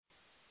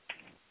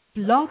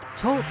Blog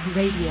Talk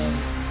Radio.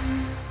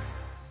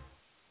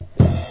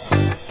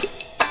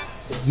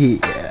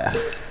 Yeah.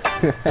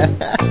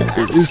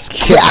 It's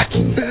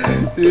Khaki.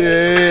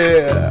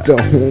 Yeah. The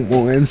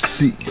Homo MC,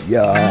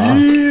 y'all.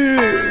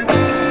 Yeah.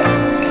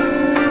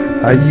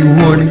 Are you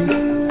horny?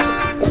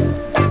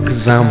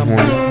 Cause I'm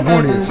horny. I'm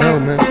horny as hell,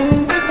 man.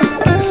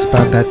 It's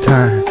about that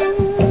time.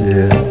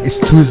 Yeah. It's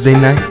Tuesday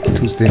night.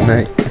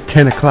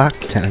 10 o'clock.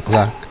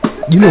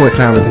 You know what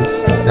time it is.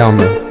 Y'all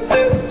know.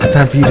 It's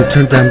time for you to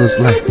turn down those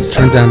lights.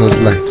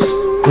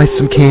 Light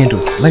some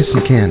candles.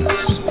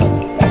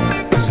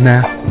 Cause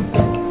now,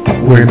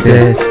 we're in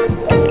bed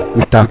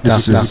with Dr.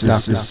 Seuss.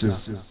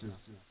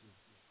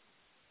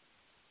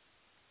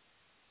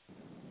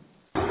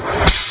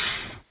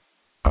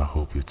 I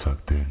hope you're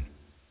tucked in,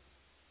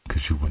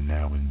 cause you are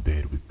now in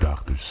bed with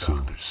Dr.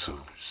 Seuss.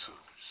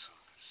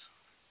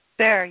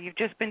 There, you've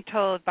just been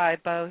told by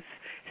both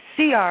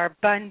C.R.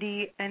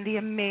 Bundy and the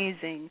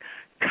amazing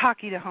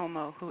Cocky the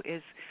Homo, who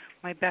is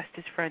my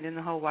bestest friend in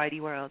the whole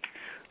widey world,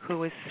 who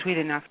was sweet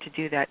enough to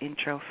do that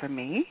intro for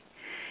me,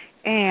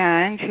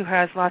 and who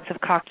has lots of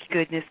cocky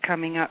goodness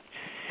coming up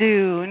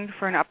soon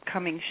for an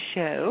upcoming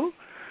show.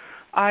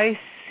 I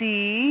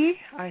see.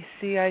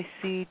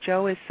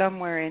 Joe is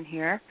somewhere in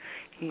here.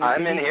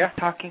 I'm in here.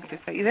 Talking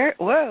to you there.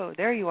 Whoa,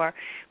 there you are.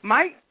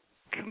 My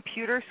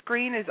computer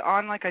screen is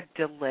on like a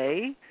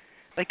delay.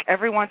 Like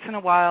every once in a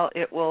while,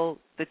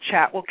 the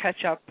chat will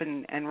catch up,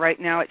 and right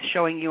now it's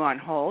showing you on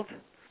hold.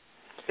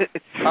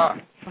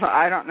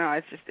 I don't know.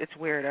 It's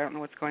weird. I don't know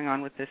what's going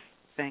on with this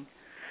thing.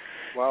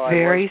 Well,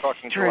 Very I was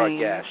talking strange.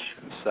 to our guests,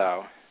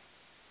 so.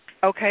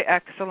 Okay,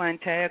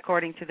 excelente.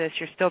 According to this,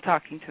 you're still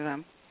talking to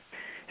them.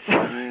 So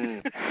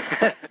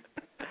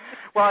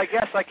Well, I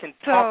guess I can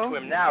talk to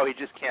him now. He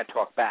just can't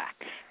talk back.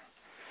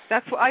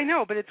 That's what I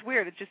know, but it's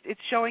weird.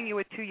 It's showing you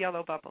with two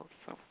yellow bubbles.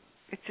 So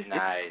it's just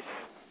nice.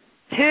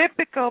 It's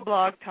typical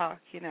blog talk,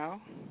 you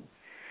know.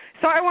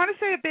 So I want to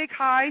say a big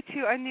hi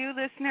to a new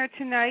listener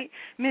tonight,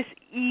 Miss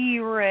E.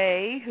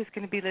 Ray, who's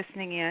going to be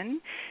listening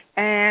in.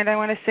 And I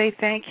want to say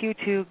thank you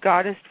to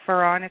Goddess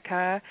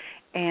Veronica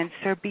and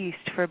Sir Beast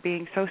for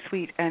being so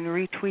sweet and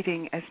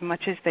retweeting as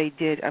much as they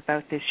did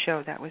about this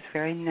show. That was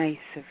very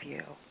nice of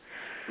you.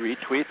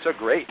 Retweets are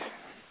great.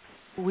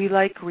 We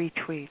like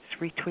retweets.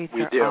 Retweets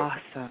we are do.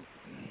 awesome.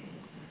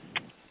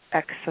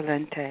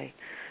 Excelente.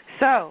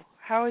 So,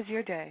 how was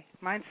your day?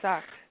 Mine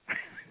sucked.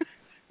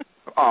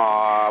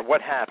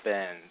 What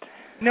happened?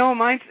 No,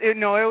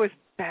 it was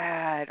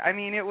bad. I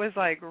mean, it was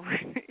like,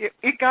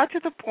 it got to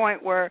the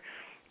point where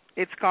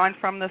it's gone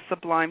from the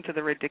sublime to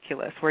the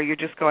ridiculous, where you're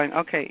just going,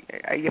 okay,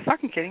 are you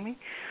fucking kidding me?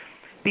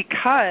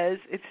 Because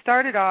it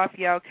started off,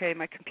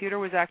 my computer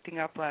was acting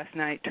up last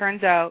night.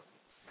 Turns out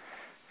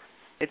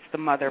it's the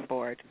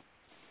motherboard.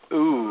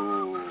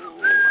 Ooh.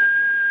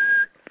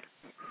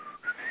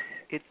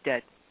 It's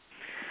dead.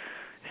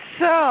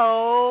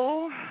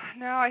 So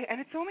now, and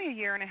it's only a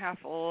year and a half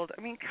old.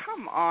 I mean,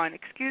 come on,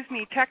 excuse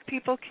me, tech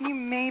people, can you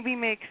maybe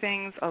make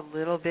things a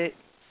little bit,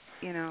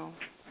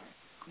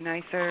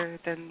 nicer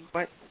than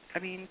what? I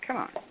mean, come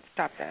on,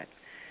 stop that.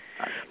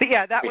 But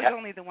yeah, that was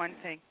only the one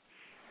thing.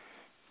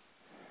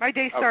 My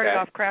day started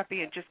off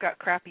crappy and just got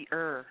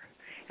crappier,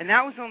 and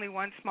that was only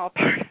one small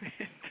part of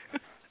it.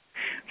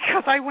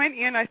 Because I went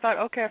in, I thought,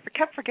 okay, I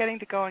kept forgetting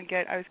to go and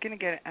I was going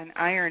to get an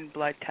iron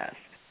blood test.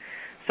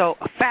 So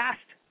a fast,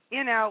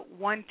 in, out,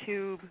 one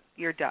tube,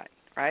 you're done,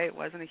 right? It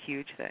wasn't a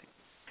huge thing.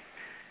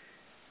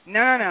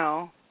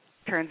 No.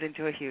 Turns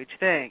into a huge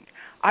thing.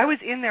 I was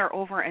in there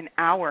over an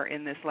hour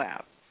in this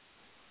lab.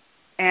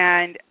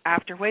 And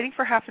after waiting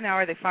for half an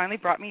hour, they finally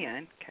brought me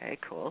in. Okay,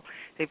 cool.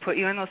 They put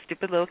you in those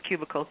stupid little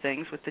cubicle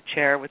things with the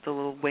chair with the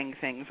little wing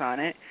things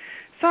on it.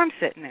 So I'm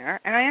sitting there,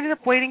 and I ended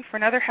up waiting for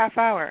another half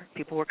hour.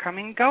 People were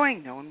coming and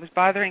going. No one was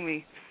bothering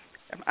me.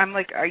 I'm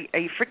like, are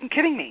you freaking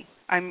kidding me?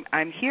 I'm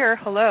here.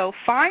 Hello.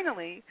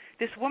 Finally,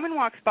 this woman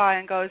walks by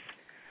and goes,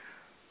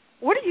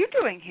 "What are you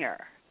doing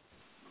here?"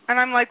 And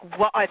I'm like,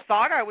 well, I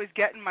thought I was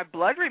getting my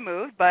blood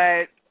removed,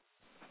 but it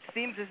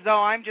seems as though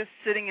I'm just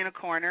sitting in a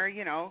corner,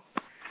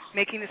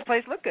 making this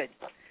place look good.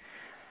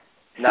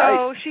 Nice.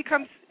 So she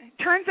comes.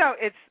 Turns out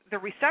it's the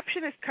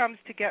receptionist comes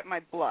to get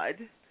my blood,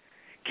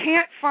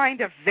 can't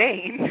find a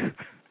vein.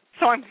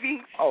 So I'm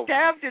being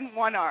stabbed in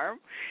one arm.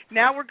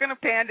 Now we're going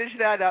to bandage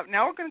that up.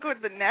 Now we're going to go to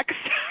the next.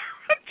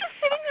 I'm just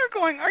sitting there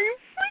going, are you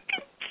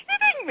freaking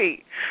kidding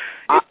me?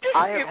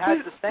 I have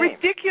had the same.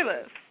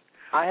 Ridiculous.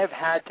 I have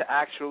had to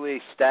actually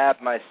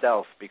stab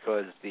myself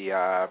because the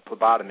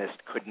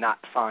phlebotomist could not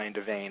find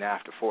a vein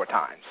after 4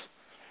 times.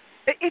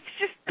 It's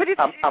just, but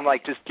it's... I'm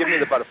like, just give me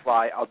the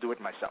butterfly. I'll do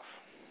it myself.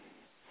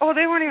 Oh,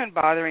 they weren't even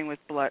bothering with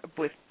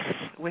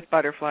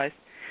butterflies.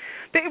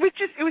 It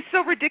was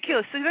so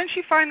ridiculous. So then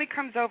she finally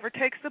comes over,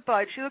 takes the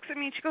blood. She looks at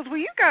me and she goes, well,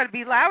 you got to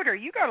be louder.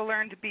 You got to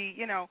learn to be,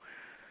 you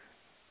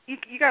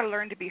got to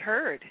learn to be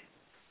heard.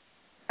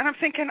 And I'm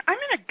thinking, I'm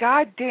in a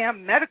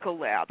goddamn medical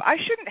lab. I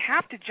shouldn't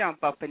have to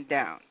jump up and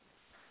down.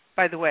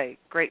 By the way,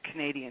 great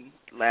Canadian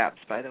labs,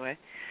 by the way.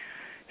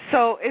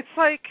 So it's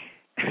like,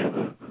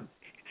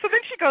 so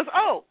then she goes,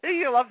 oh,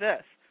 you love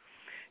this.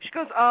 She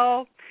goes,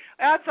 oh,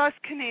 that's us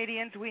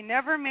Canadians. We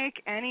never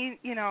make any,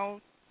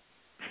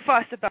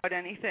 fuss about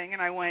anything.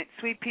 And I went,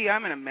 Sweet Pea,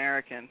 I'm an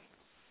American.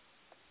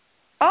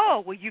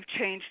 Oh, well, you've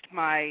changed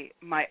my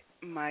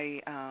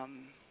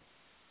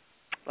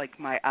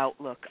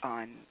outlook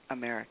on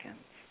Americans.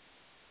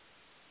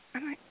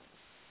 I'm like,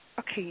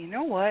 okay, you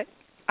know what?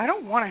 I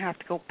don't want to have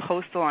to go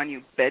postal on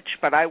you, bitch,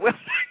 but I will.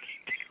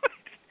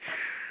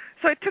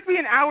 So it took me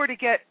an hour to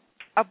get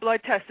a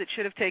blood test that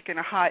should have taken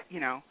a hot,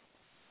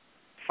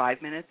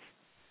 5 minutes,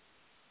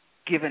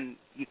 given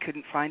you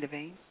couldn't find a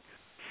vein.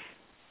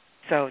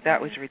 So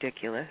that was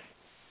ridiculous.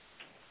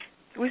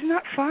 It was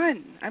not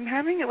fun. I'm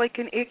having like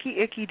an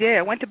icky day.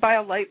 I went to buy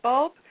a light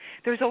bulb.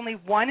 There's only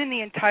one in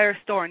the entire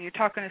store, and you're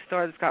talking a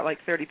store that's got like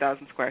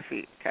 30,000 square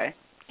feet, okay?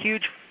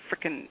 Huge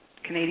freaking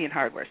Canadian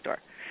hardware store.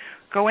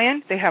 Go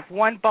in, they have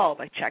one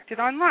bulb. I checked it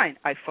online.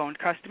 I phoned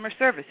customer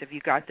service. Have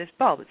you got this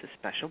bulb? It's a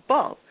special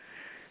bulb.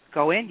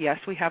 Go in, yes,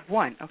 we have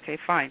one. Okay,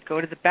 fine. Go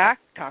to the back,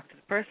 talk to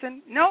the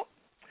person. Nope.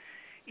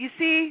 You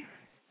see,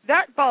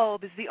 that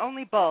bulb is the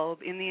only bulb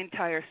in the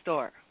entire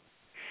store.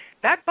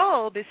 That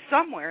bulb is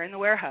somewhere in the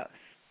warehouse.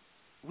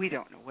 We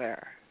don't know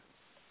where.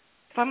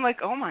 So I'm like,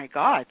 oh, my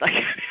God. Like,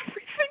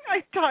 everything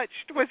I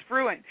touched was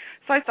ruined.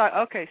 So I thought,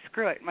 okay,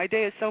 screw it. My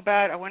day is so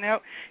bad. I went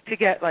out to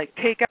get, like,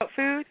 takeout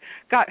food,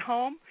 got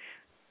home.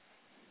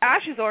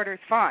 Ash's order is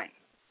fine.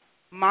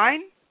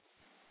 Mine,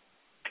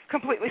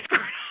 completely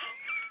screwed up.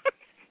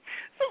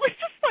 So it was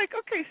just like,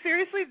 okay,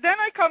 seriously? Then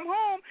I come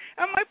home,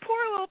 and my poor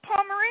little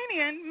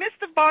Pomeranian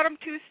missed the bottom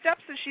 2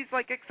 steps, and she's,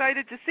 like,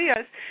 excited to see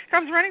us.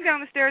 Comes running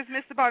down the stairs,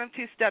 missed the bottom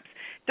 2 steps,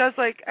 does,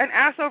 like, an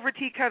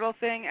ass-over-tea kettle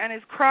thing, and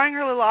is crying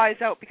her little eyes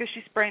out because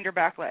she sprained her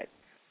back leg.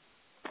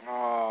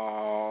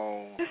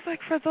 Oh. Just like,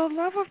 for the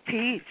love of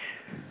Pete.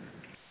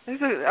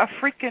 There's a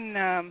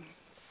freaking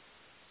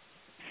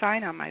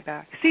sign on my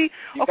back. See,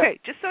 okay,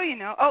 just so you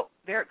know. Oh,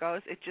 there it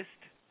goes. It just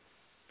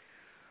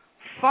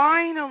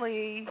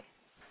finally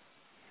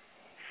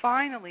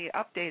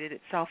updated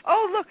itself.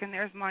 Oh, look, and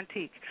there's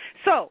Montique.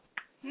 So,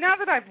 now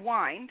that I've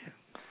whined,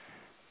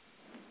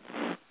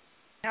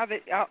 now that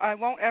I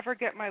won't ever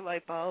get my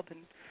light bulb,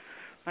 and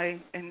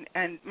my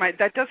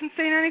that doesn't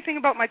say anything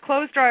about my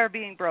clothes dryer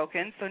being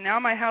broken, so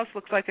now my house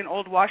looks like an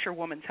old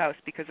washerwoman's house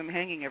because I'm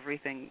hanging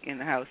everything in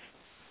the house,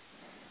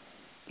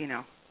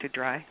 to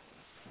dry.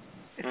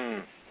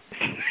 It's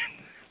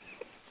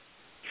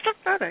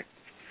pathetic.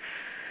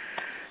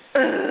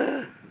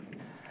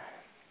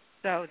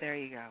 So, there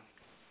you go.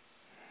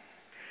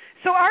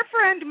 So our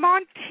friend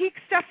Montique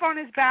Stefan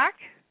is back,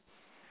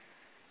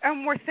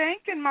 and we're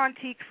thanking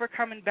Montique for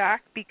coming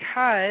back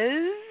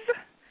because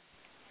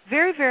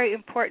very, very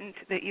important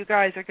that you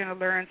guys are going to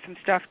learn some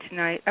stuff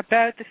tonight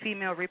about the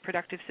female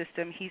reproductive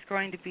system. He's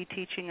going to be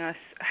teaching us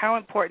how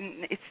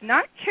important. It's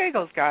not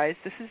Kegels, guys.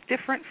 This is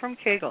different from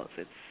Kegels.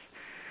 It's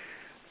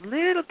a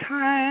little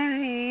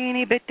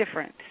tiny bit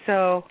different.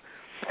 So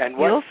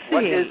you'll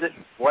see.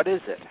 What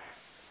is it?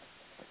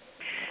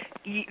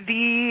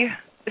 The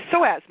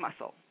psoas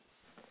muscle.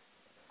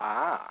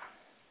 Ah.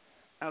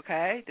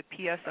 Okay, the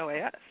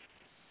PSOAS.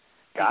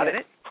 Got it.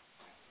 It?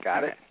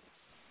 Got it.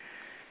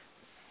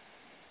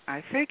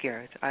 I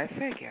figured.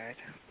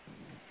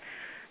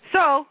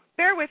 So,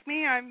 bear with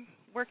me. I'm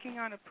working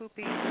on a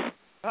poopy.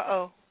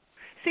 Uh-oh.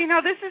 See,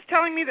 now this is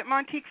telling me that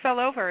Montique fell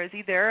over. Is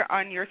he there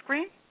on your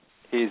screen?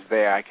 He's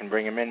there. I can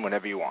bring him in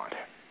whenever you want.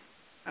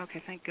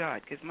 Okay, thank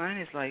God, because mine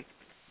is like,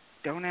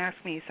 don't ask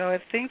me. So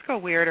if things go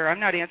weird or I'm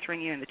not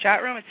answering you in the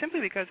chat room, it's simply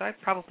because I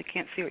probably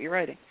can't see what you're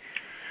writing.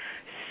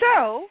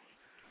 So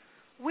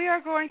we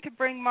are going to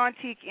bring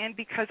Montique in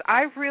because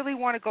I really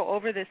want to go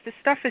over this. This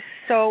stuff is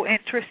so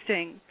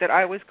interesting that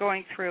I was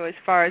going through as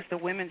far as the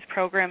women's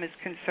program is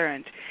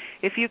concerned.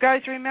 If you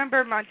guys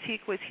remember,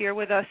 Montique was here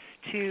with us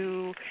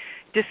to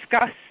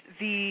discuss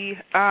the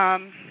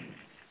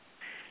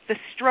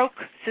stroke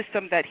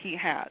system that he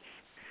has,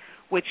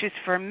 which is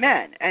for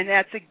men, and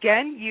that's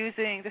again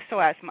using the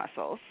psoas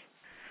muscles,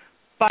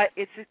 but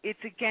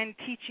it's again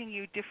teaching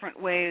you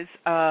different ways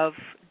of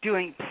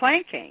doing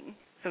planking.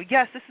 So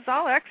yes, this is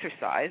all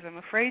exercise. I'm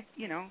afraid,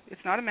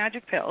 it's not a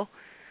magic pill.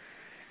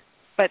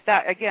 But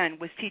that, again,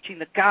 was teaching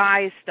the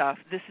guys stuff.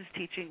 This is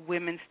teaching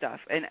women stuff.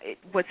 And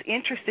what's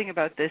interesting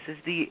about this is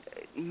the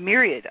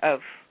myriad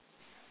of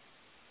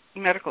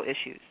medical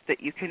issues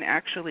that you can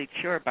actually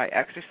cure by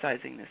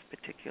exercising this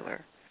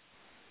particular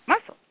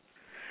muscle.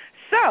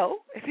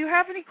 So, if you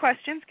have any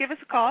questions, give us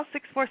a call,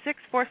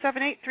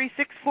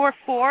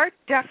 646-478-3644.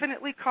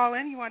 Definitely call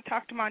in. You want to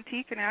talk to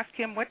Montique and ask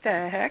him what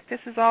the heck this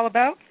is all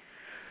about.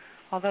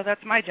 Although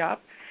that's my job.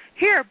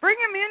 Here, bring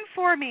him in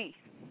for me.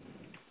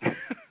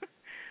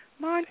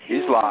 Montique,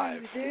 he's live. Are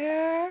you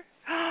there?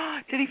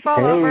 Did he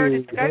fall over?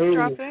 Did the guys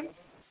drop him?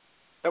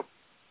 Nope.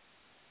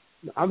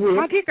 I'm here.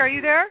 Montique, are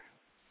you there?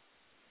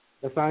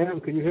 Yes, I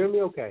am. Can you hear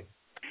me okay?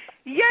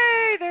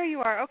 Yay, there you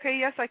are. Okay,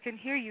 yes, I can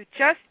hear you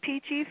just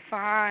peachy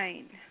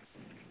fine.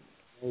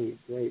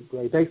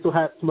 Great. Thanks so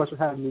much for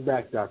having me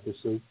back, Dr.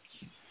 Sue.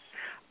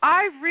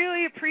 I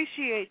really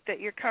appreciate that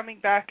you're coming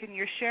back and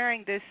you're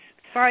sharing this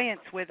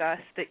science with us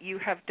that you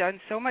have done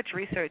so much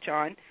research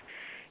on.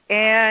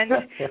 And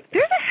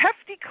there's a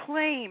hefty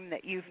claim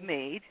that you've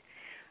made.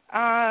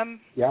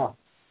 Yeah.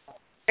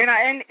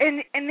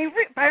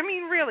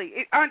 Really,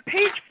 on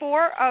page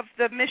 4 of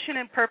the mission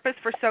and purpose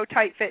for So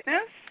Tight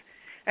Fitness,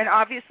 and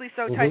obviously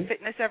So Tight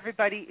Fitness,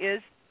 everybody,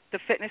 is the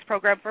fitness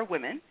program for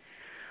women.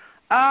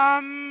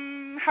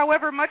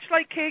 However, much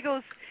like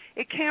Kegels,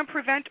 it can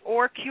prevent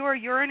or cure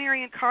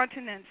urinary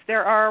incontinence.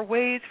 There are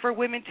ways for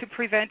women to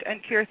prevent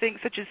and cure things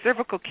such as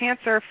cervical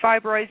cancer,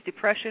 fibroids,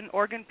 depression,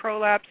 organ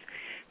prolapse,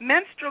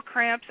 menstrual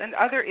cramps, and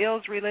other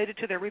ills related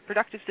to their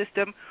reproductive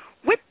system,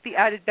 with the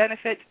added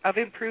benefit of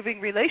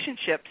improving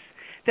relationships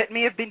that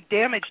may have been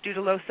damaged due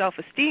to low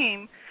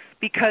self-esteem,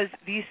 because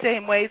these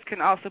same ways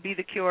can also be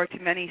the cure to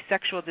many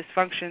sexual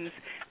dysfunctions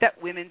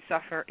that women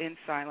suffer in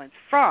silence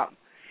from.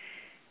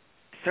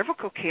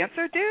 Cervical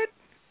cancer, dude?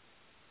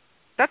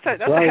 That's a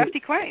hefty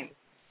claim.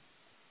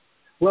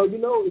 Well,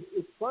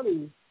 it's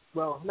funny.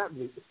 Well, not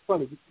really. It's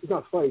funny. It's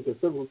not funny because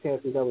cervical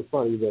cancer is always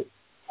funny, but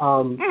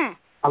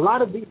a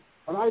lot of these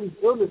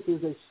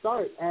illnesses, they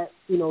start at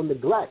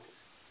neglect.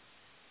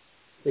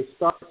 They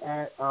start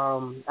at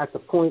the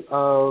point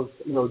of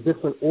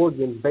different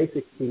organs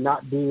basically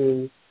not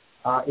being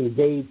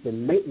engaged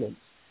in maintenance,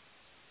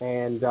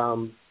 and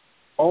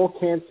all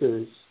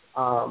cancers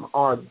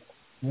are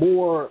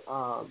more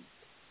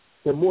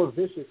they're more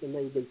vicious, and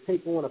they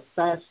take on a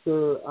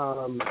faster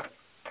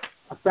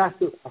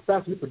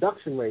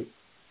reproduction rate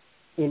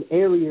in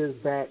areas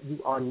that you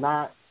are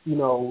not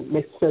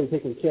necessarily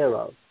taken care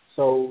of.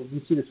 So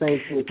you see the same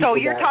thing. So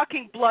you're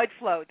talking blood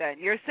flow then.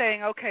 You're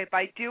saying, okay,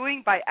 by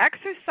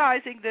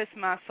exercising this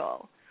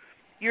muscle,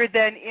 you're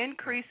then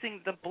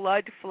increasing the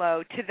blood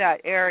flow to that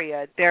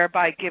area,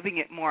 thereby giving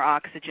it more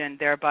oxygen,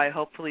 thereby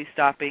hopefully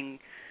stopping,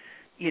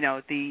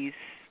 these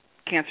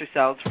cancer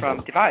cells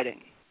from dividing.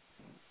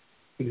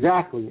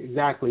 Exactly.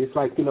 It's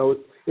like,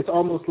 it's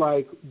almost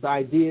like the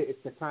idea is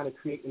to kind of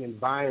create an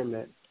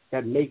environment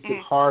that makes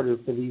it harder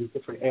for these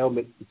different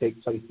ailments to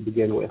take place to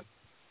begin with.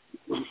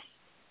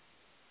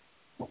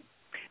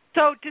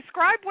 So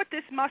describe what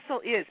this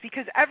muscle is,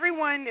 because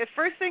the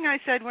first thing I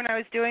said when I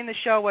was doing the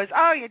show was,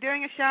 oh, you're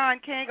doing a show on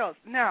Kegels.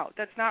 No,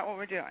 that's not what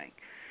we're doing.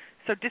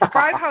 So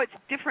describe how it's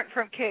different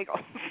from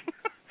Kegels.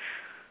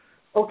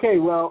 Okay,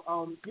 well,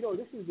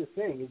 this is the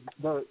thing.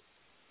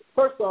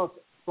 First off,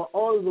 for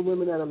all of the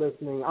women that are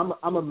listening,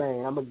 I'm a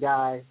man. I'm a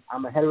guy.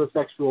 I'm a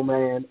heterosexual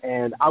man,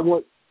 and I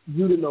want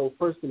you to know,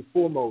 first and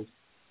foremost,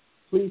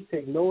 please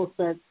take no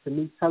offense to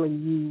me telling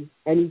you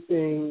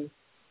anything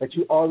that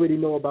you already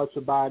know about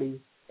your body.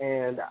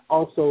 And I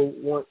also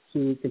want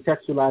to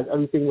contextualize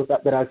everything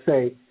that I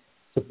say,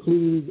 to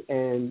please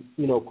and,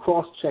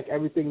 cross-check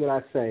everything that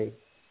I say,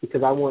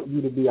 because I want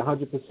you to be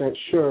 100%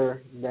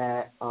 sure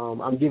that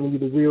I'm giving you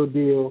the real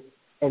deal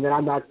and that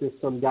I'm not just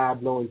some guy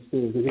blowing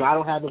steam. Because, I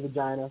don't have a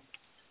vagina.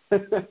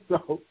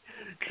 so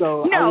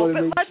no, I want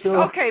to make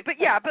sure. Okay, but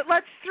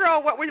let's throw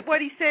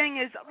what he's saying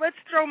is, let's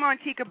throw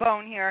Montique a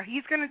bone here.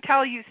 He's going to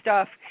tell you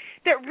stuff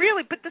that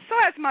really, but the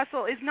psoas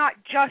muscle is not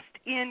just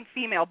in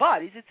female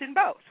bodies; it's in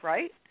both,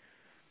 right?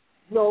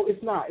 No,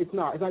 it's not. It's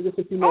not just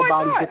a female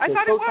body. I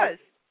thought it was.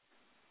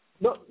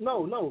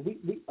 No.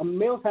 We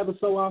males have a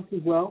psoas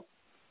as well.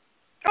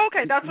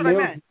 Okay, that's what I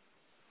meant.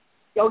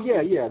 Oh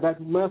yeah.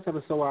 That males have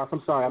a psoas.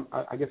 I'm sorry.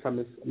 I guess I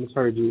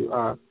misheard you.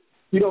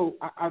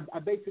 I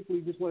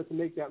basically just wanted to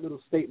make that little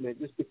statement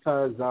just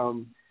because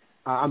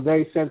I'm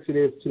very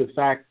sensitive to the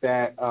fact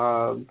that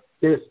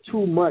there's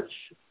too much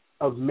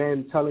of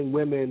men telling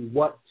women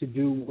what to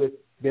do with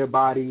their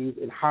bodies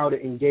and how to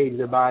engage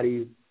their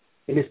bodies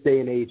in this day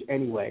and age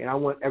anyway. And I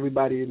want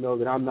everybody to know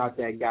that I'm not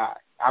that guy.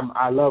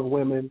 I love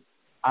women.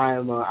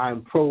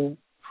 I'm pro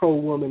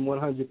woman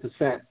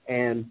 100%.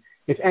 And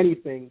if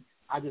anything,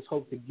 I just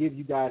hope to give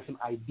you guys some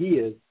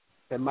ideas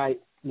that might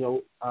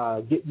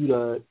get you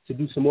to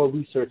do some more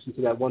research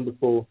into that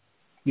wonderful,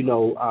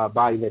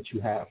 body that you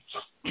have.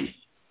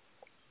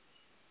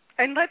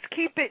 And let's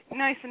keep it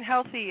nice and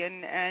healthy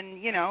and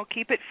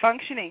keep it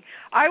functioning.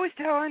 I was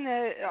telling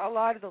a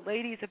lot of the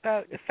ladies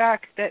about the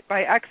fact that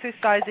by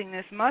exercising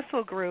this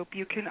muscle group,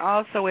 you can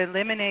also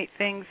eliminate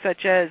things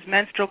such as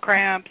menstrual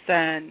cramps.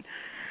 And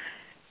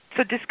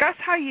so discuss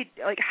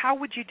how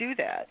would you do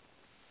that?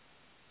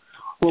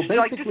 Well,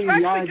 basically,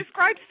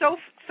 describe So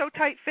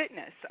Tight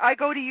Fitness. I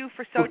go to you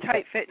for So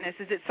Tight Fitness.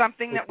 Is it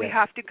something that we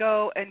have to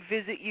go and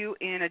visit you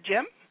in a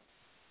gym?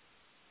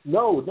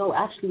 No.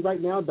 Actually,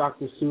 right now,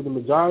 Dr. Sue, the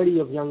majority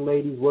of young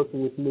ladies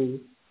working with me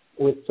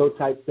with So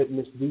Tight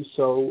Fitness do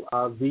so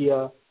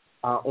via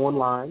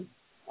online.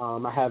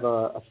 I have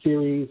a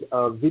series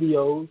of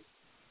videos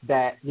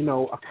that,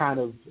 are kind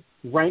of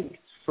ranked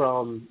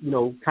from,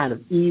 kind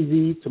of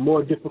easy to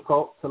more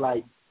difficult to,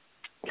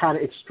 kind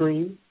of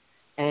extreme.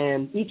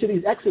 And each of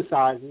these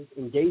exercises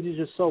engages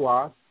your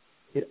psoas.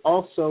 It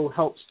also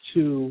helps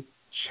to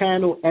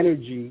channel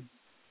energy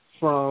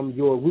from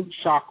your root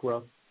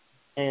chakra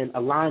and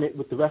align it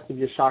with the rest of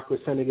your chakra,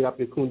 sending it up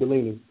your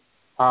kundalini.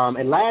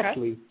 And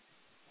lastly,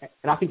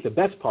 and I think the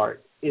best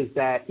part, is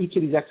that each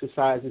of these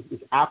exercises is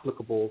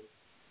applicable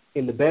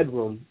in the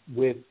bedroom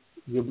with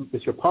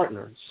your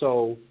partner.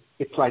 So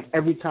it's like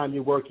every time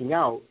you're working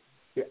out,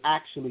 you're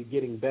actually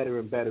getting better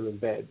and better in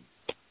bed.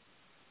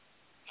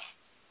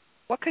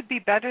 What could be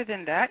better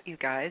than that, you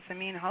guys? I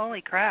mean,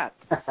 holy crap.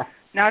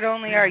 Not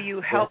only are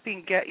you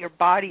helping get your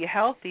body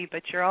healthy,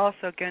 but you're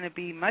also going to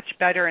be much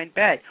better in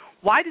bed.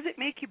 Why does it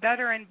make you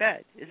better in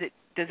bed?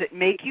 Does it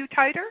make you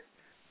tighter?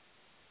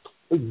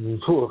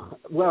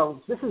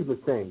 Well, this is the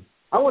thing.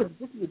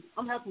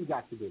 I'm happy we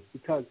got to this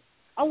because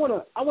I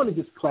want to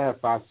just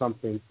clarify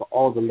something for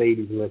all the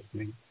ladies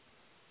listening.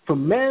 For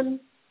men,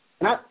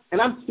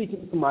 and I'm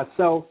speaking for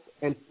myself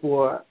and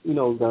for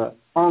the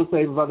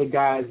enclave of other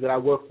guys that I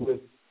work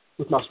with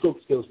my stroke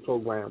skills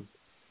program.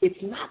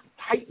 It's not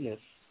tightness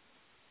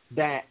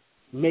that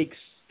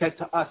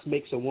to us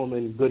makes a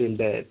woman good in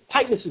bed.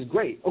 Tightness is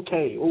great.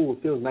 Okay. Oh,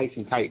 it feels nice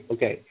and tight.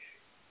 Okay.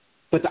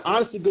 But the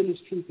honest to goodness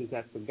truth is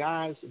that for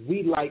guys,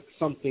 we like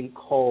something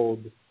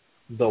called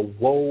the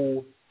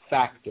whoa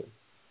factor.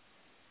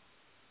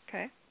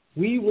 Okay.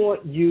 We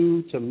want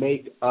you to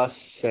make us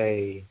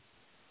say,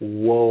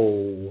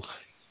 whoa.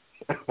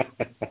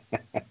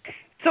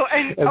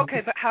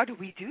 Okay, but how do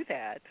we do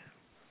that?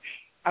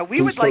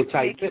 We would like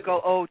to make you go,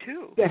 oh,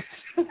 too.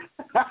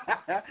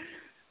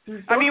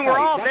 I mean, we're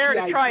all there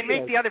to try and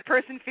make the other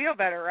person feel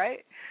better, right?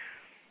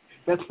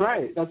 That's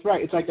right.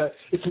 It's like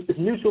it's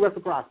mutual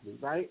reciprocity,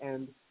 right?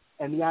 And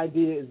the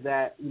idea is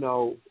that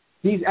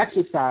these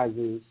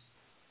exercises,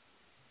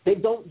 they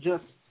don't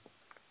just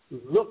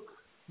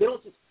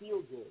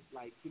feel good,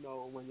 like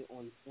when you're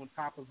on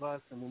top of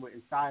us and when we're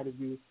inside of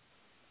you.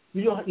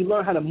 You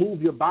learn how to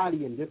move your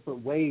body in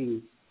different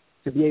ways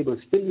to be able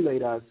to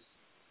stimulate us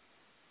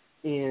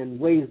in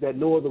ways that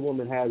no other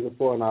woman has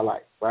before in our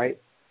life, right?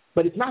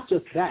 But it's not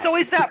just that. So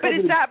is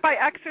that by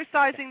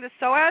exercising the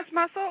psoas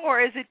muscle,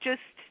 or is it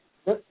just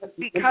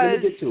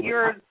because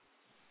you're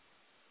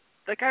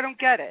like, I don't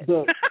get it.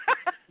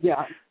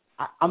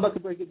 I'm about to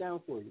break it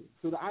down for you.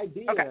 So the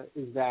idea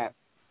is that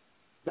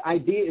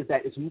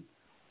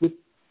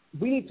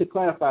we need to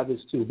clarify this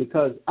too,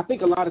 because I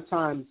think a lot of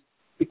times,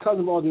 because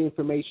of all the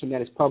information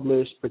that is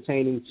published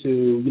pertaining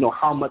to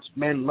how much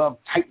men love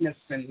tightness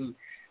and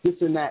this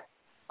and that,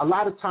 a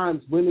lot of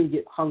times women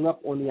get hung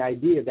up on the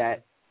idea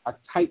that a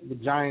tight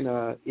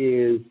vagina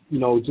is,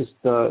 just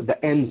the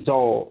end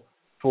all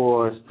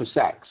for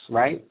sex,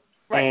 right?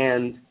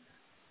 And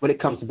when it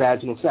comes to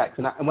vaginal sex.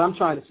 And what I'm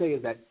trying to say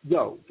is that,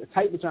 a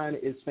tight vagina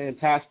is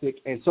fantastic,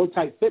 and So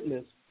Tight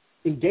Fitness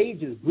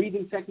engages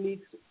breathing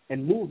techniques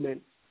and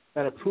movements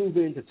that are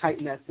proven to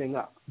tighten that thing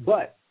up.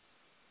 But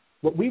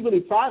what we really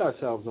pride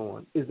ourselves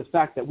on is the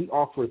fact that we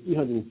offer a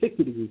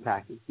 360-degree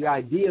package, the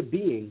idea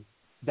being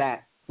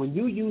that when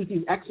you use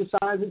these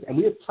exercises and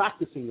we are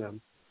practicing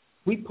them,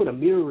 we put a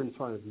mirror in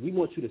front of you. We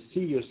want you to see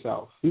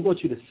yourself. We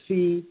want you to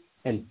see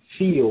and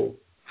feel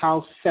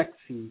how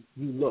sexy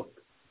you look.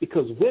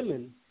 Because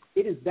women,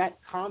 it is that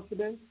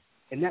confidence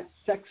and that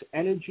sex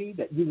energy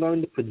that you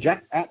learn to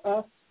project at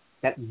us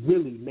that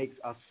really makes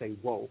us say,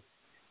 whoa.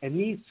 And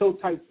these So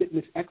Tight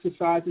Fitness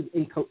exercises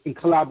in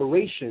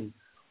collaboration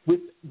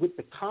with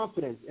the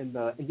confidence and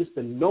just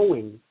the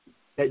knowing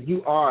that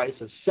you are a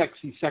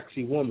sexy,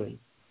 sexy woman,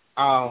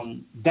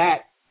 that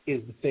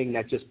is the thing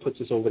that just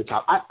puts us over the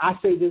top. I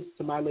say this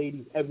to my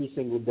ladies every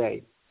single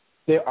day.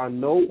 There are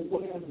no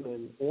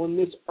women on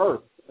this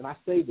earth, and I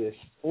say this,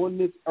 on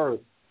this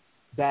earth,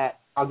 that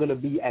are going to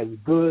be as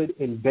good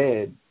in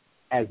bed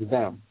as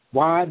them.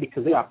 Why?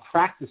 Because they are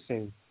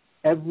practicing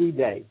every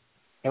day.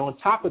 And on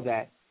top of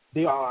that,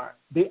 they are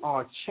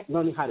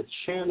learning how to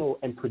channel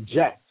and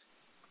project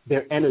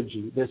their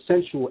energy, their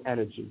sensual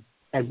energy.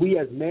 And we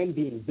as men,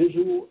 being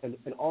visual and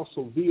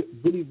also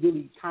really,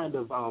 really kind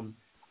of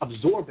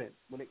absorbent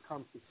when it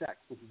comes to sex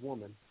with a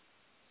woman,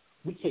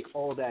 we take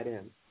all that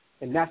in.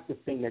 And that's the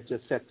thing that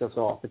just sets us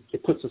off.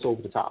 It puts us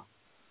over the top.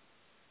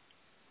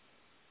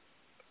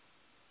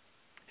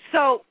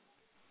 So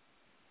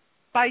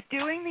by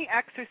doing the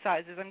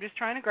exercises, I'm just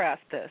trying to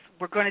grasp this.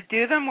 We're going to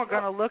do them. We're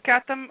going to look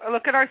at them,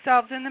 look at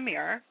ourselves in the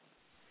mirror.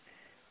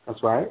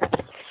 That's right.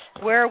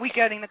 Where are we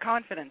getting the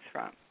confidence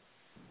from?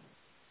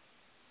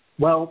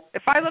 Well,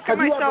 if I look at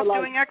myself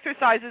doing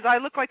exercises, I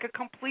look like a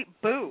complete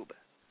boob.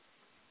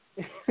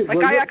 Like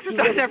well, I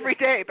exercise every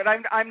day, but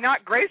I'm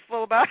not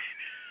graceful about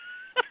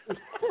it.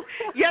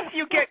 Yes,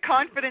 you get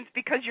confidence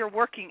because you're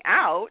working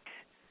out.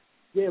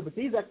 Yeah, but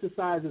these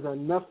exercises are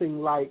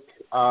nothing like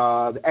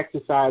the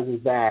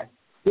exercises that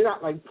they're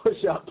not like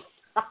push-ups.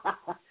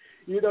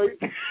 You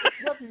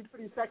have to be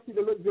pretty sexy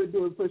to look good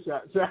doing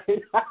push-ups,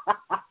 right?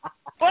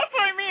 Well, that's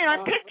what I mean.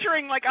 I'm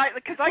picturing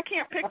because I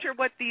can't picture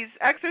what these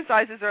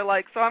exercises are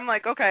like. So I'm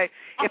like, okay,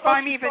 if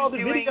I'm even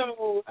doing.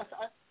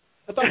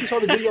 I thought you saw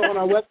the video on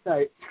our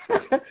website,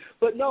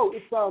 but no,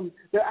 it's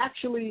they're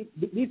actually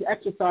these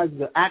exercises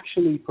are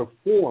actually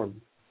performed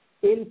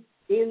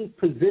in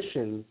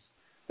positions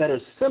that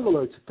are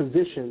similar to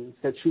positions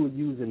that you would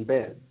use in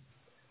bed.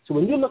 So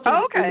when you look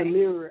in the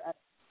mirror,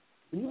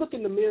 when you look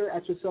in the mirror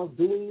at yourself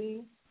doing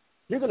these,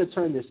 you're going to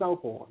turn yourself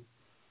on.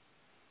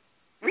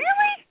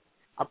 Really?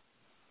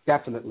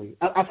 Definitely.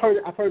 I've heard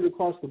it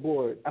across the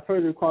board. I've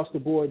heard it across the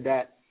board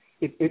that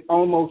it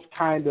almost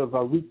kind of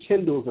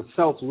rekindles a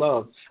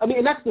self-love. I mean,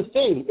 and that's the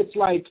thing. It's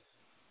like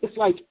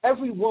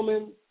every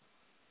woman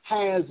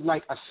has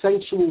like a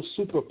sensual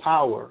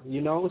superpower,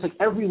 you know? It's like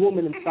every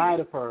woman inside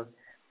of her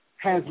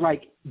has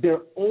like their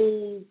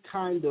own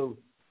kind of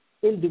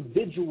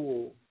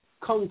individual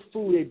kung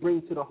fu they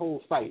bring to the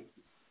whole fight.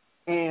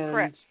 And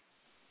Correct.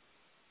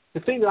 the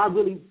thing that I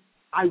really,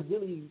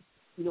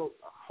 you know,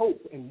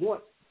 hope and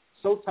want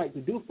So Tight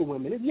to do for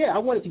women is, I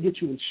wanted to get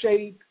you in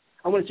shape.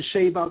 I wanted to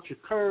shave out your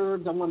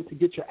curves. I wanted to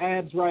get your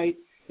abs right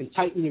and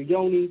tighten your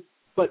yoni.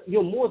 But,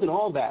 you know, more than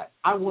all that,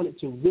 I wanted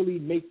to really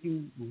make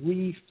you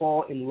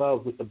re-fall in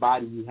love with the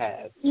body you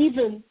have.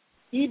 Even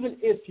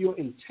if your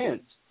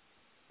intent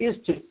is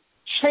to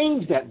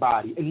change that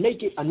body and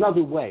make it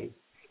another way,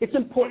 it's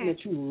important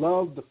that you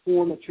love the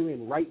form that you're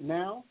in right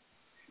now,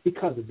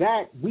 because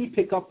that we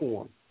pick up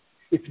on.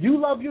 If you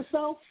love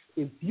yourself,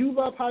 if you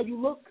love how you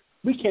look,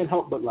 we can't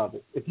help but love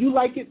it. If you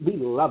like it, we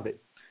love it.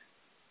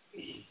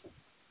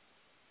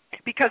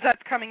 Because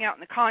that's coming out in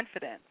the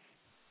confidence.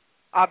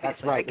 Obviously,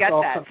 that's right. I get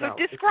that. So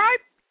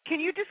can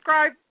you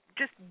describe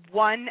just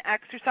one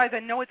exercise? I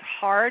know it's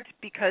hard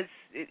because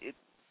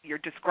you're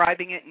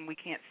describing it and we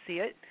can't see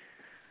it.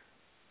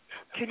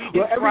 Can you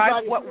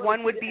describe what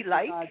one would be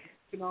like?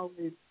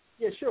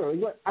 Yeah, sure.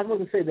 I was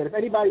going to say that if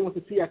anybody wants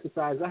to see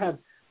exercise, I have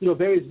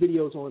various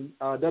videos on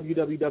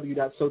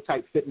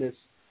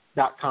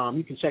www.sotightfitness.com.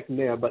 You can check them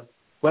there. But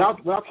what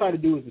I'll try to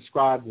do is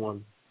describe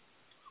one.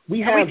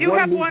 We do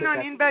have one on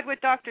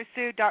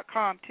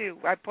InBedWithDrSue.com too.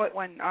 I put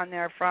one on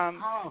there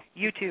from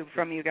YouTube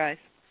from you guys.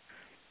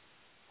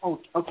 Oh,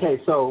 okay.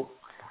 So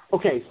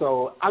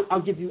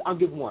I'll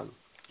give one.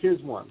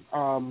 Here's one.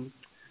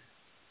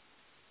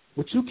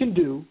 What you can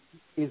do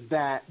is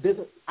that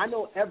I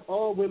know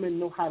all women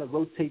know how to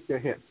rotate their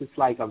hips. It's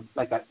like an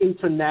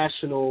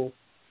international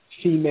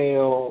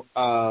female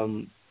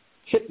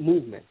hip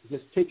movement,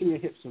 just taking your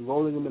hips and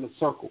rolling them in a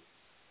circle.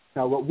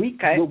 Now, what we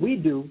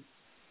do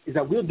is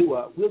that we'll do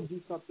a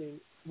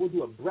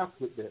breath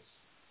with this.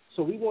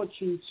 So we want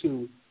you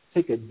to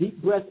take a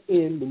deep breath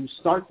in when you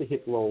start the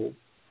hip roll,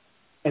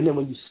 and then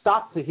when you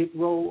stop the hip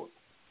roll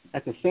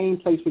at the same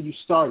place where you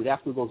started,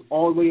 after it goes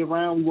all the way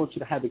around, we want you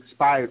to have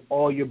expired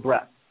all your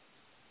breath.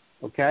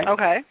 Okay?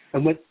 Okay.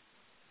 And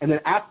then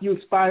after you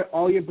expire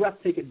all your breath,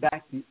 take it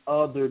back the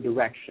other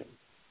direction.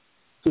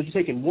 So you're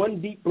taking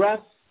one deep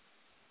breath,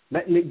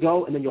 letting it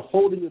go, and then you're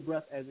holding your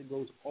breath as it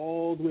goes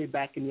all the way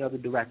back in the other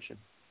direction.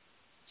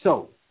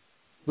 So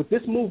what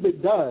this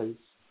movement does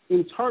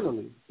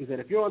internally is that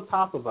if you're on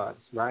top of us,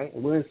 right,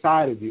 and we're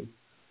inside of you,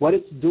 what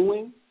it's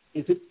doing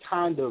is it's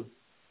kind of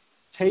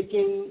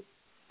taking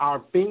our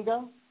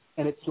finger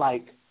and it's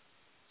like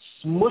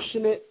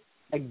smushing it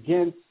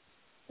against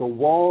the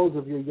walls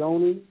of your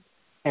yoni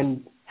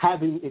and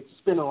having it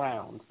spin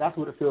around. That's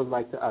what it feels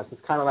like to us.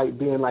 It's kind of like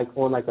being like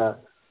on like a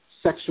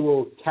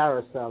sexual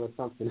carousel or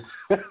something.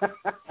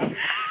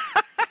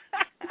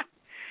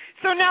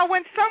 So now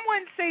when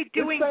someone, say,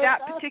 doing that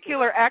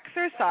particular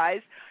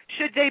exercise,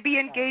 should they be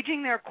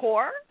engaging their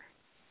core?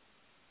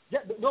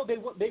 Yeah, no, they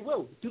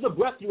will. Through the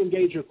breath, you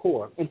engage your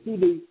core, and through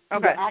the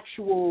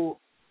actual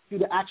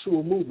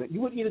movement. You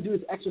would either do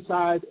this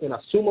exercise in a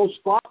sumo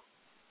squat,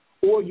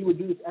 or you would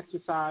do this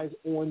exercise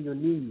on your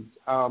knees,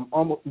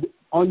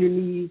 on your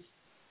knees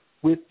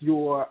with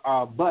your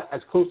butt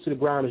as close to the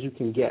ground as you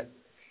can get.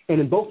 And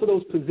in both of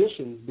those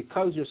positions,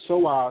 because your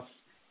psoas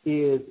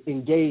is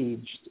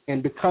engaged,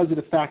 and because of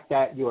the fact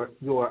that your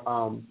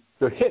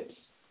hips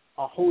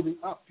are holding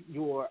up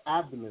your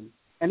abdomen,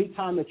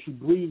 anytime that you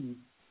breathe,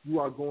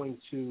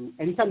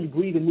 anytime you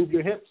breathe and move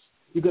your hips,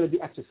 you're going to be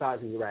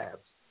exercising your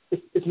abs.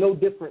 It's no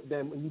different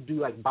than when you do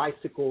like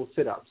bicycle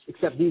sit-ups,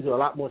 except these are a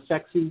lot more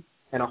sexy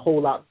and a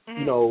whole lot,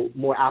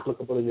 more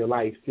applicable in your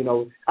life. I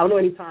don't know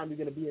any time you're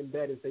going to be in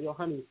bed and say, yo,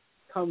 honey,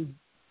 come,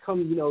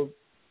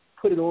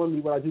 put it on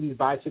me while I do these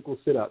bicycle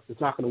sit-ups. It's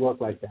not going to work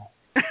like that.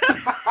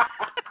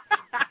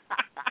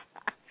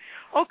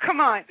 Oh, come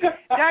on.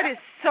 That is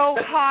so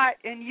hot,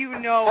 and you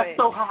know it. That's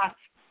so hot.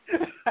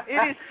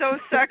 It is so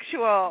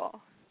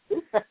sexual.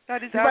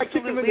 That is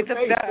absolutely the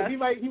best. He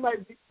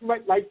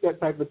might like that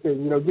type of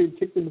thing, getting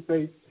kicked in the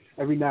face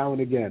every now and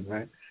again,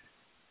 right?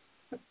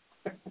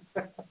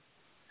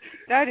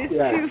 That is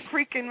too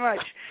freaking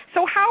much.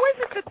 So how is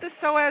it that the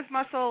psoas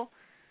muscle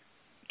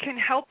can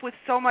help with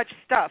so much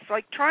stuff?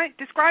 Like,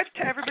 describe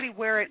to everybody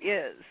where it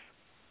is.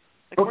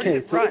 Like, where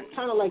does it run? It's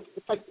kind of like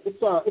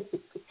it's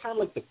kind of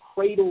like the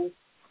cradle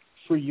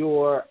for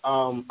your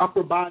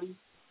upper body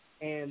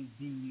and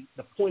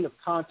the point of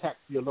contact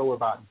for your lower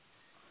body.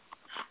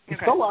 The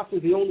psoas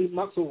is the only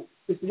muscle.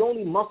 It's the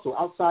only muscle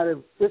outside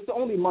of. It's the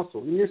only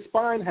muscle. And your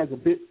spine has a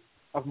bit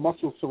of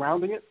muscle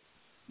surrounding it,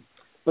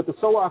 but the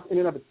psoas in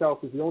and of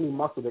itself is the only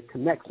muscle that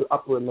connects the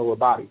upper and lower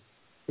body.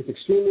 It's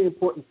extremely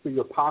important for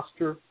your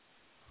posture.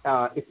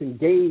 It's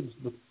engaged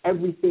with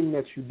everything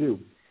that you do,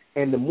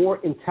 and the more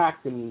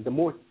intact and the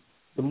more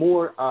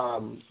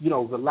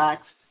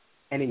relaxed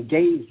and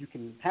engaged you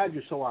can have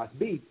your psoas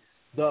be,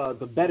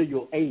 the better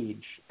you'll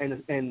age,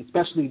 and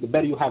especially the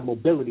better you'll have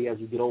mobility as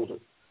you get older.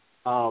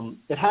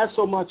 It has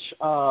so much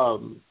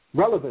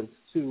relevance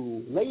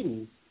to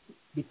ladies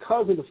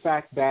because of the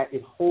fact that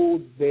it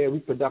holds their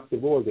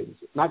reproductive organs,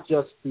 not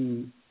just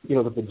the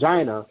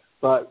vagina,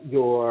 but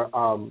your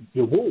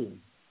womb,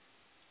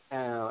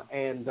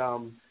 and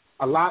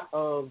a lot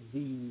of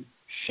the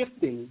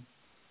shifting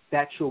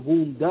that your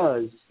womb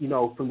does,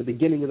 from the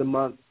beginning of the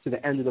month to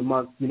the end of the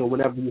month,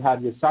 whenever you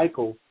have your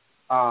cycle,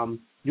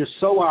 your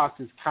psoas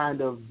is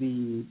kind of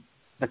the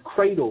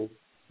cradle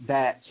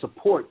that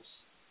supports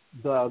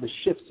the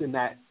shifts in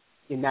that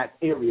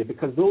area,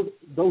 because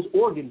those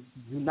organs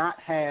do not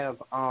have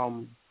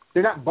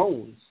they're not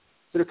bones,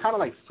 so they're kind of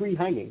like free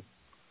hanging,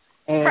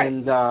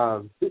 and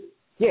right.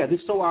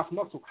 This psoas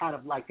muscle kind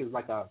of like is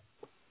like a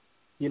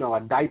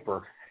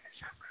diaper.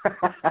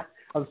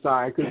 I'm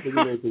sorry, I couldn't think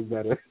of anything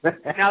better.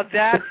 Now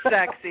that's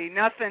sexy.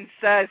 Nothing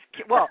says.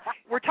 Well,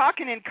 we're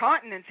talking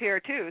incontinence here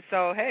too,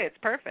 so hey, it's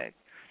perfect.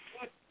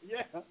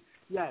 Yeah.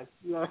 Yes.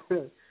 Yeah.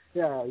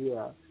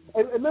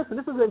 And listen,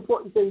 this is an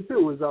important thing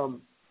too. Is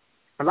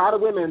a lot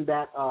of women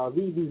that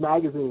read these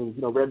magazines,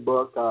 Red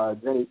Book,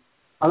 Jenny.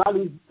 A lot of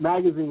these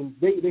magazines,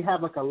 they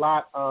have like a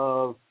lot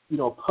of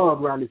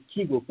pub around this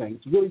Kegel thing.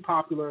 It's really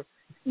popular.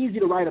 It's easy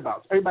to write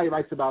about. Everybody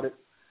writes about it.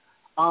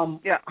 I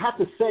have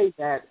to say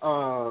that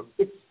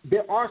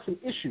there are some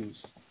issues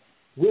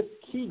with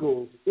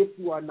Kegels if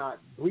you are not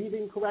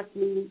breathing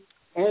correctly,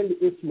 and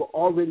if you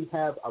already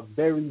have a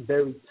very,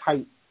 very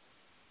tight,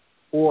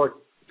 or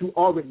if you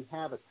already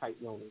have a tight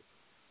yoni.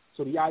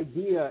 So the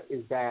idea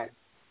is that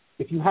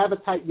if you have a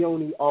tight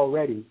yoni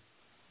already,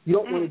 you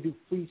don't want to do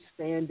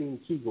freestanding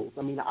Kegels.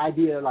 I mean, the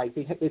idea, like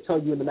they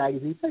tell you in the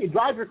magazine, say,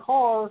 drive your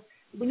car,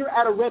 when you're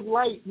at a red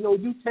light,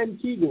 do 10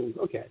 Kegels.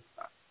 Okay.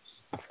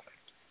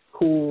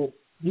 Cool.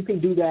 You can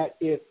do that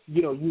if,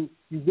 you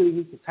really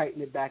need to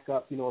tighten it back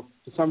up, if for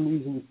some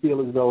reason you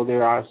feel as though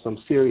there are some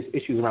serious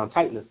issues around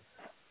tightness.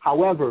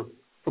 However,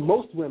 for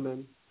most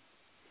women,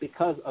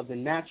 because of the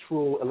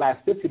natural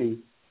elasticity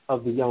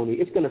of the yoni,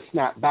 it's going to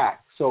snap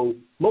back. So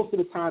most of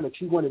the time that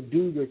you want to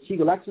do your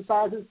Kegel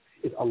exercises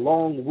is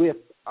along with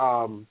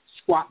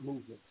squat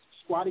movements,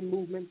 squatting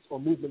movements, or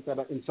movements that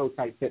are in so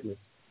tight fitness,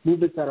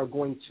 movements that are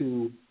going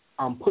to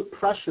put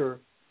pressure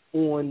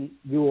on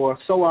your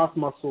psoas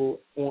muscle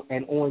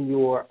and on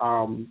your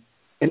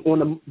and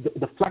on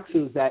the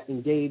flexors that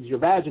engage your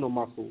vaginal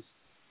muscles.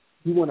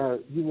 You want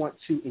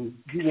to.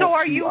 So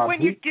are you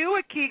when you do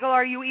a Kegel,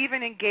 are you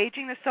even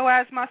engaging the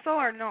psoas muscle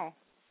or no?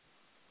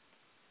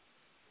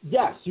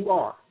 Yes, you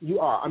are. You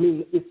are. I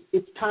mean,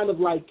 it's kind of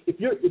like if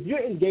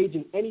you're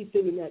engaging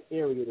anything in that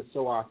area, the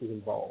psoas is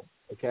involved.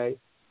 Okay,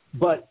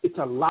 but it's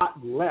a lot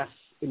less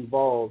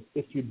involved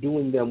if you're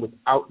doing them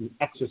without an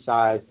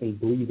exercise and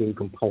breathing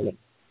component.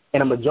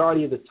 And a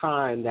majority of the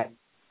time that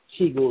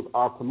Kegels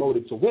are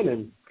promoted to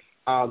women,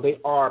 they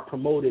are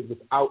promoted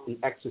without an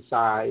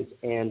exercise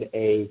and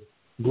a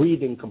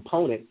breathing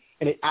component,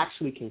 and it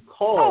actually can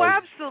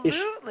cause absolutely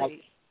like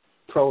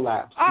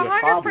prolapse.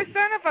 100%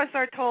 of us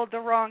are told the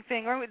wrong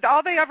thing.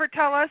 All they ever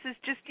tell us is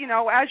just,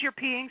 as you're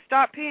peeing,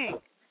 stop peeing.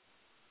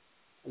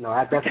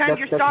 No, pretend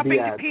you're stopping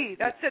to pee.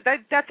 That's it.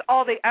 That's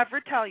all they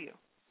ever tell you.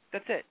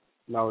 That's it.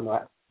 No,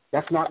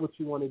 that's not what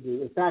you want to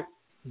do. In fact,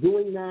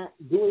 doing that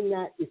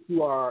if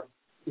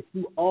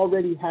you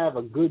already have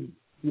a good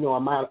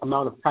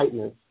amount of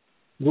tightness,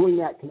 doing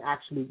that can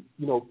actually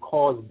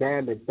cause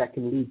damage that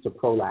can lead to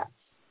prolapse.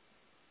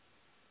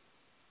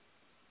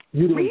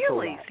 Really?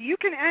 Prolapse. So you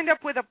can end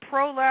up with a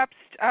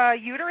prolapsed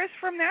uterus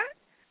from that?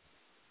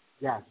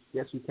 Yes,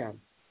 you can.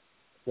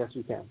 Yes,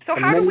 you can. So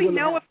how do we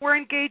know if we're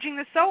engaging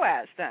the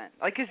psoas then?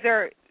 Like, is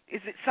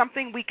it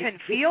something we can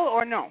feel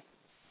or no?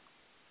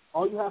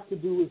 All you have to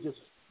do is just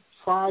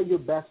try your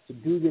best to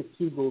do your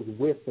Kegels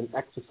with an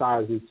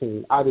exercise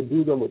routine. Either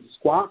do them with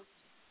squats,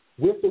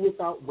 with or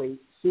without weight,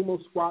 sumo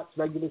squats,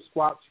 regular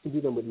squats. You can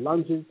do them with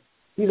lunges.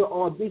 These are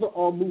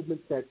all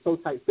movements that So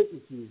Tight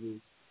Fitness uses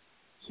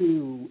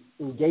to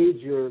engage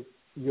your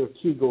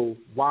Kegel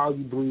while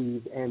you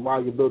breathe and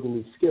while you're building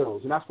these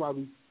skills. And that's why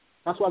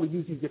we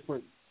use these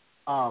different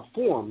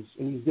forms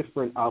and these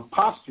different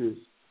postures,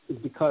 is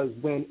because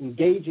when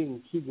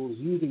engaging Kegels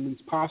using these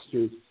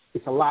postures,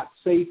 it's a lot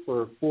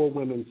safer for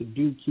women to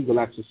do Kegel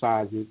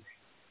exercises,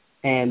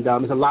 and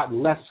there's a lot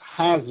less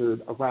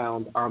hazard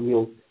around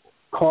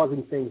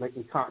causing things like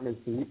incontinence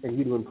and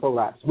uterine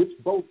prolapse, which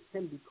both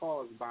can be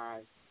caused by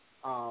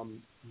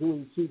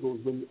doing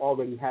Kegels when you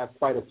already have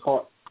quite a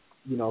taut,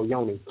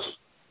 yoni.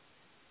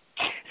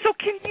 So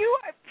can you,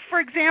 for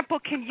example,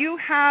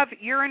 have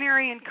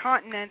urinary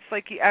incontinence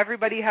like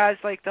everybody has,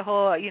 like the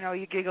whole,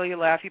 you giggle, you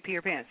laugh, you pee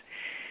your pants?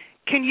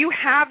 Can you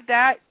have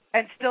that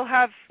and still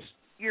have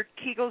your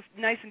Kegels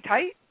nice and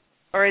tight,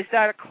 or is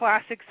that a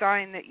classic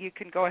sign that you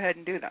can go ahead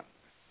and do them?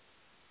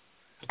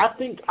 I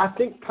think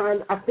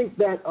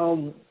that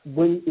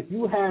if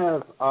you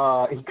have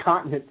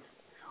incontinence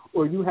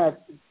or you have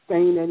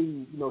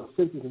any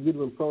symptoms of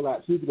uterine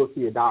prolapse, you need to go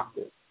see a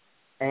doctor.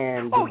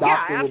 And the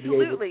doctor absolutely.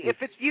 Will be able to if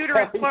it's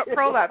uterine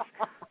prolapse,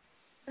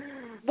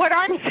 what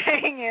I'm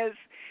saying is,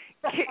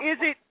 is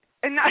it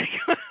not?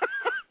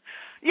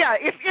 Yeah,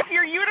 if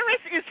your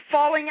uterus is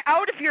falling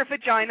out of your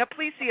vagina,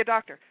 please see a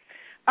doctor.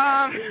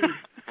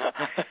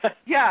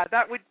 Yeah,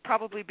 that would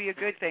probably be a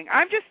good thing.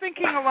 I'm just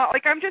thinking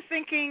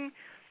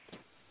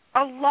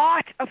a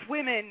lot of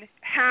women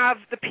have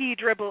the pee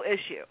dribble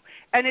issue,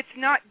 and it's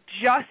not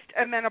just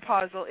a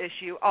menopausal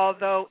issue,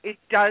 although it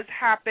does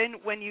happen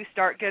when you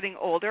start getting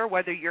older,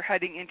 whether you're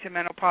heading into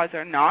menopause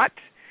or not.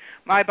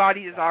 My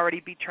body is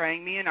already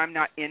betraying me, and I'm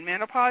not in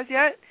menopause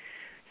yet,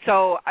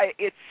 so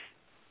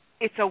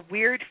it's a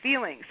weird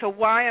feeling. So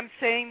why I'm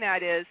saying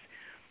that is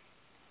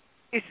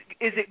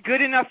it good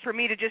enough for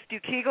me to just do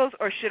Kegels,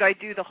 or should I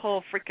do the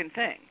whole freaking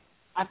thing?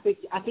 I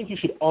think you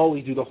should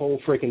always do the whole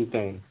freaking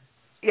thing.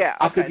 Yeah,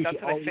 okay,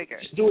 that's what I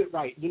figured. Just do it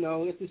right,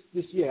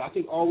 I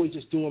think always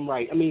just do them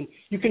right. I mean,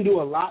 you can do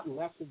a lot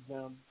less of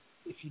them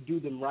if you do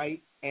them right,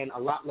 and a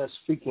lot less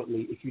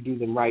frequently if you do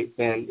them right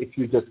than if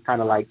you just kind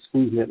of like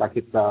squeezing it like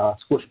it's a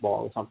squish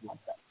ball or something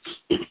like that.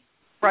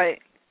 Right.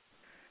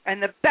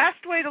 And the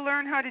best way to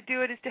learn how to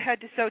do it is to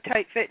head to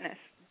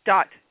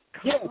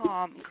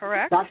SoTightFitness.com,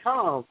 correct?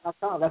 .com,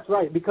 that's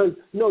right. Because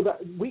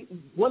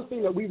one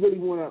thing that we really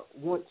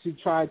want to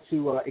try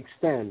to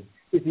extend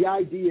is the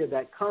idea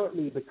that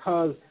currently,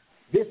 because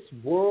this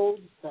world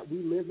that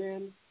we live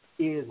in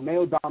is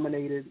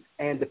male-dominated,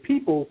 and the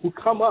people who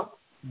come up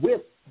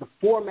with the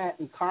format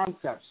and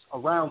concepts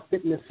around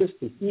fitness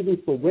systems, even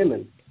for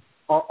women,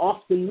 are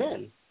often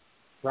men,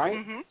 right?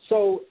 Mm-hmm.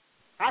 So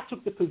I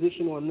took the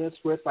position on this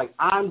where it's like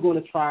I'm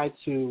going to try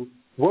to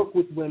work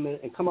with women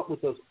and come up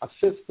with a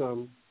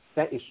system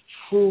that is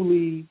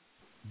truly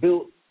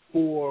built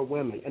for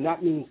women. And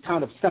that means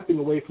kind of stepping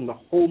away from the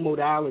whole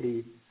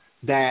modality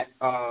that,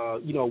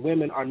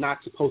 women are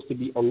not supposed to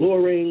be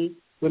alluring,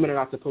 women are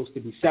not supposed to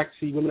be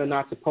sexy, women are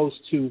not supposed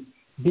to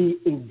be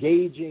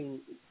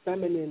engaging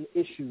feminine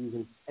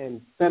issues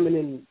and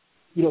feminine,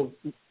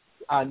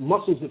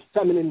 muscles with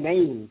feminine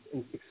names,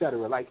 and et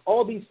cetera. Like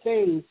all these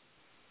things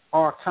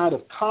are kind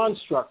of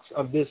constructs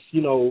of this,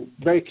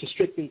 very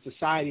constricting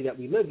society that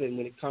we live in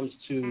when it comes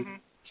to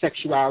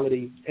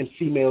sexuality and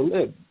female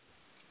lib.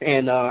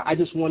 And I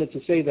just wanted to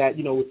say that,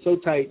 with So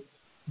Tight,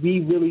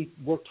 we really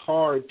worked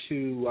hard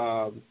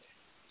to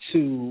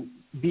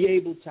be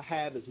able to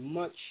have as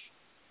much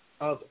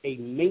of a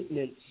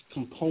maintenance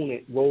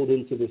component rolled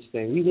into this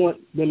thing. We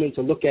want women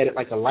to look at it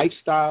like a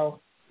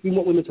lifestyle. We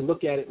want women to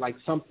look at it like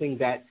something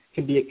that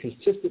can be a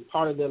consistent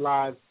part of their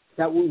lives,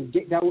 that will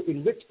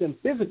enrich them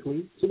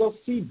physically, so they'll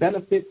see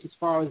benefits as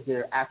far as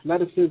their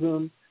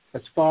athleticism,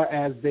 as far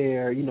as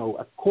their,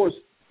 of course,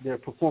 their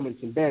performance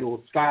in bed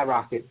will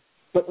skyrocket.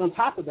 But on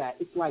top of that,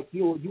 it's like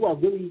you are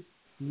really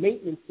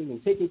maintaining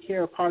and taking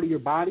care of part of your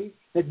body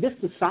that this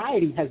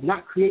society has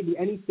not created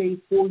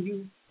anything for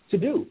you to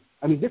do.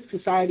 I mean, this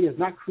society has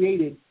not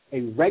created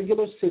a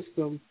regular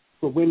system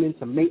for women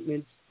to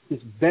maintenance this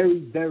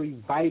very, very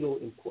vital,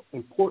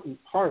 important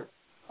part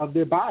of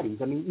their bodies.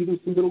 I mean, even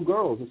for little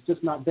girls, it's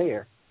just not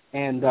there.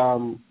 And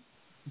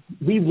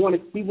we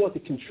want to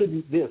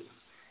contribute this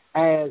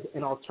as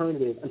an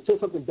alternative until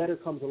something better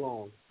comes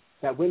along,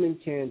 that women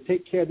can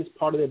take care of this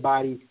part of their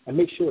body and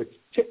make sure it's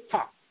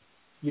tip-top,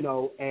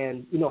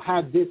 and,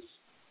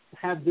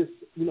 have this,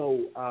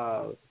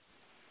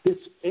 this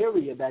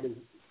area that is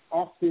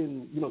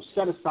often,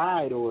 set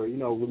aside or,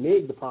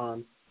 reneged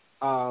upon,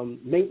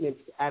 maintenance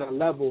at a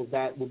level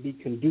that will be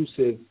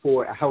conducive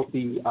for a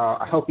healthy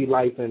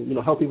life and,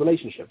 healthy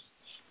relationships.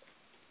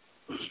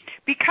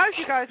 Because,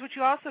 you guys, what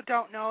you also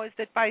don't know is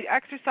that by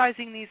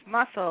exercising these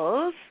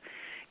muscles,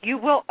 you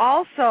will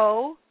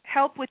also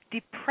help with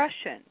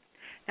depression.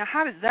 Now,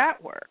 how does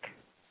that work?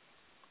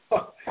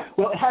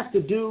 Well, it has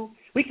to do,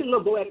 we can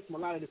go at it from a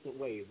lot of different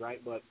ways,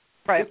 right? But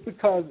just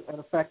because of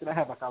the fact that I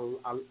have like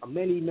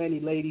many,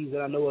 many ladies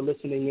that I know are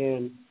listening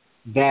in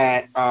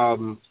that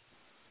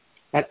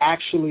that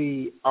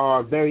actually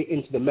are very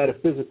into the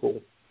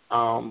metaphysical,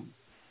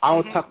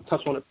 I'll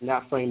touch on it from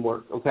that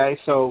framework, okay?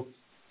 So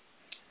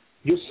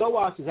your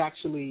psoas is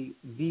actually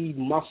the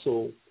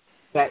muscle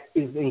that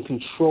is in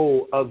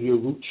control of your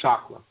root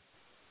chakra.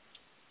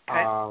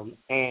 Okay.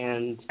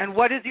 And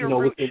what is your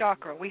root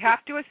chakra? We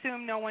have to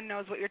assume no one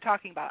knows what you're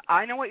talking about.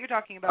 I know what you're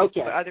talking about,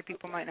 okay, but other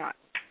people might not.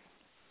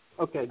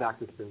 Okay,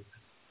 Dr. Sue.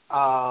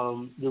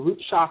 The root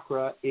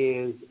chakra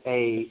is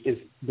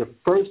the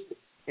first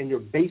and your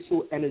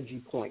basal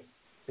energy point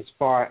as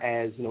far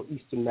as,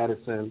 Eastern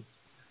medicine.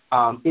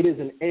 It is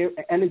an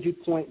energy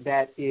point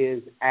that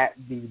is at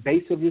the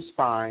base of your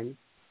spine,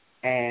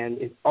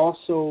 and it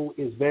also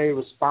is very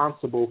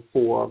responsible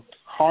for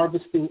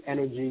harvesting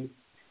energy,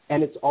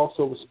 and it's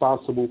also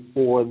responsible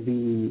for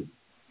the,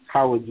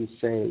 how would you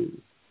say,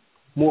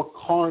 more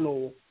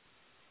carnal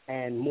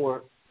and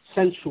more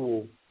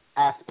sensual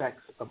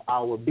aspects of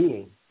our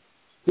being.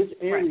 This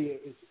area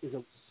is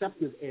a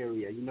receptive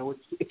area.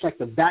 It's like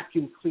the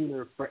vacuum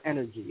cleaner for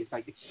energy. It's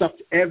like it sucks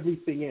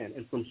everything in.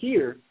 And from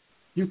here,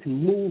 you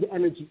can move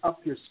energy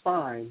up your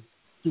spine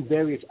through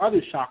various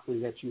other chakras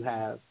that you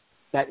have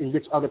that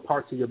enrich other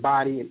parts of your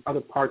body and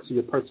other parts of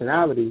your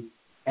personality,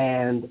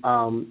 and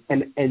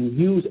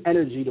use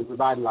energy to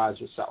revitalize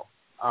yourself.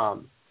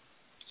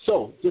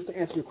 So, just to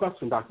answer your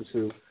question, Dr.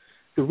 Sue,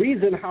 the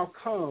reason how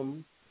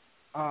come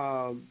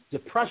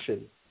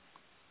depression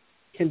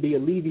can be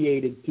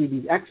alleviated through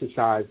these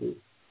exercises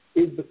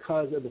is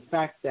because of the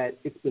fact that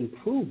it's been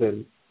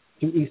proven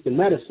through Eastern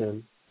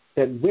medicine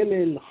that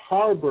women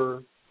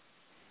harbor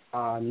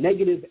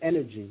negative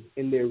energy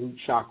in their root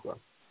chakra.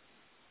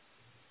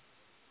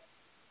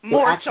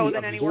 More so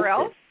than anywhere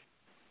else?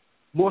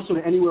 More so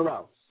than anywhere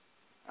else.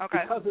 Okay.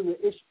 Because of the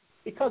issue.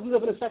 Because we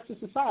live in a sexist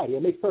society.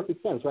 It makes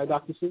perfect sense, right,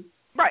 Dr. Sue?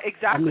 Right,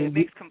 exactly. It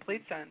makes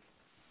complete sense.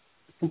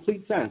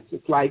 Complete sense.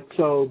 It's like,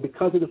 so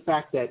because of the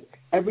fact that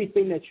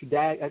everything that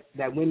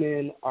that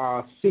women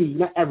see,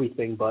 not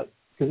everything, but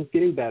because it's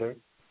getting better,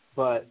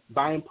 but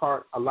by and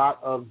part, a lot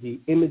of the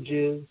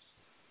images,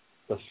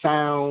 the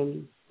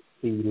sounds,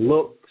 the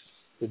looks,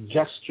 the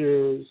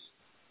gestures,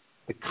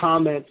 the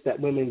comments that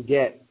women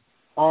get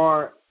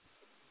are,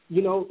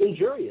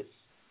 injurious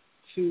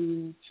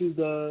to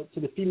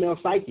the female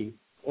psyche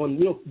on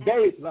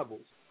various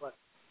levels, but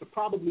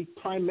probably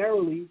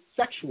primarily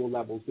sexual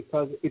levels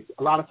because it's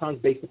a lot of times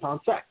based upon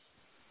sex.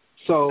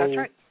 So that's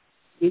right.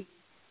 It's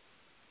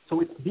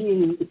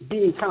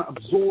being kind of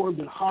absorbed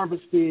and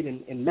harvested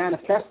and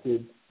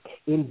manifested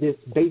in this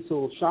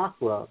basal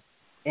chakra,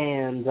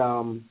 and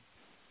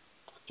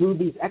through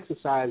these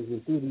exercises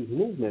and through these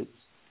movements,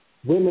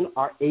 women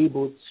are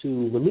able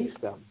to release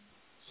them.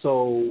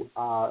 So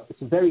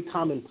it's a very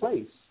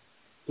commonplace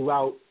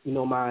throughout,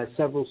 my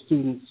several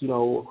students,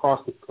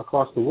 across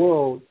the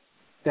world,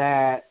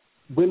 that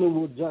women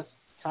will just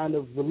kind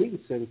of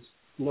release and,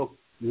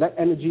 let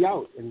energy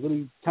out and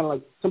really kind of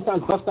like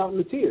sometimes bust out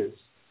into tears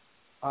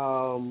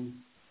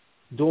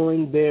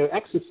during their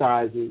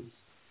exercises.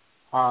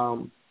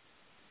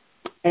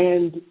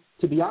 And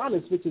to be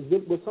honest,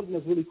 what's something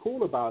that's really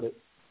cool about it,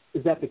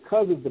 is that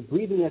because of the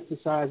breathing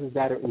exercises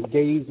that are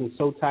engaged and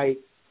so tight,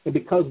 and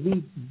because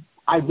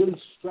I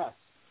really stress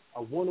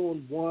a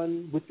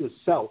one-on-one with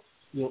yourself,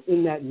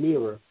 in that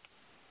mirror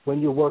when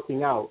you're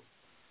working out.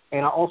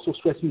 And I also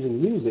stress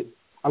using music.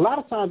 A lot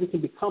of times it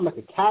can become like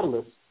a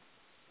catalyst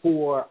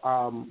for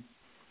a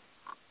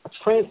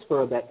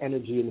transfer of that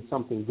energy into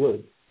something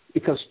good.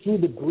 Because through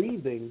the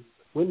breathing,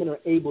 women are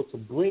able to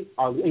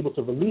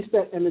release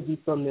that energy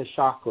from their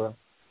chakra,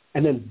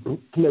 and then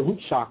from their root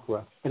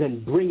chakra, and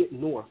then bring it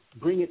north,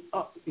 bring it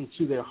up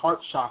into their heart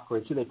chakra,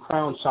 into their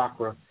crown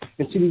chakra,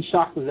 into these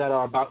chakras that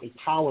are about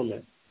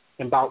empowerment,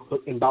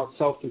 about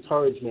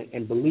self-encouragement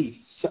and belief,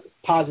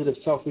 positive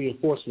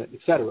self-reinforcement,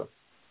 etc.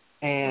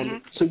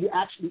 And so you're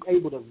actually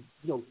able to,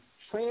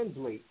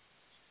 translate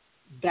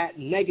that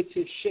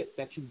negative shit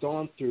that you've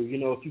gone through.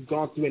 If you've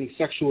gone through any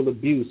sexual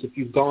abuse, if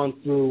you've gone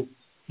through,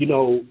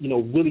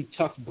 really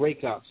tough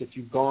breakups, if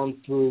you've gone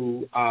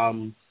through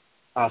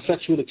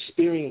sexual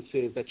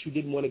experiences that you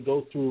didn't want to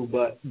go through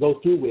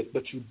with,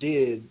 but you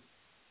did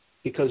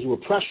because you were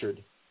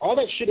pressured. All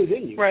that shit is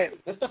in you. Right.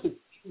 That stuff is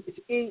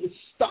it's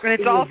stuck and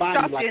it's in all your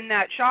body. stuck in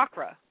that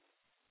chakra.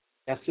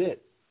 That's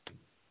it.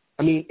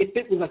 I mean, if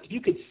it was like, if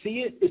you could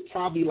see it, it's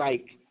probably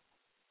like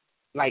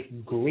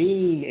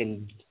green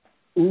and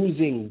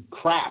oozing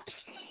crap.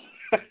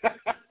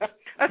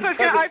 That's what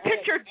I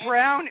pictured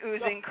brown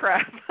oozing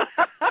crap.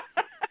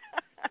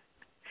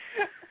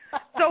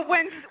 So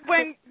when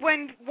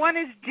one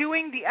is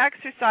doing the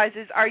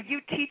exercises, are you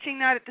teaching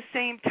that at the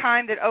same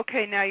time that,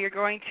 okay, now you're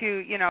going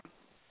to,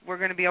 we're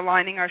going to be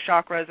aligning our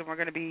chakras and we're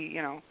going to be,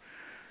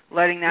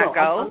 letting that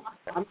go?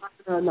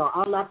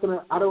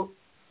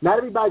 Not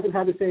everybody can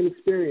have the same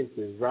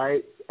experiences,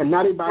 right? And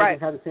not everybody can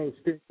have the same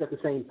experience at the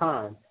same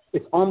time.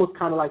 It's almost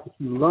kind of like if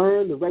you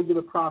learn the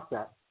regular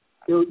process,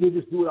 you'll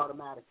just do it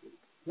automatically.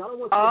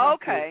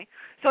 Okay.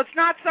 So it's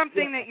not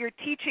something that you're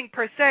teaching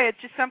per se.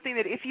 It's just something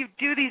that if you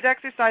do these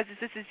exercises,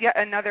 this is yet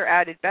another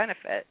added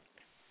benefit.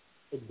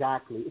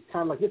 Exactly. It's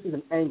kind of like this is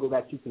an angle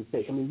that you can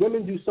take. I mean,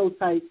 women do so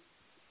tight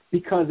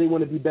because they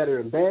want to be better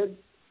in bed.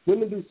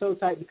 Women do so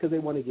tight because they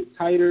want to get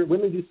tighter.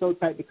 Women do so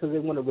tight because they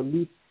want to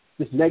release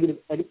this negative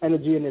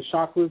energy in their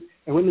chakras.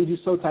 And women do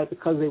so tight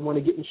because they want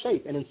to get in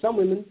shape. And then some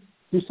women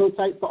do so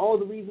tight for all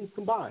the reasons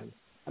combined.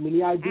 I mean,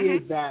 the idea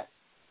is that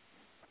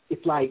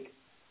it's like,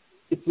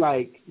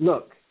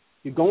 look,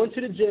 you're going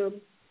to the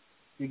gym,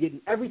 you're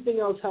getting everything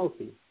else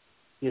healthy.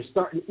 You're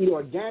starting to eat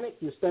organic,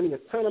 you're spending a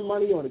ton of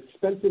money on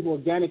expensive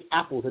organic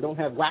apples that don't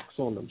have wax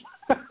on them.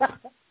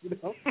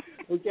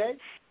 Okay?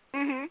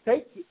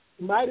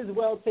 Might as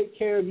well take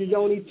care of your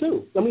yoni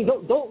too. I mean,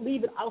 don't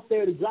leave it out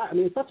there to dry. I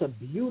mean, it's such a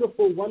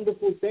beautiful,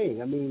 wonderful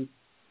thing. I mean,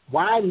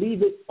 why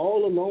leave it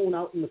all alone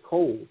out in the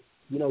cold?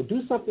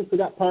 Do something for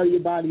that part of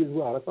your body as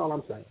well. That's all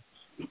I'm saying.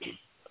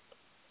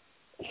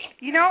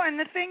 And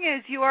the thing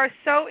is, you are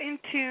so in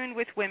tune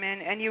with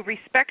women, and you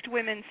respect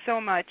women so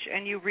much,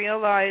 and you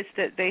realize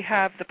that they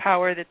have the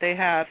power that they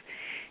have.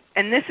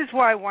 And this is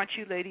why I want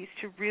you ladies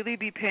to really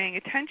be paying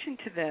attention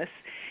to this,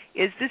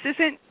 this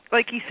isn't,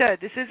 like he said,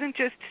 this isn't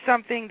just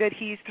something that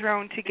he's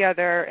thrown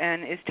together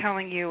and is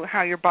telling you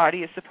how your body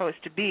is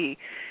supposed to be.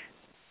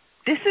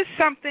 This is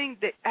something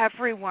that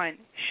everyone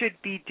should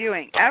be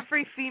doing.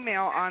 Every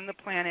female on the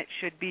planet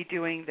should be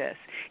doing this.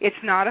 It's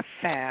not a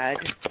fad.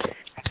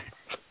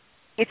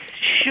 It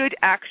should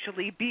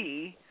actually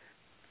be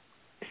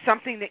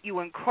something that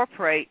you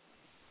incorporate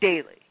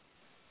daily.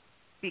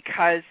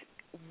 Because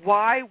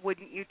why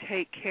wouldn't you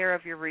take care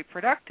of your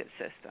reproductive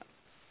system?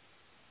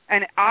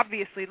 And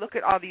obviously, look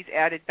at all these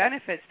added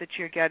benefits that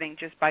you're getting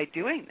just by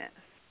doing this.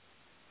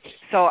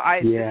 So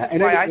this is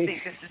why I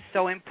think this is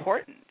so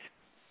important.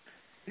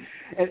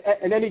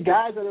 And any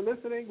guys that are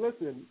listening,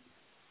 listen,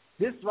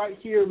 this right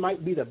here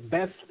might be the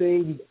best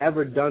thing you've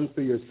ever done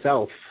for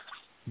yourself.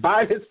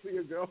 Buy this for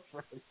your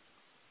girlfriend.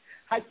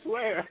 I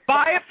swear.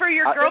 Buy it for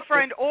your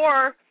girlfriend,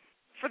 or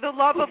for the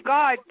love of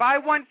God, buy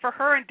one for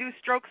her and do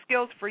stroke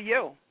skills for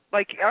you.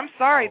 Like, I'm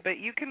sorry, but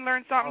you can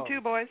learn something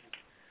too, boys.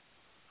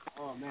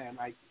 Oh man,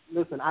 like,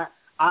 listen,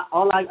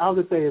 I'll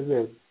just say is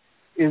this,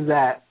 is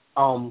that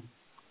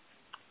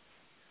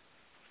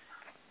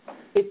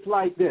it's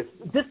like this.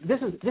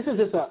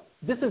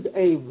 This is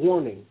a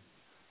warning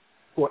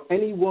for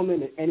any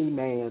woman and any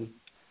man.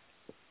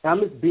 And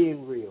I'm just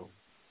being real.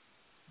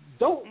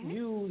 Don't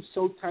use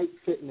So Tight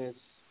Fitness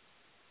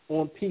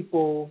on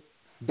people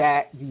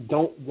that you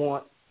don't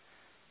want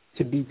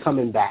to be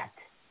coming back,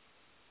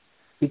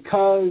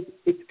 because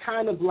it's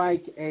kind of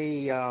like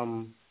a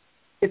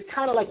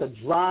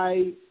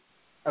dry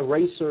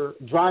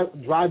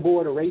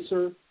board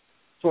eraser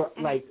for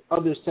like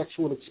other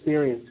sexual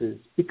experiences,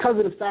 because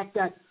of the fact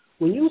that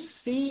when you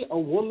see a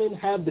woman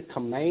have the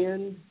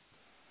command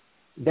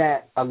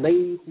that a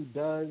lady who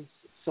does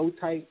So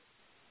Tight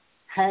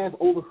have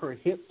over her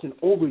hips and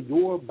over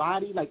your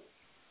body, like,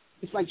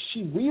 it's like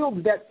she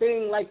wields that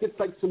thing like it's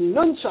like some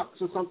nunchucks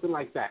or something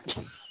like that.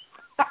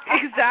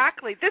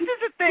 Exactly. This is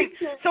the thing.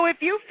 So if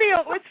you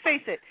feel, let's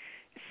face it,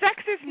 sex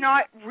is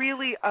not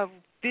really a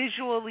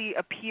visually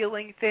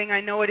appealing thing.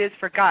 I know it is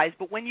for guys,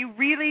 but when you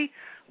really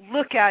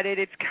look at it,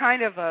 it's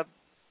kind of a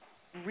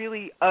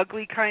really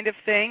ugly kind of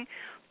thing.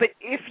 But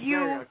if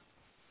you...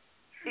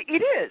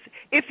 It is.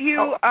 If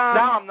you...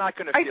 now I'm not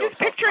going to feel I'm just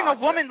picturing a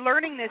woman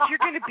learning this. You're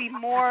going to be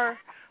more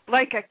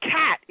like a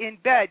cat in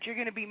bed. You're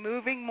going to be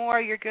moving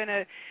more. You're going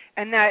to...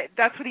 And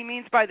that's what he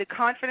means by the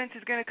confidence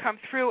is going to come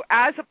through,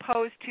 as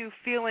opposed to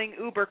feeling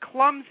uber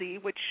clumsy,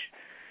 which,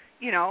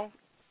 you know,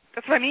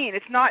 that's what I mean.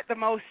 It's not the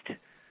most...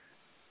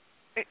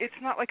 It's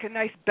not like a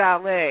nice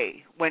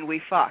ballet when we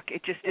fuck.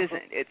 It just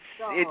isn't. It's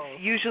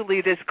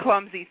usually this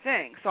clumsy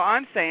thing. So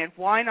I'm saying,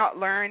 why not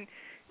learn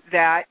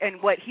that?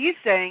 And what he's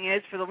saying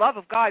is, for the love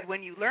of God,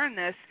 when you learn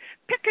this,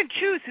 pick and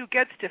choose who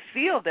gets to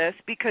feel this,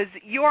 because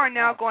you are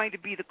now going to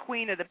be the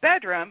queen of the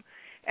bedroom,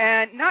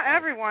 and not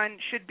everyone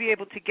should be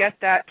able to get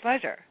that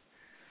pleasure.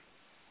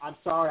 I'm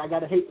sorry, I got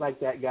to hate like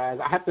that, guys.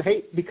 I have to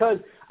hate because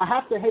I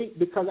had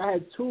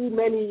too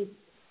many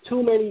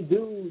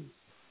dudes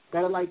that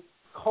are like,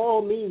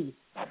 call me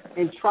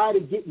and try to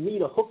get me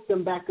to hook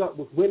them back up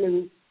with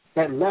women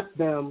that left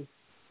them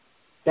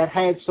that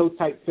had So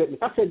Tight Fitness.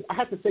 I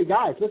had to say,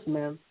 guys, listen,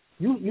 man,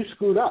 you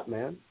screwed up,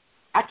 man.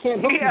 I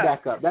can't hook you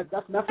back up.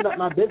 That's messing up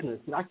my business.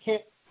 I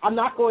can't. I'm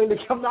not going to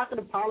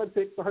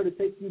politic for her to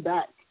take you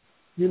back.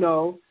 You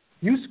know,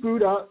 you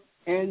screwed up,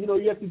 and you know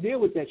you have to deal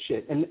with that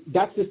shit. And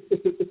that's just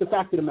it's the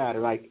fact of the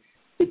matter. Like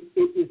it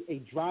is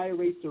a dry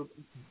eraser.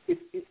 It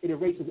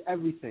erases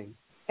everything.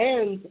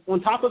 And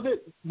on top of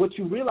it, what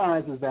you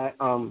realize is that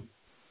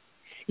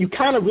you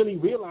kind of really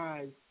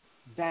realize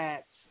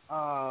that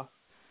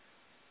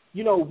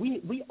you know,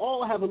 we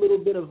all have a little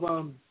bit of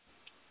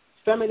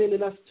feminine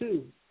in us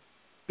too,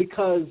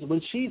 because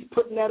when she's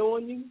putting that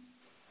on you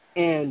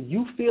and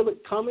you feel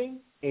it coming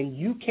and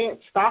you can't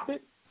stop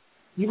it,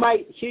 you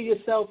might hear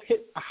yourself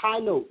hit a high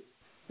note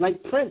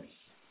like Prince.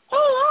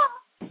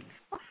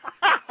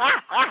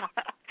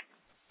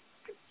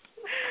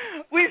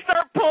 We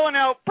start pulling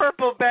out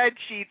purple bed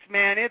sheets,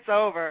 man. It's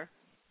over.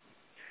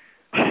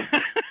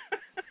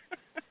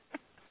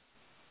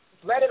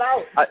 Let it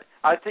out.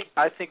 I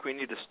think we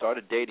need to start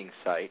a dating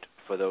site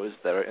for those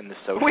that are in the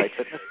So Tight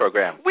Fitness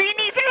program. We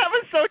need to have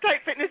a So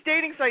Tight Fitness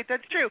dating site.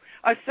 That's true.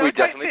 A So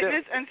Tight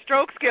Fitness and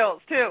stroke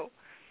skills too.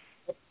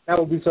 That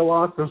would be so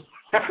awesome.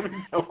 That would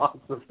be so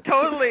awesome.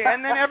 Totally.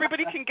 And then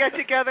everybody can get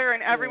together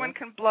and everyone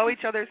can blow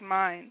each other's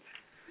minds.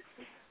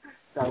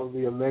 That would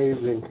be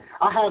amazing.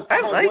 I had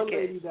one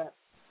lady that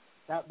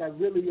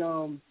really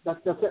that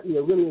sent me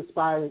a really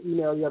inspiring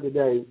email the other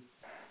day,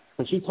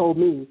 and she told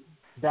me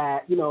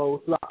that, you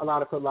know, throughout a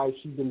lot of her life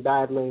she's been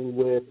battling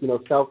with, you know,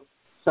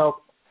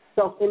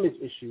 self-image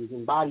issues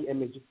and body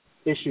image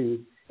issues.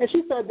 And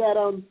she said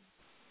that,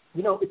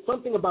 you know, it's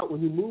something about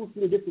when you move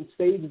through the different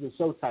stages of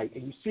So Tight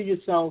and you see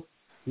yourself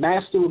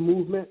master a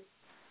movement,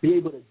 be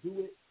able to do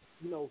it,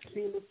 you know,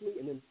 seamlessly,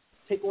 and then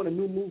take on a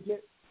new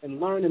movement and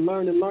learn and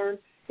learn and learn.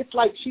 It's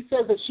like she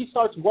says that she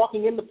starts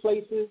walking into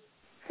places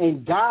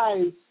and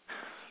guys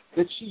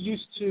that she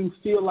used to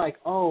feel like,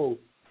 oh,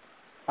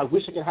 I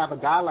wish I could have a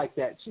guy like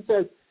that. She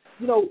says,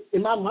 you know,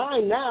 in my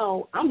mind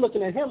now, I'm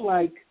looking at him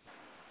like,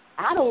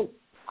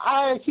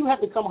 he would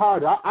have to come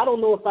harder. I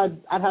don't know if I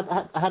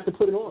have to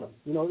put it on him.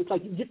 You know, it's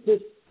like you get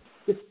this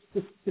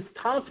this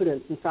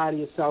confidence inside of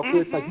yourself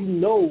where it's like you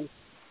know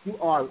you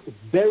are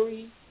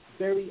very,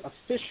 very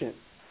efficient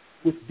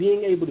with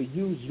being able to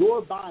use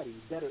your body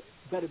better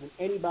than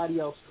anybody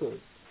else could.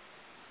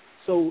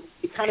 So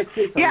it kind of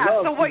creates a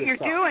love so what for you're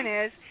yourself. doing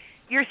is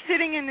you're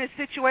sitting in this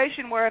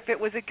situation where if it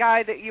was a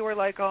guy that you were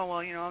like, oh,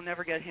 well, I'll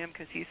never get him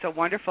because he's so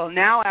wonderful.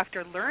 Now,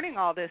 after learning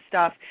all this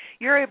stuff,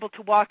 you're able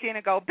to walk in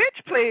and go,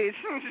 bitch, please.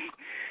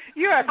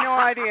 You have no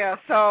idea.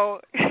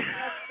 So I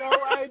have no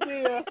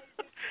idea.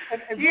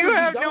 And you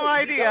have no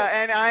idea,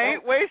 and I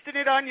ain't wasting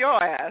it on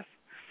your ass.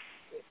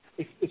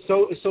 It's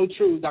so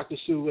true, Dr.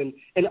 Sue,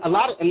 and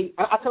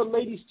I tell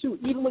ladies too,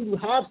 even when you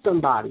have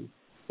somebody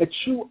that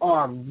you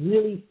are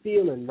really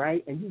feeling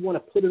right and you want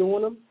to put it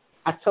on them,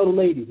 I tell the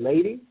ladies,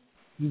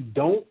 you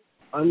don't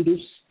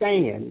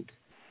understand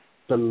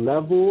the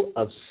level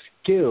of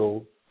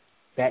skill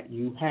that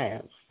you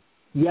have.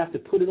 You have to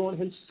put it on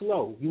him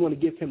slow. You want to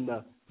give him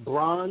the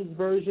bronze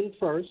version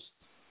first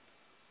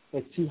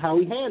and see how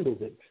he handles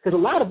it, because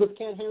a lot of us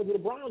can't handle the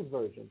bronze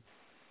version.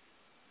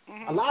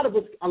 A lot of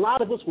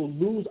us will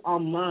lose our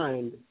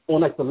mind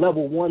on like the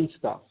level 1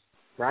 stuff,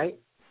 right?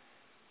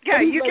 Yeah,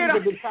 you get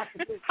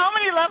how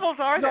many levels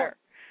are there?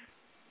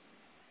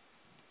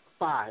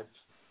 5.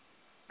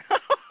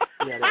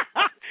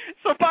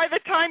 So by the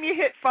time you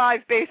hit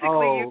 5,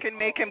 basically you can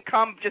make him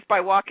come just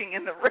by walking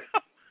in the room.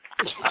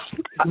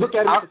 Look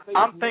at him.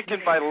 I'm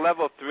thinking by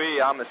level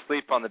 3, I'm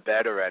asleep on the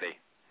bed already.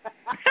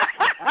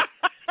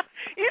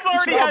 He's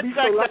already had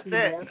sex with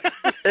it.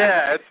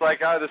 Yeah, it's like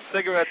the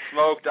cigarette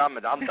smoked. I'm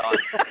done.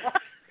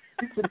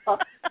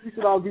 You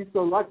should all be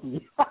so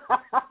lucky.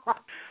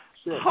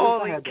 Sure.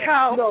 Holy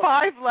cow!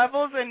 5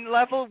 levels, and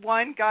level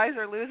 1 guys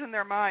are losing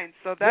their minds.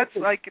 So that's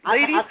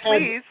ladies,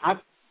 please. I'm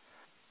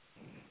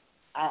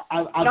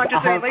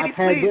just saying, ladies,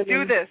 please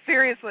do this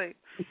seriously.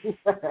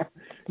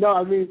 No,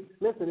 I mean,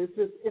 listen.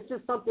 It's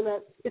just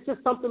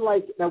something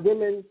like that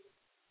women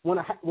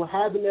will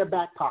have in their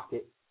back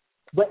pocket.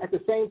 But at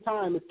the same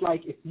time, it's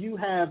like if you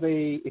have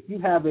the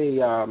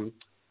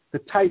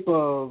type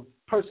of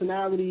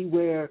personality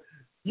where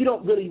you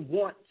don't really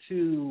want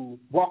to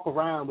walk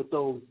around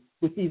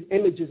with these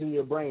images in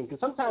your brain,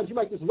 because sometimes you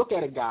might just look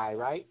at a guy,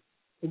 right,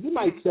 and you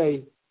might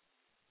say,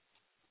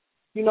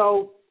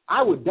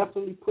 I would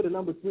definitely put a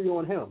number 3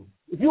 on him.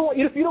 If you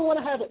don't want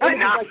to have an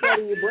image like that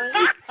in your brain,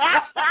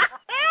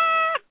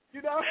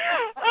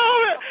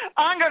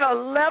 I'm gonna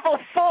level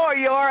 4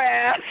 your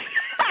ass.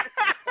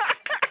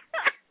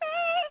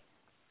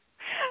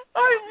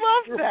 I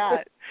love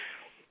that.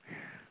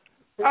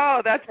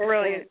 Oh, that's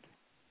brilliant.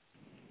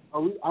 I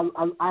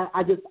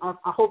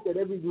hope that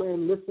every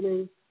man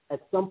listening at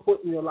some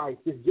point in your life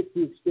just gets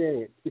the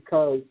experience,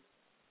 because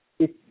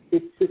it's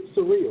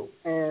surreal,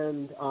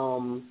 and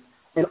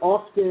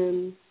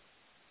often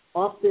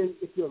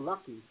if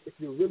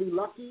you're really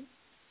lucky,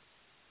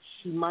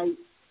 she might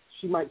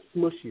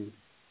smush you.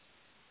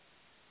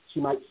 She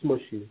might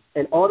smush you,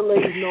 and all the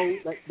ladies know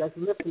that's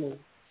listening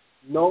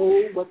know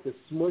what the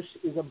smush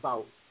is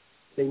about.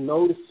 They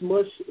know the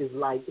smush is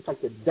like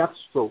the death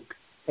stroke.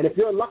 And if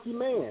you're a lucky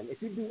man,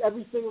 if you do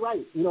everything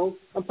right,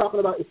 I'm talking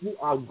about if you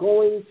are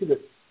going to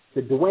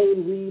the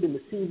Dwayne Reed and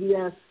the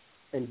CVS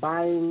and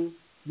buying,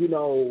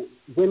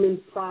 women's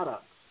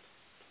products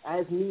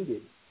as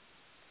needed,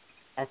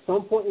 at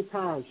some point in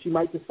time, she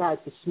might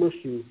decide to smush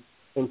you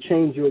and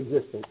change your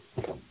existence.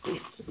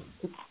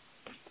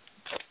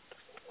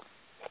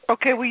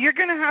 Okay, well, you're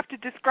going to have to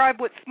describe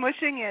what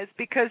smushing is,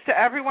 because to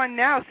everyone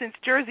now, since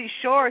Jersey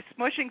Shore,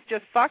 smushing's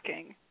just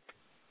fucking.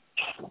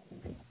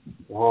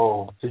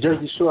 Whoa, the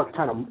Jersey Shore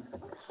kind of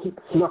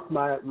snuffed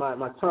my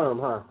term,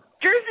 huh?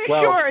 Jersey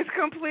Shore is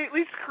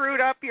completely screwed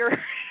up your...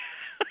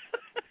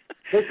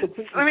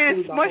 I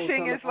mean,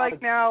 smushing is like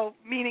now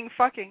meaning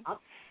fucking.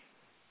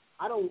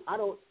 Well,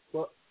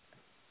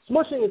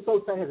 smushing in So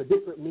Tight has a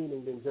different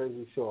meaning than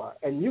Jersey Shore,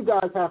 and you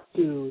guys have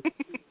to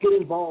get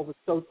involved with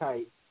So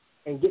Tight.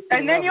 And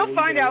then you'll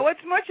find out what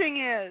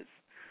smushing is.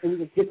 And you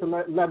can get to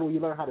the level you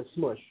learn how to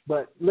smush.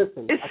 But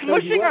listen, is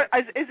smushing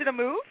is it a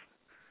move?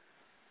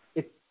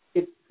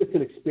 It's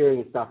an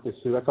experience, Dr.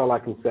 Sue. That's all I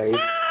can say.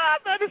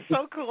 That is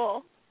so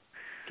cool.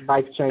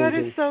 Life changing. That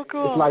is so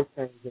cool. It's life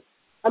changing.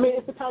 I mean,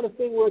 it's the kind of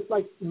thing where it's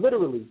like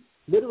literally,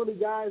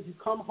 guys, you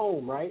come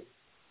home, right,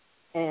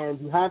 and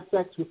you have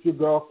sex with your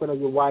girlfriend or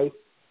your wife,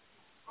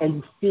 and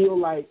you feel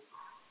like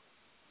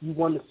you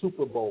won the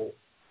Super Bowl.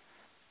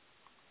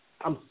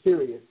 I'm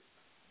serious.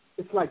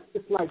 It's like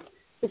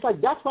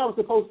that's how it's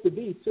supposed to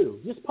be too.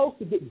 You're supposed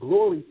to get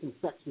glory from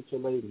sex with your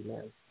lady,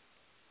 man.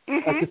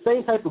 Like the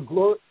same type of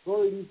glory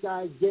these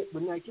guys get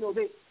when, they're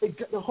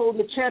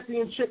holding the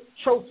championship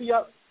trophy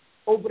up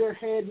over their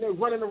head and they're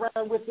running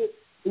around with it,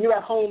 and you're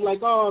at home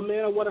like, oh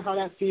man, I wonder how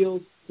that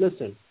feels.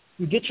 Listen,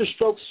 you get your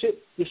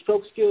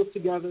stroke skills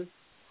together.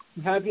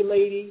 You have your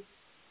lady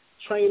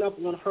train up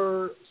on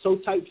her So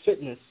Tight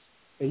fitness,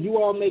 and you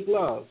all make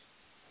love.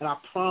 And I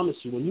promise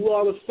you, when you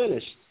all are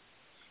finished,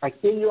 like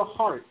in your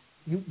heart,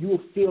 you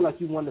will feel like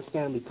you won the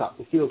Stanley Cup.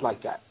 It feels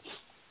like that.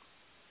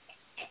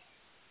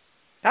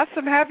 That's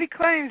some heavy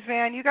claims,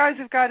 man. You guys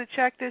have got to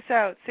check this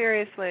out,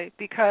 seriously,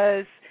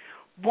 because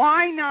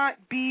why not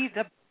be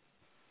the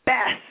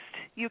best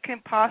you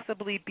can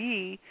possibly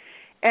be?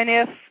 And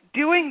if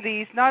doing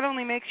these not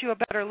only makes you a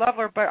better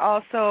lover, but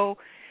also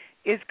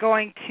is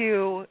going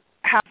to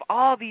have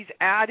all these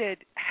added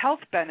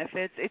health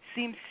benefits, it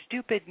seems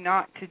stupid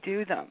not to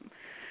do them.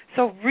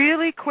 So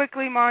really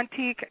quickly,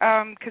 Montique,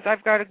 because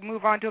I've got to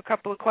move on to a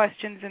couple of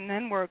questions, and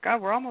then we're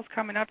almost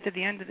coming up to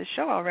the end of the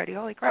show already.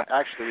 Holy crap.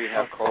 Actually, we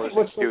have callers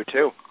in the queue,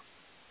 too.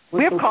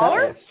 We have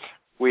callers?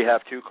 We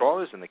have 2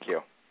 callers in the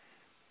queue.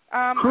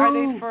 Are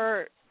they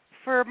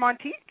for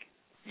Montique?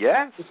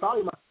 Yes.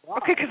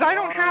 Okay, because I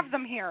don't have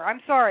them here.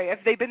 I'm sorry. If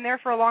they've been there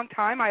for a long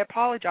time, I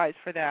apologize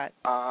for that.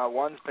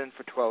 One's been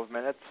for 12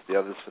 minutes, the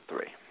other's for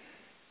 3.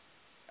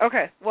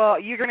 Okay, well,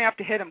 you're going to have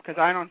to hit them because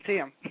I don't see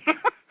them.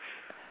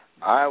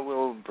 I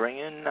will bring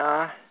in,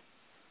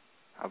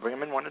 I'll bring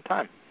them in one at a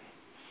time.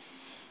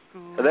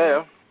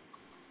 Hello.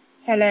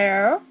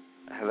 Hello.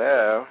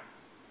 Hello.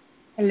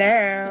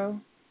 Hello.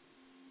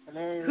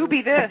 Hello. Who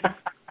be this?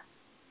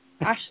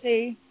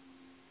 Ashley.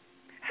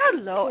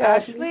 Hello,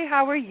 Ashley.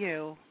 How are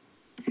you?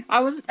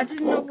 I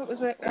didn't know if it was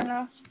working or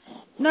not.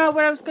 No,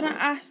 what I was going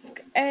to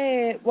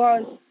ask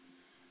was,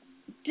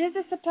 does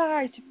this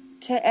apply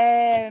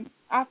to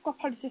I've got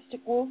polycystic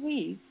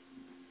ovaries.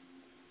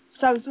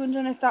 So I was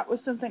wondering if that was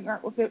something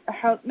that would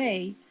help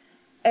me.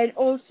 And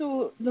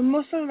also, the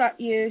muscle that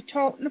you're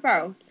talking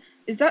about,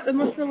 is that the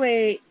muscle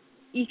where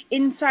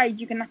inside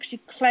you can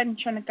actually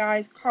clench on a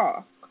guy's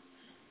cock?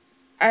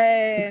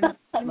 I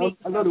know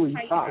the way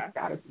you talk.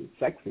 God, it's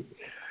sexy.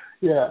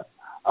 Yeah.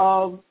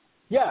 So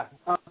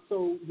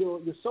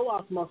your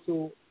psoas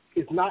muscle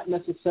is not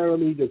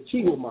necessarily the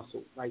Kegel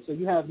muscle, right? So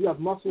you have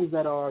muscles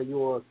that are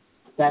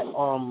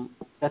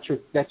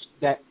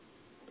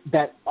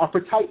that are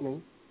for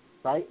tightening,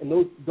 right? And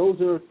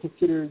those are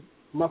considered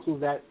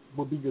muscles that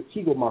will be your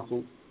Kegel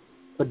muscles.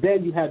 But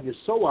then you have your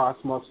psoas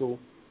muscle,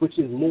 which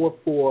is more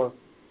for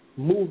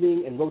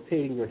moving and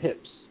rotating your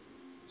hips.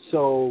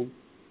 So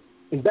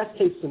in best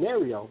case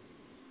scenario,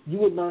 you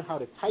would learn how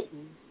to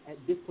tighten at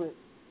different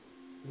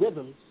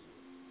rhythms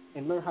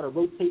and learn how to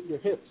rotate your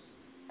hips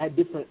at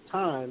different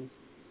times,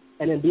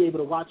 and then be able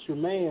to watch your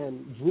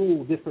man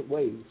drool different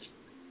ways.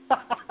 So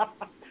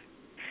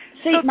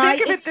think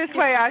of it this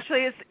way,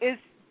 Ashley. Is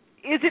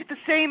it the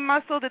same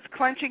muscle that's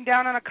clenching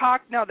down on a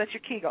cock? No, that's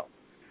your Kegel.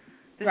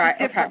 This is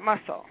a different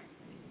muscle.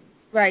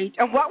 Right.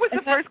 And what was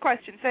the first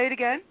question? Say it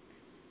again.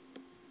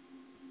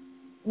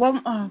 Well,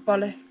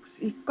 bollocks.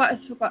 You've got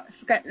to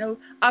forget. No,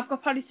 I've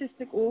got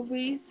polycystic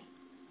ovaries.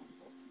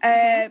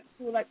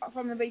 So like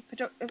from the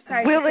reproductive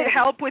side. Will it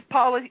help with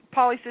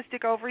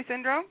polycystic ovary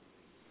syndrome?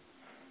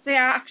 So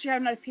yeah, I actually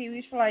haven't had a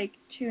period for like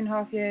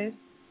 2.5 years.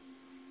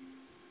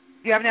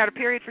 You haven't had a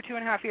period for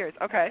 2.5 years.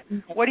 Okay.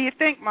 Mm-hmm. What do you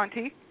think,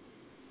 Monty?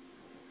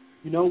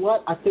 You know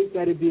what? I think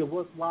that it'd be a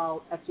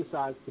worthwhile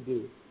exercise to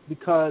do,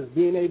 because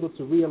being able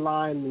to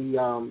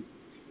realign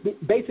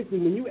basically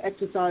when you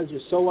exercise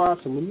your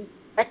psoas and when you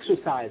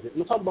exercise it,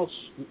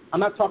 I'm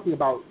not talking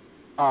about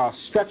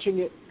stretching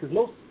it, because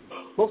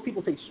most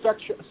people say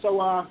stretch your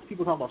psoas.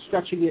 People talk about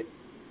stretching it.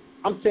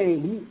 I'm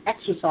saying when you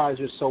exercise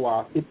your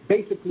psoas, it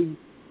basically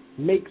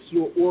makes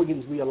your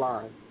organs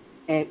realign.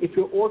 And if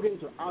your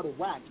organs are out of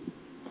whack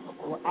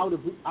or out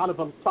of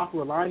a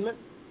proper alignment,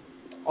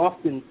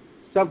 often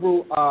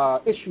several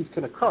issues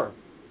can occur.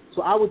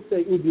 So I would say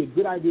it would be a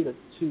good idea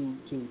to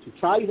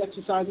try these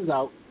exercises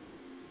out,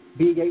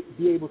 be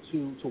able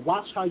to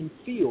watch how you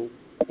feel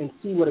and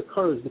see what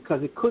occurs,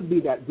 because it could be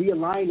that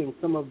realigning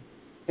some of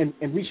and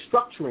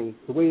restructuring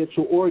the way that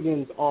your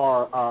organs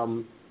are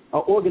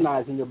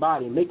organized in your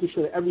body, making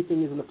sure that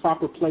everything is in the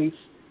proper place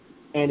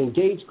and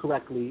engaged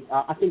correctly,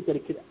 I think that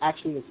it could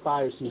actually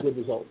inspire some good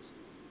results.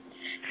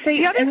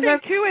 The other thing,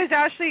 too, is,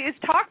 Ashley, is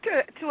talk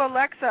to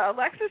Alexa.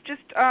 Alexa's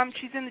just,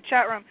 she's in the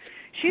chat room.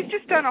 She's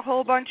just done a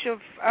whole bunch of,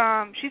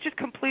 she's just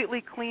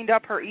completely cleaned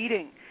up her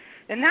eating.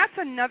 And that's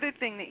another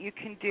thing that you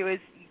can do, is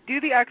do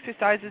the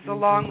exercises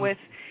along with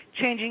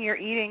changing your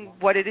eating,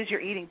 what it is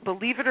you're eating.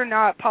 Believe it or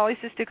not,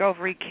 polycystic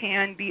ovary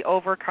can be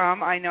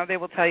overcome. I know they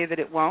will tell you that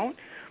it won't,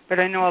 but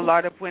I know a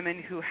lot of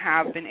women who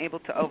have been able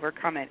to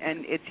overcome it,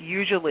 and it's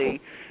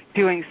usually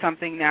doing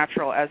something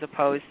natural as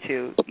opposed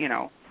to,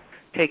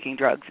 taking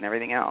drugs and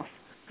everything else.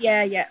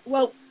 Yeah.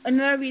 Well,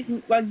 another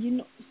reason,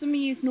 some of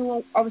you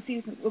know,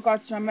 obviously, with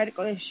regards to my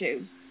medical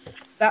issues,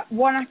 that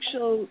one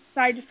actual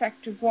side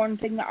effect of one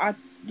thing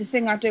the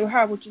thing I do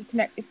have, which is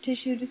connective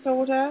tissue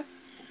disorder,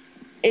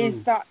 is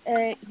that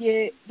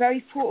you're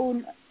very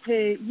prone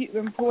to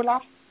uterine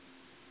prolapse,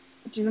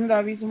 which is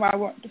another reason why I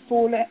want to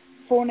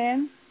phone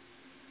in.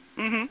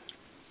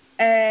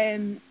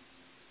 Mm-hmm.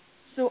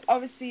 So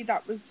obviously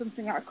that was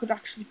something that I could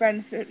actually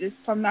benefit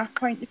from that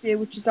point of view,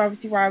 which is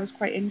obviously why I was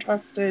quite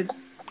interested.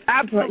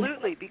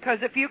 Absolutely, because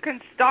if you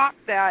can stop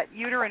that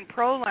uterine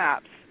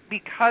prolapse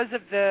because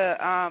of the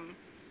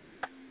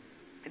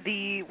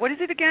what is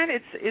it again?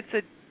 It's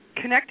a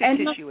connective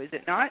tissue, is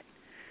it not?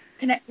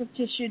 Connective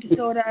tissue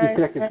disorder.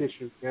 Connective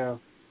tissue, yeah.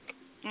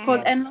 It's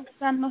called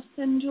Ehlers-Danlos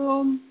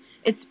syndrome.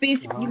 It's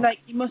basically like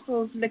your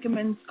muscles,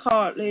 ligaments,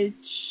 cartilage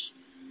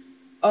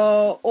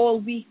are all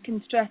weak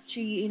and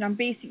stretchy, and I'm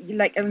basically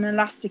like an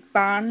elastic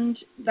band,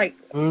 like,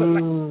 but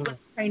like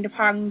kind of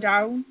hang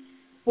down,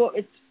 but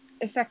it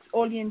affects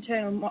all the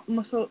internal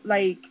muscle,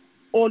 like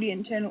all the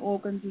internal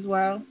organs as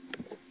well.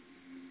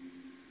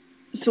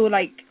 So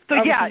like,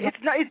 yeah, it's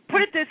not.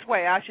 Put it this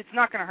way, Ash, it's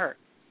not going to hurt.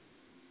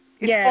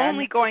 It's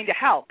only going to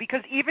help,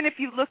 because even if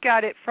you look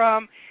at it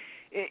from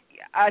a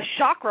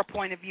chakra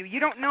point of view,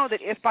 you don't know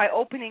that if by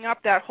opening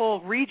up that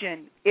whole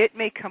region, it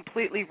may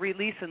completely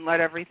release and let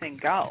everything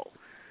go,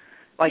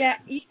 like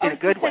in a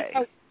good way.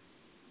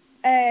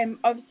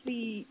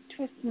 Obviously,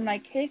 twisting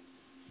like hips,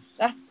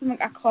 that's something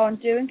I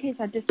can't do in case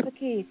I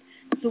dislocate.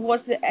 So was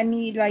there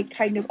any like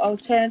kind of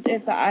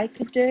alternative that I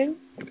could do?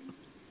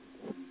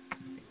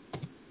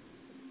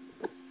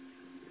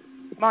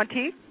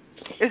 Monty,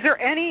 is there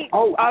any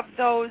of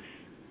those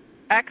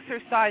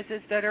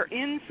exercises that are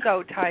in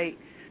So Tight,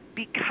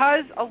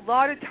 because a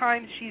lot of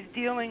times she's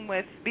dealing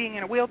with being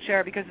in a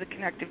wheelchair because of the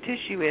connective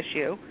tissue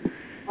issue?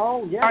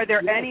 Are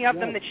there any of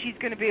them that she's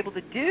going to be able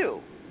to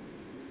do?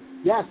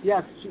 Yes,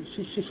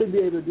 she should be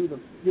able to do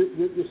them. Your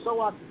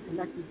psoas is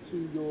connected to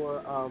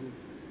your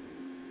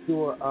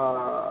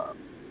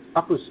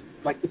upper,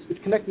 like it's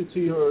connected to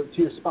your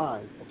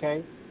spine.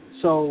 Okay,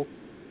 so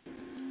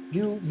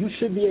you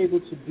should be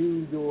able to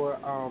do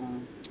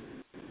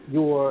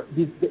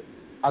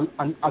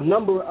a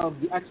number of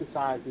the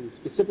exercises,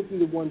 specifically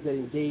the ones that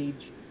engage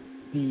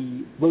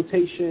the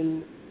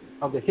rotation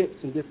of the hips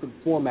in different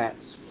formats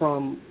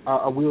from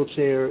a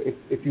wheelchair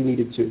if you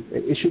needed to.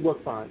 It should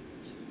work fine.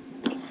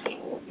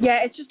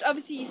 Yeah, it's just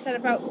obviously you said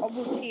about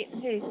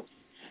rotating hips,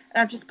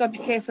 and I've just got to be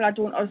careful I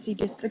don't obviously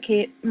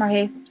dislocate my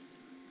hips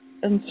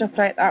and stuff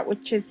like that,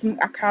 which is something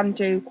I can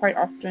do quite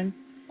often.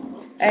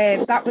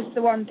 That was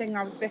the one thing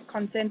I was a bit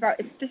concerned about.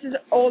 This is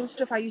all the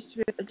stuff I used to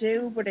be able to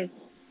do, but it's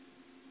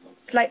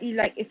slightly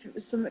like if it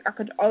was something I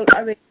could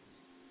alter it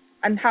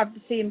and have the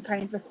same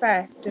kind of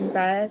effect in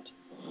bed.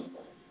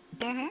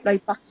 Mm-hmm.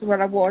 Like back to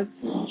where I was,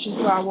 which is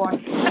where I was.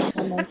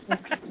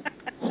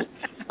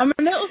 I'm a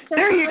little sensitive.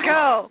 There you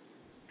go.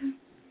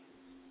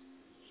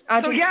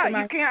 So yeah,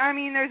 you can. I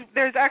mean,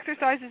 there's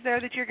exercises there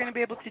that you're going to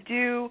be able to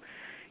do,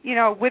 you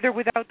know, with or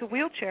without the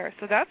wheelchair.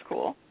 So that's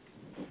cool.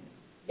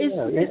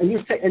 Yeah,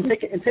 and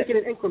take it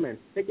in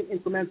increments. Take it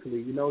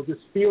incrementally. You know,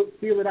 just feel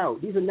it out.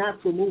 These are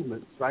natural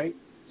movements, right?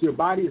 So your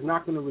body is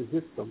not going to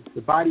resist them.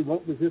 The body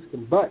won't resist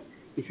them. But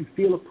if you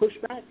feel a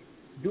pushback,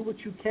 do what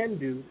you can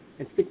do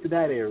and stick to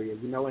that area.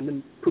 You know, and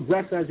then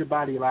progress as your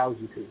body allows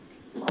you to.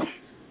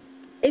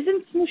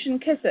 Isn't smooshing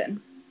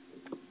kissing?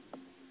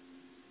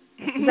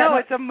 No,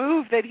 it's a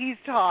move that he's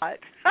taught.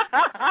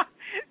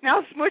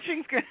 Now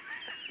smooching's good.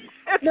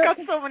 It's got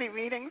so many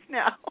meanings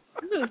now.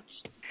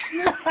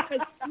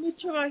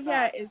 Smooch right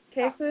here is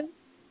kissing.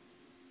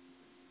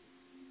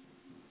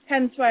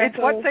 Hence why it's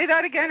what? Say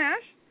that again,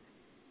 Ash?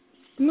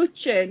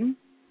 Smooching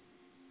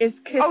is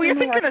kissing. Oh, you're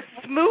thinking of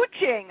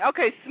smooching.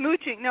 Okay,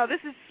 smooching. No,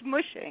 this is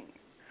smushing.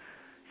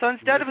 So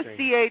instead of a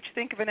CH,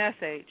 think of an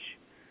SH.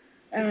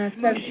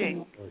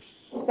 Smooching.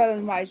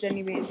 Spelling-wise,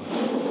 anyways.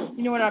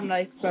 You know what I'm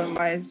like,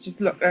 spelling-wise. Just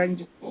look and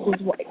just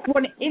goes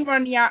one in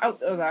one ear, out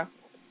the other.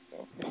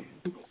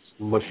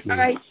 Mush me. All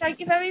right, thank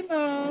you very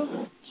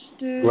much.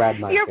 Grab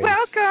my You're face.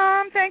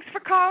 welcome. Thanks for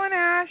calling,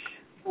 Ash.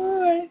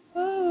 Bye.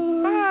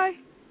 Bye.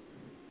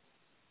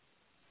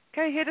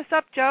 Okay, hit us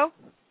up, Joe.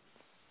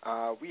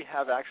 We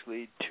have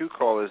actually two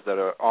callers that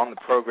are on the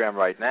program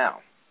right now.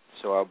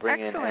 So I'll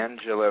bring in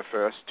Angela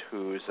first,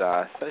 who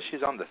says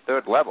she's on the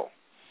third level.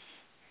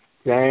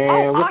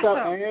 Damn, what's awesome.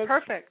 up, Ann?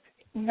 Perfect.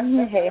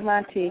 Hey,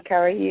 Montique, how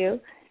are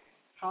you?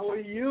 How are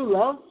you,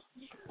 love?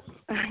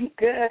 I'm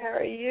good. How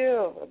are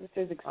you? This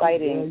is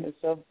exciting. It's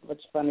so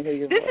much fun to hear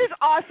your voice. This is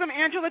awesome,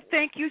 Angela.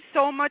 Thank you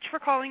so much for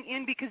calling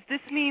in, because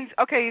this means,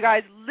 okay, you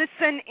guys,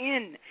 listen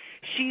in.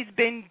 She's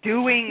been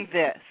doing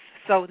this,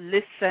 so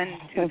listen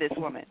to this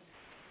woman.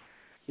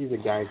 She's a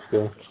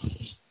gangster.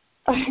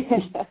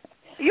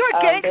 You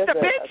a gangster,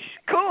 bitch?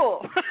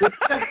 Cool.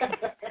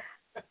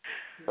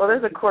 Well,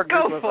 there's a core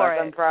group of us. It.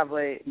 I'm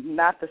probably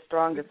not the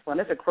strongest one.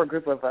 There's a core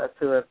group of us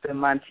who have been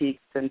Montique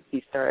since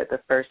he started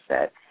the first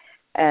set.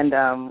 And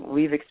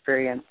we've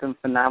experienced some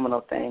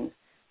phenomenal things.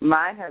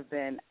 Mine have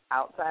been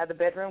outside the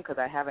bedroom because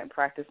I haven't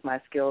practiced my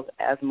skills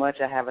as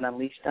much. I haven't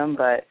unleashed them.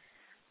 But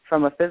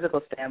from a physical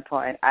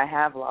standpoint, I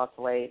have lost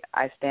weight.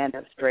 I stand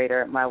up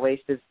straighter. My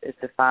waist is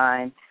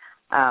defined.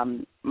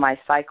 My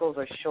cycles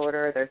are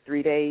shorter. They're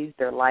 3 days.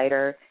 They're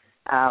lighter.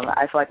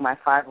 I feel like my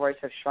fibroids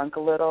have shrunk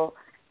a little.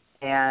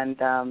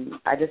 And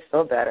I just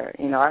feel better.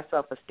 You know, our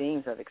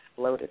self-esteems have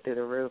exploded through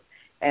the roof.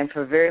 And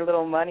for very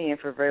little money and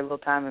for very little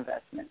time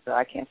investment. So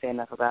I can't say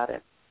enough about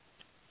it.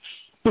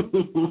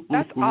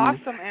 That's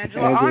awesome,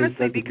 Angela.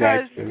 Honestly,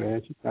 because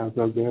man. She sounds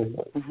so good.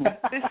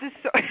 This is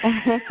so.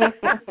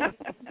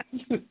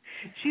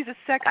 She's a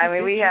sexy. I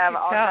mean, we bitch, have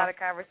all kind of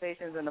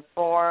conversations in the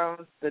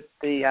forums.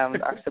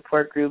 Our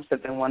support groups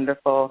have been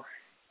wonderful,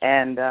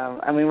 and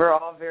I mean, we're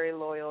all very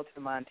loyal to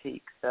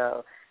Montique.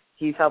 So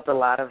He's helped a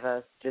lot of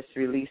us just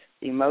release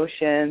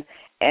emotion.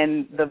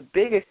 And the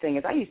biggest thing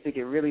is I used to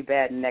get really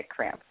bad neck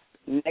cramps,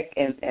 neck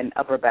and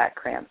upper back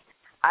cramps.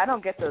 I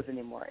don't get those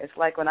anymore. It's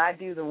like when I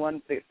do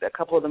a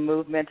couple of the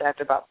movements,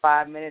 after about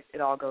 5 minutes,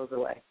 it all goes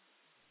away.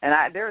 And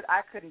I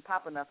couldn't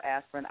pop enough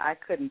aspirin. I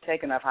couldn't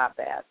take enough hot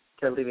baths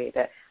to alleviate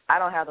that. I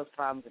don't have those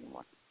problems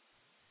anymore.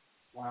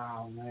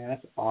 Wow, man,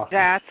 that's awesome.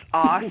 That's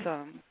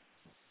awesome.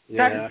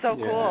 That is so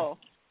cool.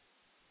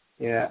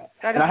 Yeah.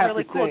 That is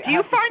really cool. Do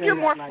you find you're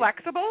more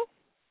flexible?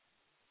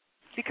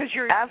 Because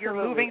you're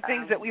moving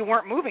things that we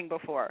weren't moving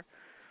before.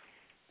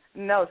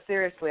 No,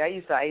 seriously. I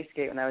used to ice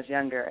skate when I was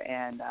younger,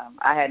 and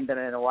I hadn't done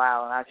it in a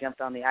while, and I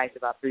jumped on the ice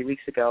about 3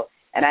 weeks ago,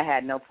 and I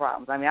had no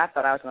problems. I mean, I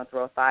thought I was going to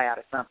throw a thigh out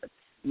or something.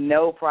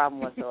 No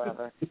problem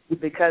whatsoever.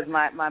 Because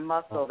my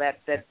muscle,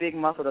 that big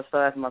muscle, the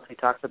psoas muscle he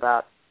talks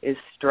about, is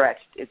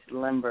stretched. It's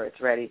limber. It's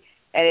ready.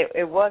 And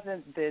it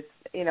wasn't this,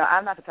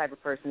 I'm not the type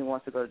of person who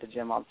wants to go to the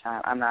gym all the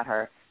time. I'm not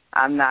her.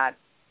 I'm not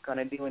going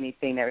to do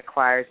anything that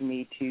requires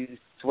me to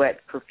sweat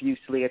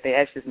profusely.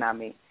 That's just not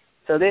me.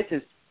 So this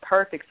is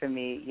perfect for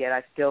me, yet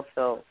I still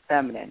feel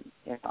feminine.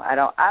 I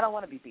don't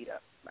want to be beat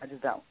up. I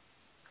just don't.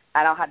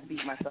 I don't have to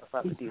beat myself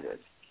up to do this.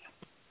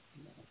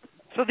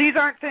 So these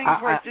aren't things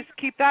where, just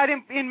keep that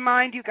in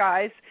mind, you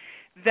guys,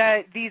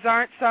 that these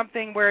aren't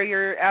something where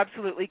you're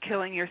absolutely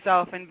killing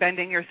yourself and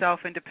bending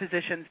yourself into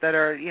positions that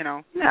are,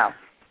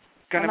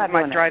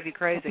 might drive you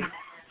crazy.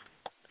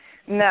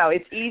 No,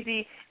 it's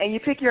easy, and you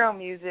pick your own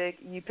music,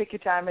 you pick your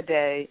time of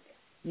day,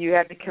 you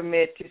have to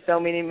commit to so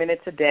many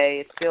minutes a day,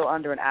 it's still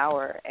under an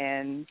hour,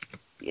 and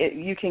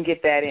you can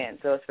get that in.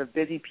 So it's for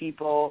busy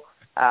people,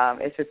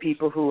 it's for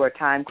people who are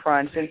time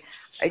crunched, and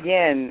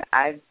again,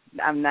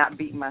 I'm not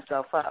beating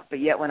myself up, but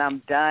yet when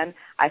I'm done,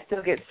 I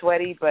still get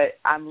sweaty, but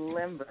I'm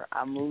limber,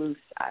 I'm loose,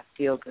 I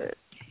feel good.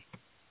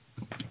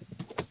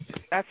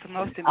 That's the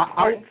most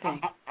important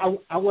thing.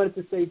 I wanted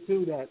to say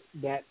too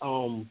that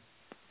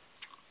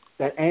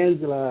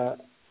Angela,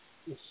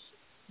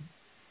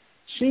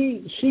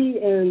 she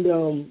and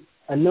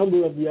a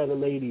number of the other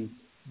ladies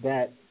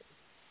that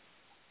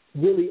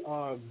really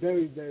are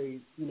very,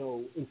 very,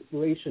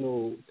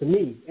 inspirational to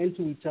me and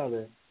to each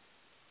other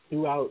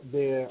throughout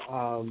their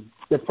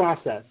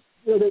process.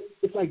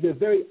 It's like they're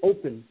very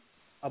open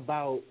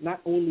about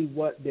not only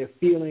what they're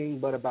feeling,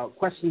 but about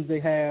questions they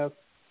have.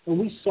 And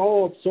we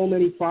solve so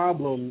many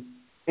problems,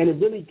 and it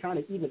really kind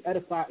of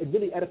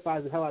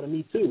edifies the hell out of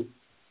me too,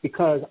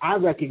 because I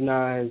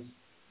recognize,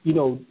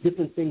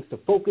 different things to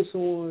focus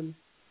on,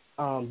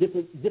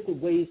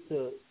 different ways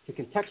to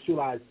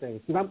contextualize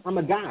things. Because I'm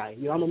a guy,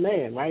 I'm a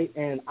man, right?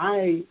 And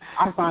I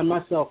find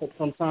myself at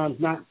sometimes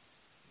not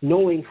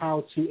knowing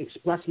how to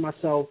express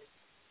myself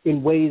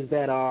in ways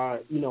that are,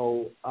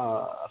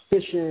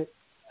 efficient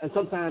and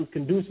sometimes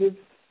conducive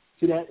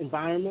to that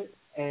environment.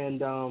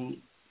 And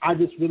I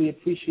just really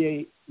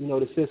appreciate,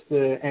 the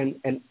sister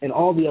and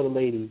all the other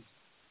ladies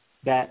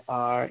that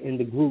are in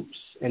the groups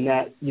and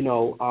that,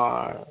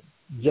 are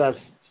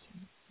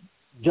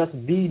just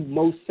the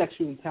most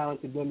sexually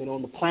talented women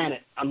on the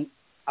planet. I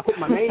put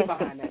my name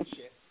behind that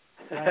shit.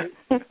 Right?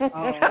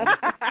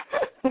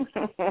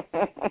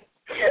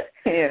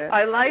 Yeah.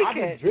 I like I've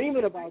been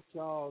dreaming about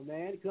y'all,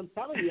 man. Because I'm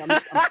telling you,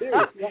 I'm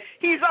serious.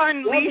 He's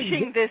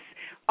unleashing this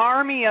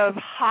army of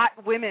hot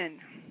women.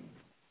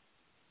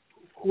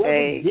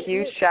 Hey,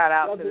 huge shout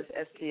out to the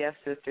STF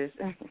sisters.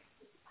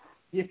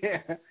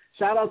 Yeah,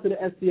 shout out to the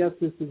STF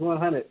sisters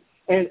 100.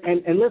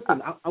 And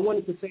listen, I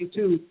wanted to say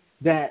too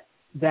that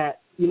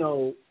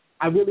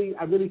I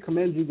really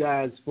commend you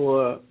guys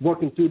for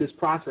working through this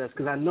process,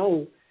 because I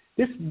know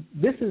this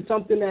is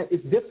something that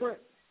is different.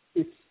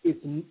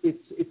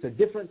 It's a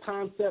different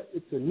concept.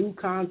 It's a new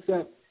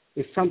concept.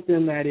 It's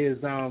something that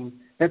is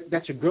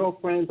that your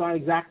girlfriends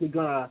aren't exactly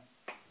gonna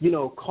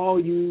call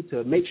you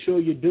to make sure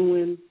you're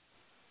doing.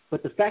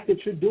 But the fact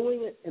that you're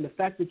doing it, and the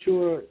fact that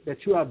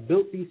you have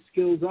built these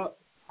skills up,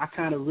 I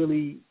kind of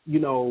really,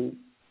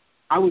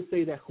 I would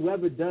say that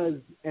whoever does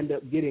end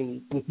up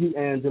getting with you,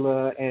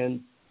 Angela,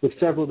 and with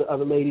several of the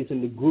other ladies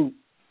in the group,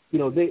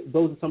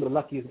 those are some of the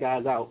luckiest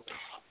guys out.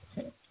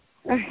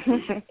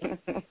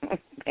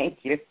 Thank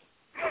you.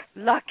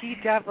 Lucky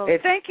devils.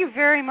 Thank you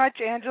very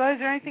much, Angela. Is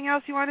there anything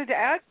else you wanted to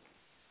add?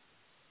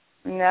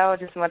 No,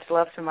 just much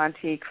love to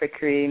Montique for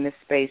creating this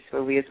space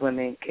where we as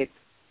women could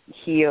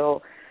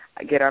heal,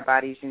 get our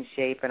bodies in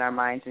shape and our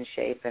minds in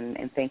shape, and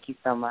thank you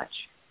so much.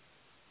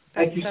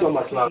 Thank you so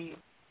much, love.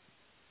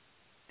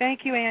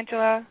 Thank you,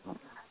 Angela.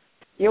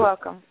 You're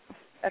welcome.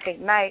 Okay,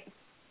 night.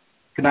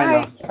 Good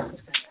night, love.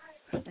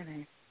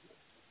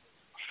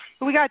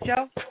 Who we got,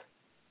 Joe?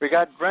 We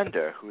got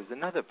Brenda, who is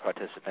another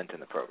participant in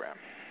the program.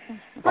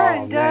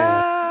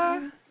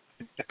 Brenda.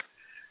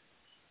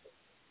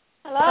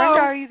 Hello.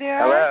 Brenda, are you there?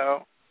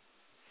 Hello.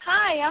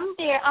 Hi, I'm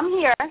there. I'm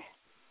here.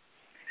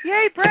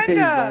 Yay,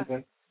 Brenda.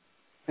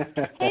 Hey,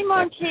 Brenda. Hey,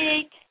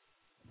 Montique.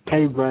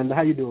 Hey, Brenda.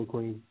 How you doing,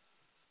 Queen?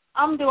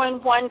 I'm doing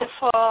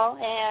wonderful,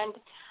 and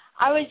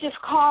I was just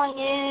calling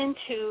in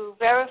to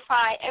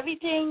verify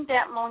everything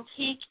that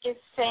Montique is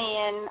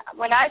saying.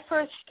 When I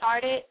first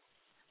started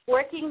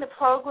working the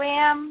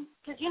program,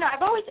 because,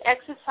 I've always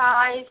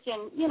exercised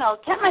and,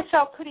 kept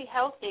myself pretty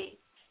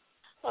healthy.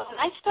 But when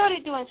I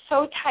started doing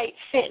So Tight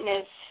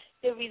Fitness,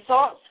 the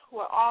results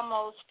were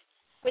almost,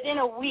 within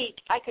a week,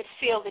 I could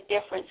feel the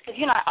difference. Because,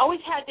 I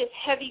always had this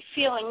heavy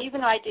feeling,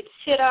 even though I did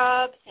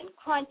sit-ups and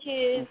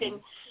crunches and,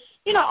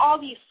 all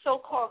these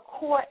so-called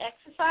core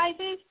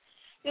exercises.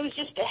 There was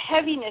just a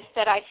heaviness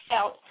that I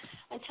felt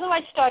until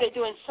I started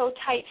doing So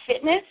Tight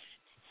Fitness.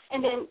 And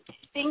then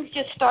things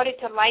just started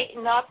to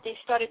lighten up. They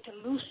started to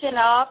loosen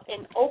up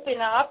and open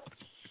up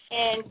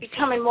and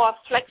becoming more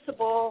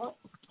flexible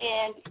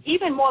and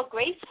even more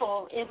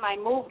graceful in my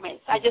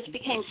movements. I just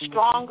became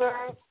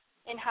stronger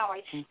in how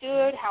I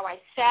stood, how I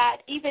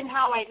sat, even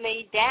how I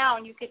laid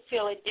down. You could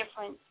feel a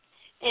difference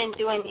in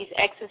doing these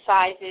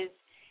exercises.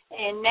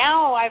 And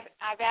now I've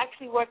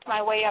actually worked my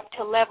way up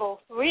to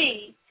level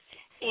 3,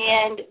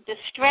 and the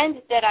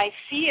strength that I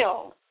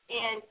feel,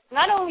 and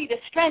not only the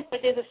strength,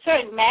 but there's a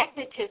certain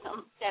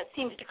magnetism that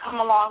seems to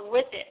come along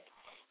with it,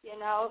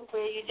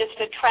 where you're just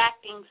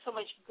attracting so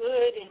much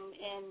good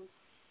and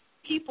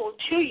people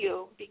to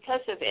you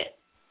because of it.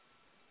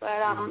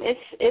 But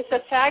it's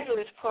a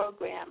fabulous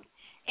program.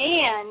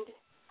 And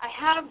I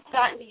have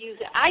gotten to use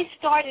it. I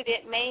started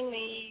it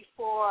mainly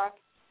for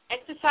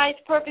exercise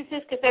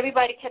purposes because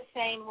everybody kept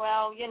saying,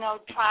 well,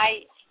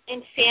 try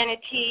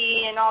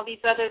Insanity and all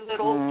these other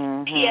little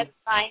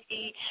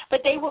PS90, but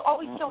they were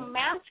always so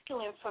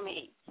masculine for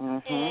me.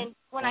 And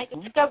when I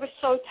discovered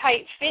So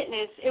Tight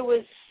Fitness, it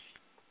was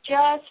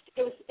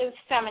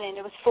feminine.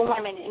 It was for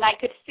women, and I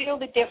could feel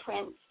the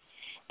difference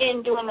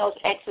in doing those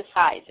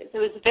exercises. It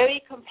was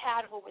very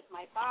compatible with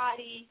my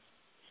body.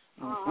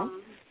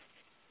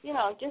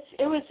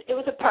 It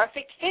was a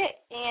perfect fit,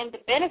 and the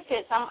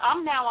benefits.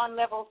 I'm now on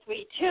level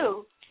 3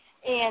 too,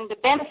 and the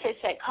benefits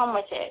that come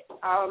with it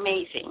are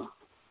amazing.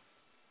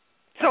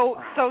 So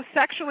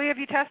sexually, have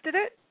you tested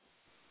it?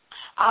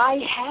 I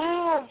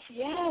have,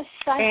 yes,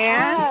 I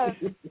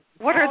have.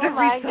 What are the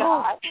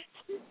results?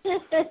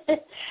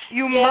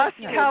 You must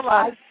tell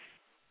us.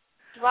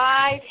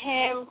 Drive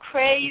him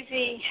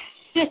crazy.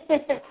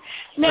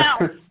 Now,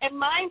 and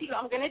mind you,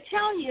 I'm going to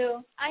tell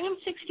you, I am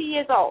 60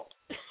 years old.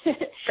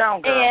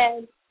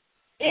 And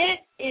it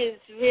is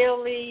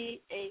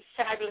really a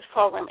fabulous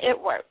program. It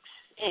works.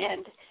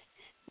 And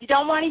you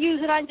don't want to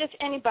use it on just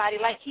anybody.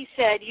 Like he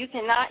said, you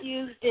cannot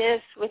use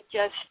this with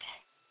just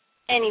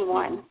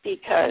anyone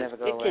because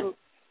it can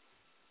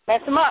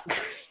mess them up.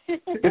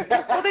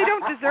 Well, they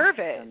don't deserve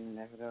it.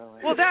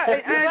 Well,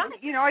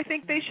 I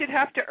think they should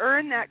have to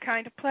earn that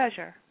kind of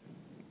pleasure.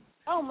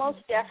 Oh, most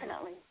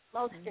definitely.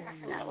 Most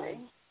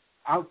definitely.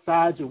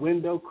 Outside your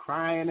window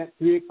crying at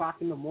 3 o'clock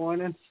in the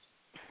morning.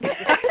 Oh,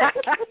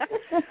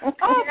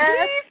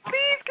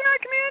 please, can I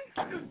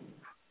come in?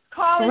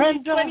 Calling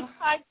me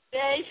 25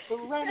 days.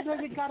 Brenda,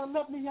 you gotta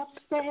let me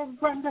upstairs,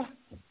 Brenda.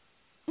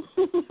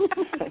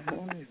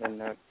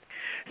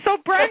 So,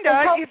 Brenda,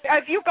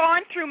 have you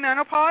gone through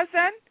menopause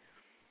then?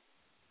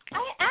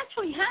 I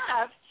actually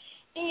have.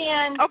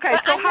 And okay,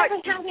 so how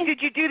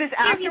did you do this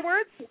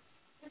afterwards?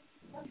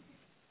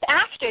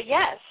 After,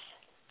 yes.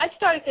 I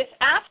started this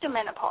after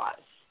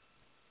menopause.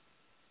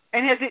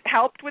 And has it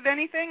helped with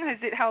anything? Has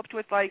it helped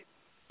with, does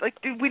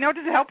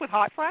it help with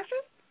hot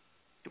flashes?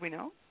 Do we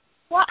know?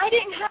 Well, I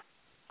didn't have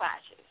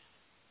flashes.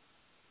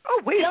 Oh,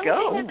 way to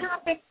go.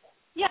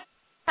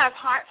 I have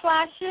hot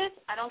flashes.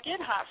 I don't get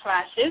hot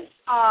flashes.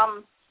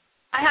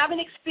 I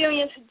haven't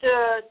experienced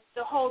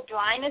the whole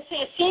dryness.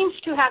 It seems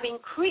to have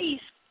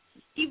increased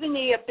even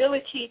the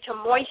ability to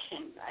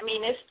moisten. I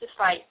mean, it's just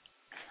like,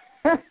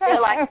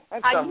 they're like,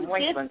 are you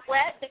this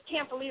wet? They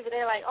can't believe it.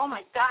 They're like, oh,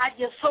 my God,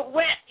 you're so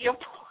wet. You're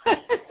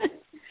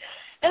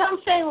And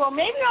I'm saying, well,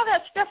 maybe all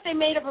that stuff they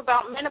made up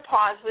about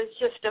menopause was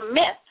just a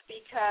myth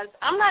because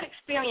I'm not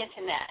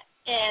experiencing that.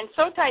 And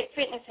So Tight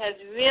Fitness has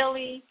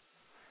really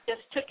just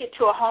took it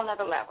to a whole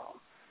other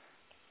level.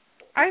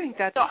 I think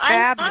that's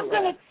fabulous. I'm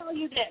going to tell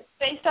you this.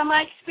 Based on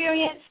my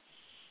experience,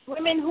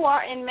 women who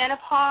are in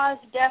menopause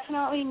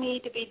definitely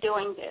need to be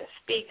doing this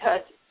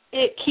because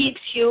it keeps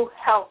you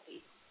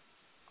healthy.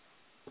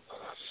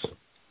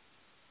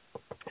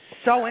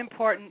 So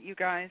important, you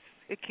guys.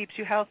 It keeps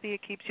you healthy, it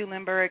keeps you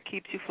limber, it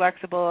keeps you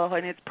flexible,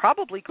 and it's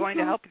probably going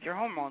to help with your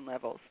hormone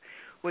levels,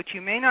 which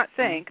you may not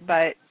think,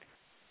 but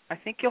I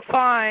think you'll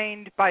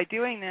find by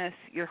doing this,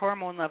 your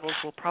hormone levels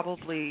will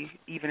probably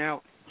even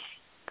out.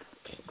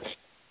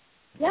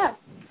 Yeah.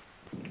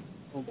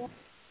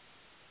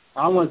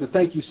 I wanted to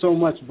thank you so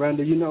much,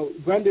 Brenda.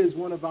 Brenda is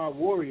one of our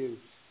warriors.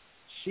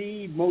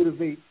 She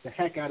motivates the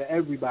heck out of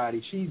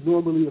everybody. She's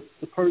normally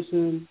the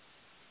person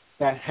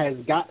that has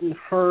gotten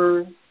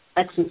her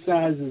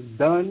exercises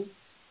done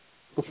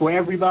before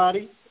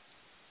everybody,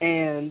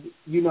 and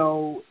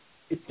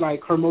it's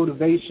like her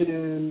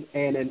motivation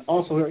and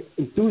also her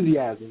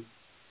enthusiasm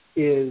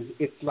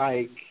it's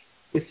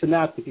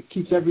synaptic. It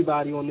keeps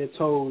everybody on their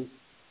toes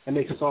and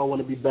makes us all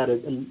want to be better.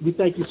 And we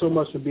thank you so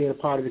much for being a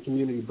part of the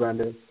community,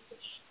 Brenda.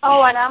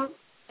 Oh, and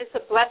it's a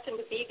blessing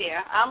to be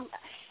there.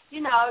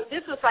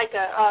 This was like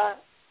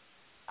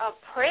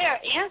prayer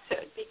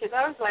answered, because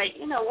I was like,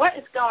 what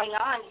is going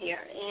on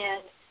here?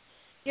 And,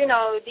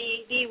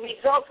 the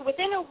results,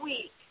 within a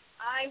week,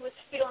 I was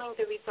feeling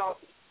the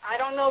results. I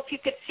don't know if you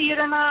could see it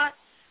or not,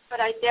 but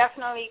I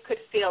definitely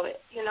could feel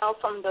it,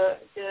 from the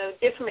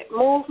different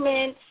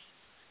movements.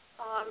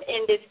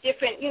 And there's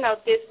different,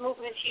 there's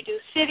movements you do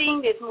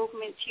sitting, there's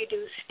movements you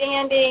do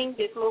standing,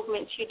 there's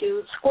movements you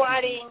do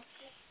squatting,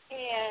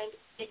 and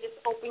they just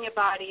open your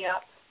body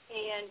up.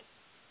 And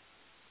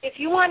if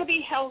you want to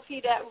be healthy,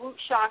 that root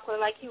chakra,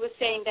 like you were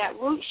saying, that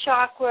root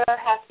chakra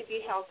has to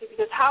be healthy,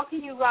 because how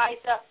can you rise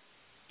up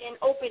and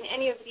open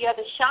any of the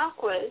other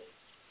chakras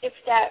if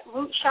that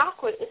root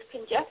chakra is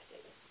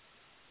congested,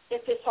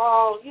 if it's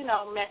all,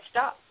 messed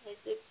up?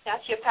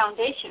 That's your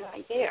foundation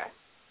right there.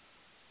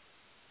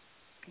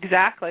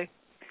 Exactly.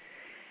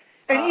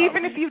 And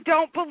even if you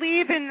don't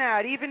believe in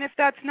that, even if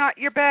that's not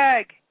your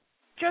bag,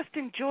 just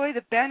enjoy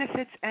the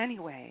benefits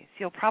anyways.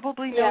 You'll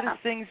probably notice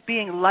things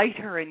being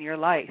lighter in your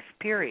life,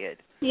 period.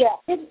 Yeah,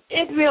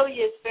 it really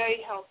is very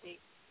healthy.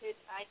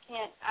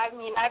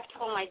 I've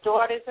told my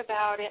daughters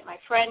about it, my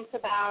friends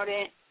about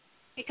it,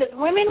 because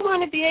women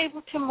want to be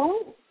able to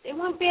move. They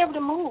want to be able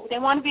to move. They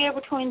want to be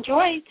able to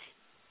enjoy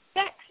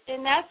sex,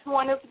 and that's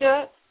one of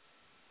a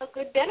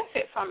good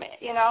benefit from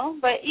it,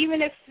 But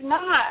even if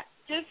not,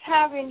 just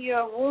having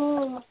your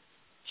womb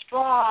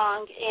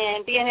strong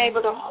and being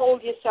able to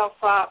hold yourself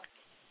up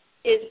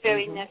is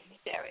very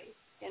necessary,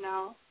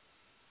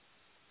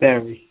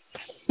 Very.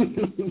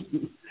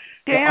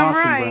 Damn awesome,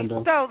 right.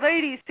 Brenda. So,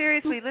 ladies,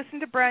 seriously, listen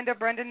to Brenda.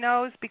 Brenda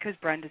knows because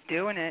Brenda's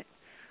doing it.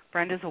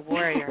 Brenda's a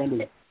warrior.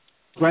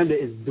 Brenda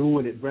is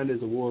doing it. Brenda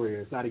is a warrior.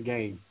 It's not a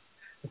game.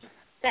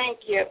 Thank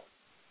you.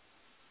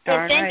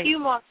 Darn and thank right. you,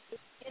 Mom.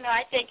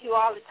 I thank you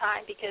all the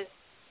time, because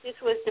this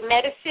was the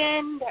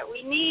medicine that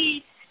we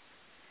need.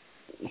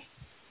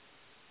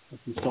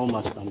 Thank you so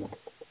much, Brenda.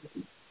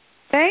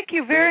 Thank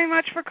you very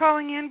much for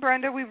calling in,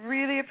 Brenda. We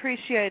really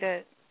appreciate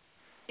it.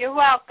 You're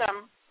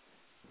welcome.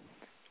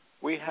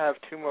 We have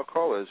 2 more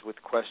callers with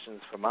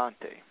questions for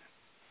Monty.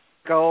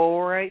 Go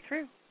right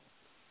through.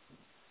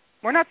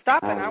 We're not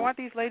stopping. I want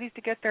these ladies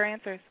to get their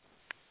answers.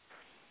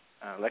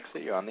 Alexa,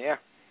 you're on the air.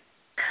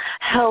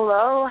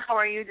 Hello. How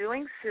are you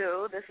doing,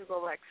 Sue? This is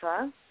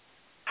Alexa.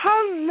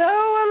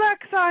 Hello,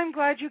 Alexa. I'm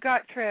glad you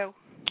got through.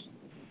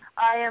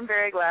 I am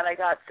very glad I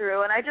got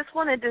through, and I just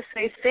wanted to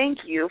say thank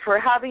you for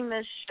having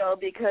this show,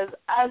 because,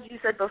 as you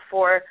said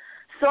before,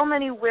 so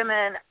many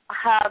women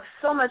have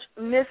so much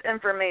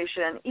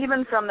misinformation,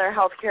 even from their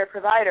healthcare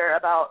provider,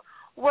 about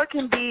what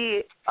can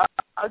be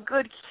a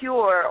good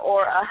cure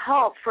or a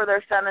help for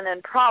their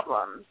feminine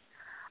problems.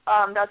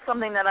 That's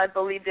something that I've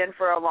believed in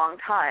for a long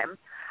time.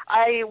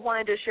 I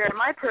wanted to share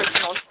my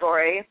personal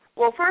story.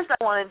 Well, first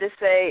I wanted to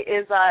say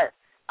is that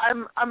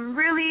I'm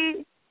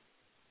really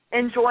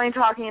enjoying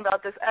talking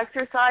about this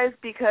exercise,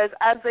 because,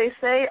 as they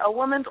say, a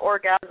woman's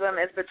orgasm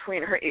is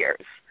between her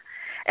ears.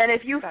 And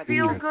if you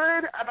feel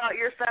good about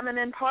your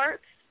feminine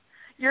parts,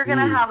 you're going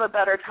to have a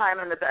better time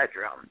in the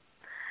bedroom.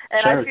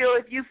 And I feel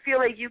if you feel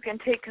like you can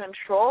take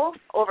control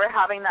over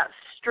having that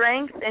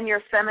strength in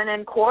your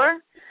feminine core,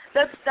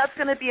 that's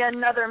going to be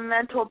another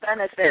mental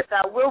benefit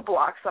that will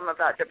block some of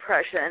that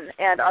depression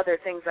and other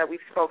things that we've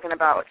spoken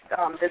about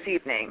this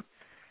evening.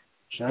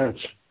 Sure.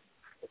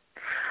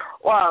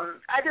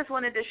 I just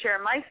wanted to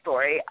share my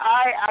story.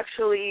 I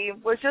actually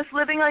was just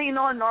living a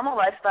normal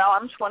lifestyle.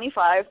 I'm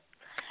 25,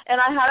 and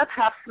I had a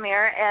pap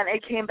smear, and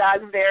it came back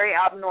very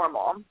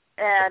abnormal.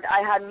 And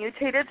I had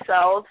mutated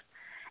cells,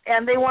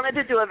 and they wanted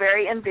to do a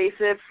very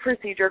invasive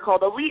procedure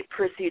called a LEAP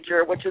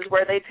procedure, which is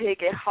where they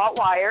take a hot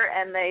wire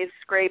and they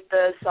scrape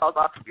the cells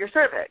off of your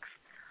cervix.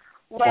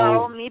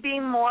 Well, me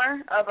being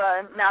more of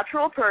a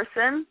natural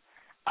person,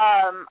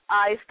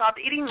 I stopped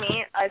eating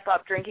meat. I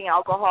stopped drinking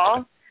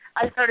alcohol.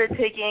 I started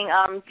taking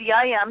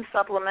DIM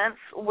supplements,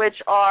 which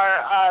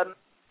are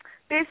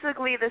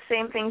basically the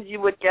same things you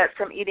would get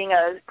from eating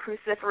a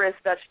cruciferous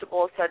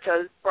vegetable such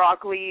as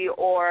broccoli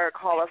or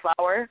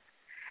cauliflower.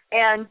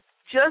 And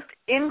just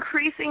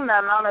increasing the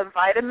amount of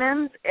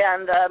vitamins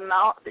and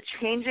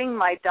changing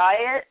my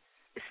diet,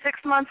 6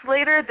 months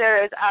later,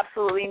 there is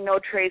absolutely no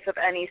trace of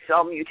any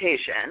cell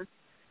mutation.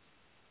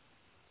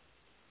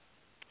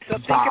 So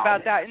think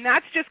about that. And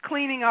that's just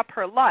cleaning up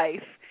her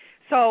life.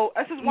 So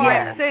this is why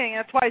I'm saying,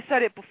 that's why I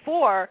said it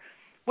before,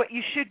 what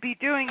you should be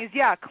doing is,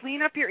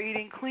 clean up your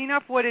eating, clean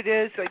up what it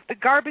is. Like the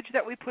garbage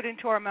that we put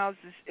into our mouths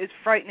is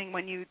frightening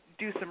when you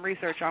do some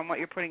research on what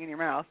you're putting in your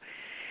mouth.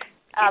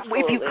 Absolutely.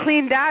 If you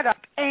clean that up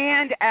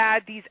and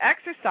add these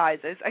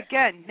exercises,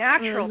 again,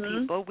 natural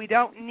people, we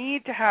don't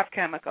need to have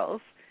chemicals.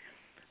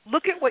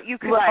 Look at what you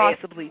can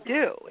possibly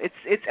do.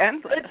 It's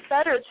endless. It's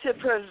better to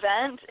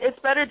prevent. It's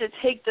better to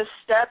take the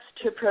steps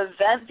to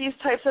prevent these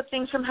types of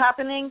things from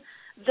happening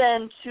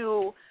than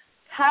to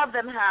have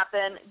them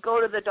happen, go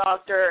to the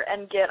doctor,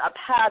 and get a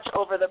patch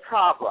over the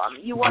problem.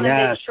 You want to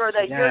make sure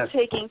that you're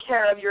taking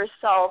care of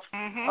yourself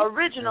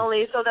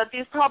originally so that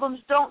these problems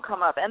don't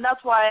come up. And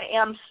that's why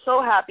I am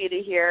so happy to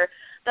hear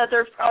that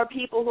there are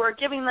people who are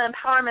giving the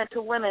empowerment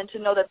to women to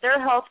know that their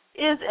health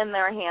is in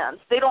their hands.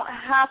 They don't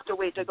have to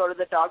wait to go to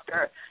the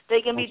doctor.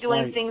 They can be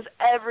doing things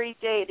every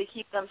day to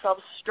keep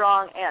themselves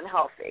strong and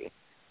healthy.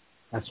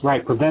 That's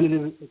right.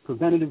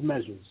 Preventative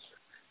measures.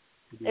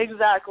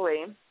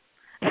 Exactly.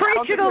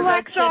 Preach it,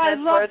 Alexa. I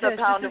love this.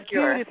 This is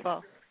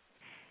beautiful.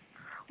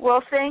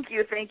 Well, thank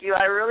you.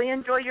 I really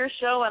enjoy your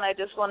show, and I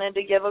just wanted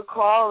to give a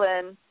call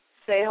and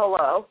say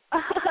hello.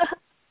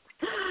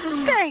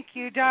 Thank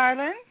you,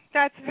 darling.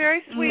 That's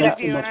very sweet of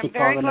you, and I'm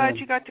very glad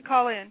you got to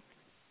call in.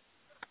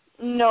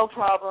 No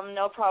problem.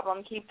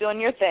 Keep doing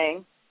your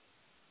thing.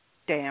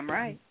 Damn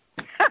right.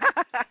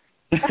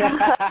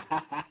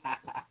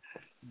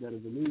 Better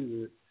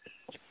believe it.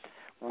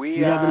 Who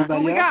we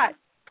got?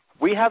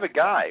 We have a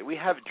guy. We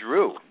have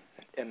Drew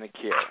in the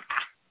queue.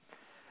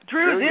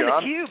 Drew's in the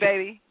queue,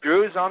 baby.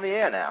 Drew's on the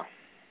air now.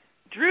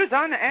 Drew's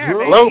on the air, Drew.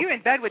 baby. Hello? You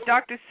in bed with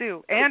Dr.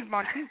 Sue and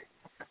Monty.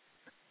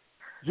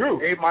 Drew.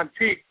 Hey,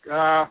 Montique.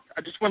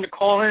 I just wanted to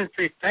call in and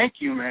say thank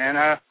you,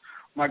 man.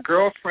 My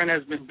girlfriend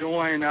has been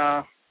doing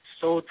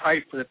Soul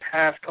Tight for the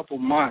past couple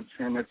months,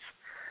 and it's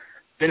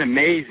been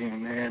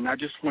amazing, man. I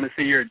just want to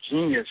say you're a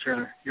genius.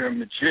 You're a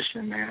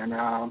magician,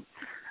 man.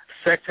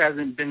 Sex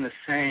hasn't been the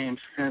same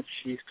since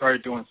she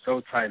started doing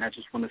Soul Tight, and I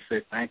just want to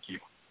say thank you.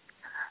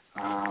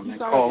 And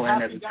call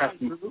in as a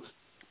testament.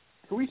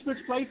 Can we switch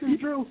places,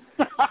 Drew?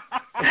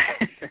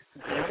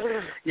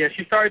 Yeah,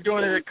 she started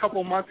doing it a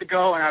couple months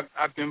ago, and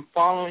I've been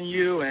following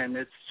you, and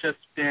it's just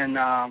been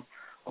a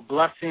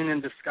blessing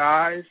in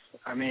disguise.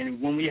 I mean,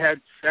 when we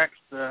had sex,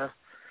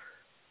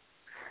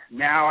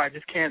 now I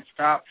just can't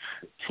stop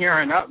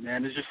tearing up,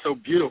 man. It's just so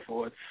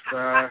beautiful. It's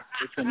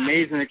an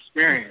amazing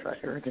experience.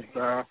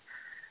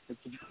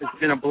 It's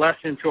been a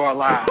blessing to our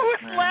lives.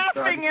 Who's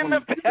laughing in the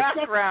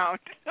background?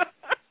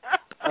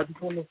 I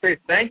just want to say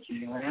thank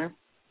you, man.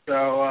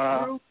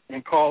 So,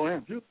 and call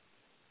in.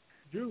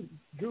 Drew,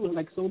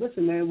 like, so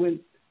listen, man,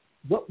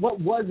 what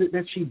was it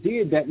that she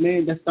did that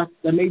made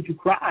you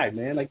cry,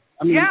 man? Like,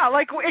 I mean, yeah,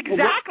 like,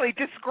 exactly.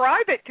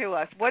 Describe it to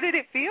us. What did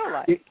it feel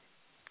like?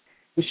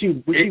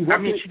 She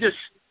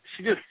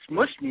just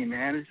smushed me,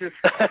 man. It's just,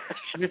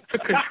 she just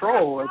took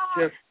control. It's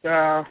just,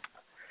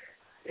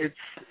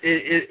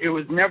 it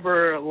was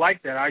never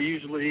like that. I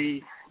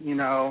usually,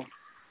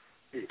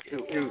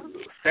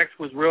 sex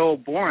was real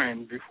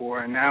boring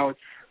before, and now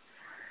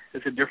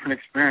it's a different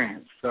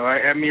experience. So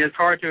I mean, it's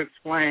hard to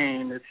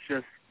explain. It's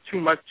just too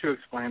much to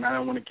explain. I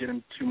don't want to get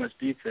into too much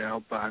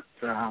detail, but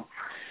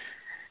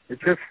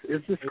it's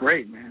just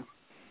great, man.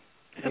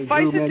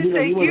 Suffice it to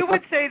say, you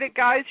would say that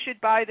guys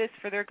should buy this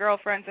for their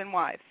girlfriends and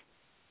wives.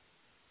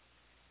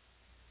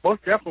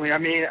 Most definitely. I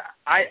mean,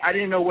 I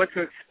didn't know what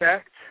to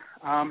expect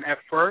at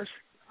first.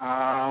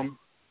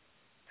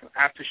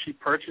 After she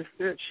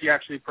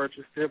actually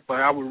purchased it,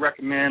 but I would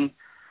recommend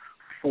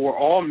for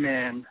all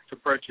men to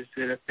purchase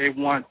it if they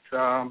want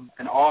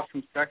an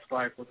awesome sex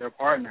life with their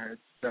partner.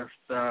 It's just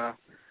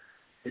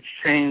it's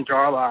changed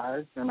our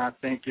lives, and I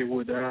think it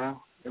would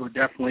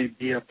definitely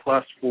be a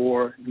plus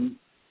for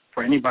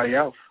anybody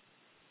else.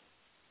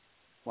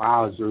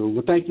 Wow, Drew.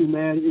 Well, thank you,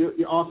 man.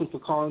 You're awesome for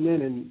calling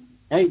in, and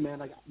hey, man,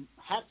 like,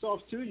 hats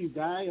off to you,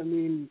 guy. I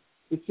mean,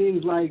 it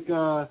seems like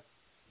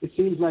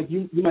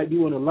you might be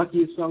one of the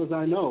luckiest fellas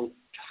I know.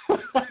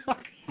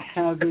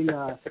 Having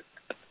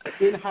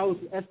in-house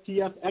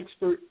STF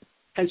expert.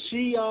 Has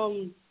she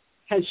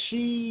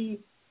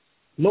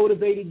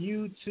motivated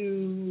you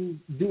to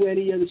do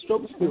any of the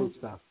stroke skills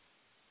stuff?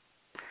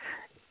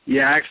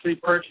 Yeah, I actually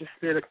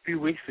purchased it a few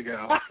weeks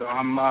ago, so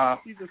I'm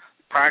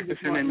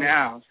practicing it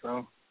now.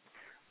 So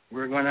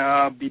we're going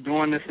to be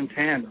doing this in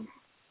tandem.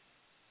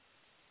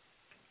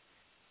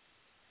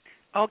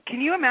 Oh,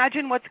 can you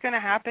imagine what's going to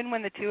happen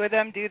when the two of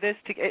them do this?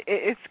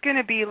 It's going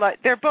to be like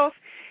we're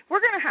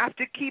going to have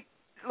to keep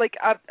like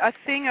a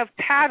thing of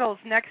paddles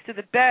next to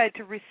the bed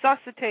to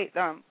resuscitate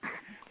them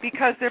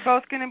because they're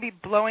both going to be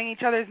blowing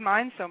each other's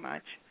minds so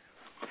much.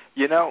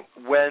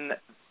 When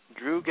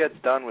Drew gets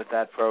done with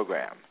that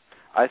program,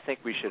 I think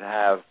we should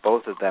have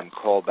both of them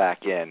call back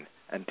in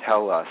and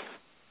tell us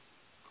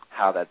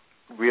how that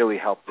really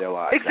helped their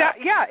lives.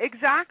 Yeah,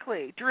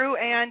 exactly. Drew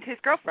and his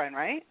girlfriend,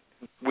 right?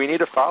 We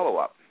need a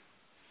follow-up.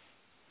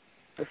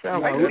 That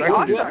sounds good.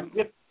 Awesome.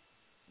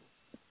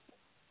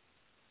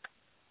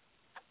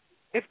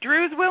 If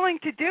Drew's willing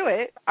to do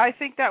it, I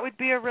think that would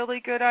be a really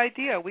good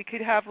idea. We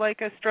could have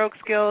like a stroke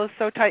skills,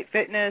 So Tight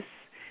Fitness,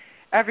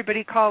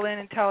 everybody call in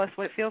and tell us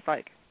what it feels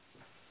like.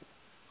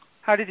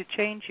 How did it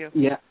change you?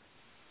 Yeah.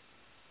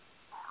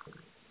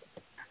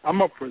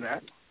 I'm up for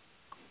that.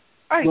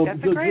 All right, that's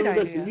a great Drew,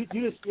 idea.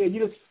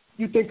 Listen,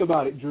 you think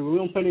about it, Drew. We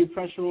don't put any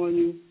pressure on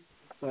you,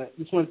 but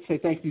just wanted to say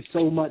thank you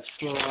so much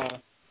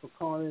for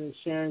calling in and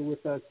sharing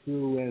with us,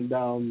 Drew, and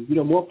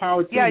more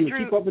power to you.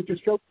 Drew, keep up with your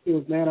stroke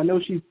skills, man. I know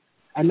she's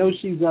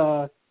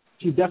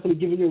definitely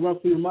giving you a run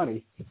for your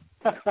money.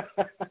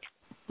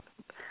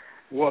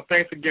 Well,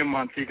 thanks again,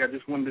 Montique. I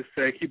just wanted to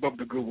say keep up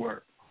the good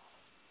work.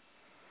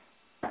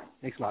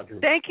 Thanks a lot, Drew.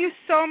 Thank you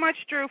so much,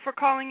 Drew, for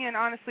calling in.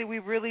 Honestly, we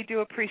really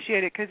do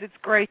appreciate it because it's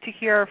great to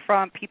hear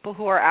from people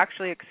who are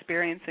actually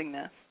experiencing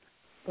this.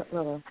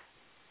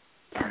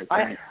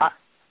 I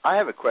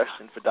have a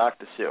question for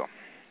Dr. Sue.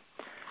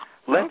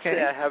 Let's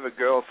say I have a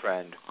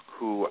girlfriend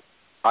who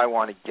I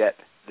want to get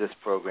this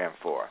program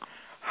for.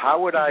 How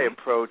would I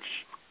approach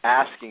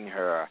asking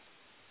her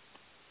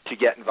to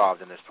get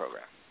involved in this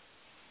program?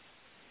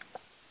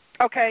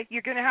 Okay,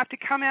 you're going to have to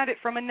come at it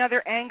from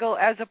another angle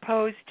as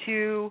opposed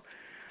to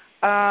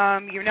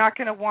you're not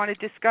going to want to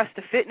discuss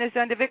the fitness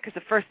end of it because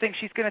the first thing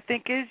she's going to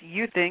think is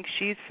you think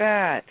she's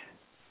fat.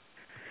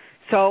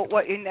 So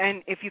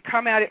and if you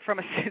come at it from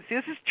this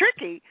is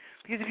tricky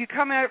because if you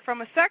come at it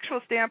from a sexual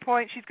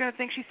standpoint, she's going to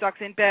think she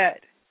sucks in bed.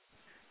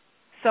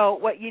 So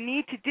what you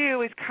need to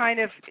do is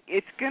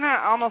it's going to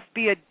almost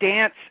be a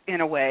dance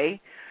in a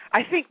way.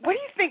 I think, what do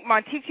you think,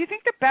 Montique? Do you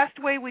think the best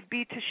way would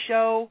be to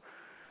show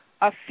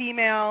a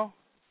female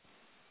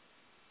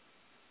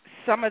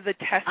some of the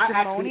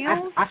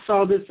testimonials? I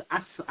saw this.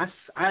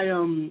 I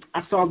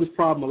saw this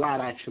problem a lot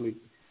actually.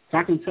 So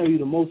I can tell you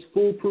the most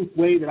foolproof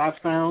way that I've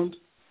found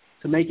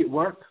to make it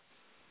work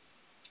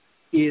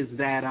is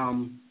that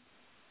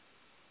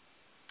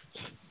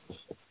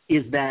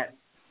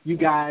you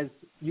guys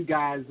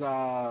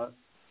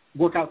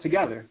work out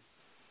together,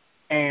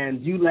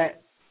 and you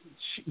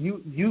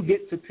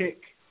get to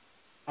pick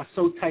a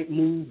so tight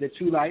move that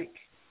you like,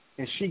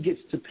 and she gets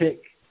to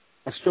pick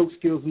a stroke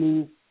skills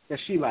move that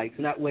she likes,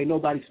 and that way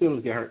nobody's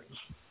feelings get hurt.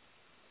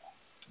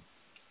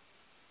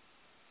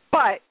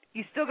 But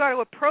you still got to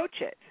approach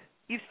it.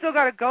 You've still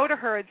got to go to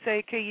her and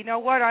say, okay, you know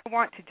what, I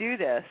want to do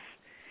this.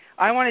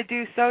 I want to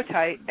do so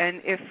tight,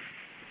 and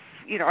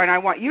and I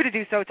want you to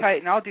do so tight,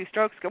 and I'll do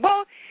stroke skills.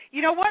 Well,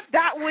 you know what?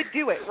 That would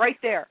do it right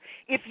there.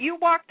 If you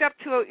walked up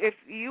to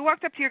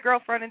your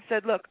girlfriend and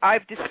said, look,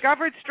 I've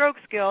discovered stroke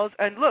skills,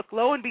 and look,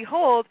 lo and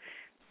behold,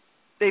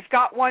 they've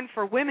got one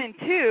for women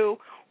too.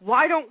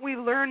 Why don't we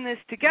learn this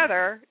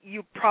together?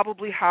 You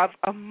probably have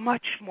a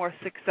much more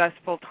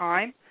successful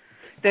time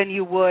than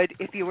you would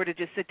if you were to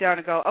just sit down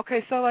and go,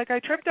 okay, so I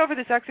tripped over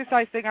this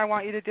exercise thing I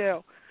want you to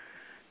do.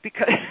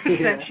 Because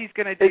then she's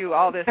going to do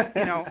all this,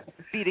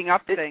 beating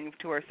up thing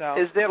to herself.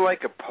 Is there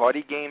a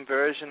party game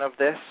version of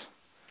this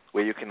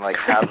where you can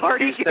have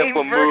party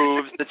simple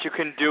moves that you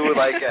can do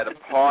at a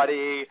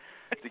party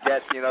to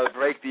get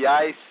break the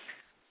ice?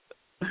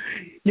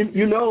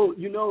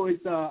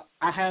 It's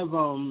I have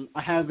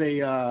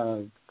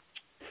a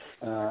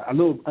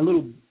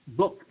little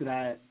book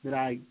that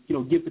I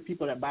give to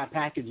people that buy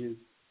packages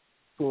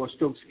for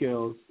stroke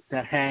skills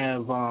that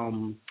have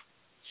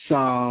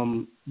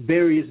some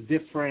various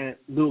different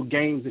little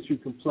games that you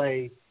can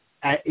play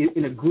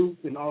in a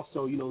group and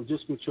also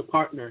just with your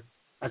partner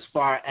as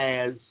far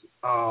as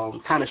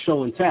kind of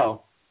show and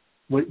tell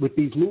with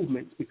these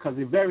movements because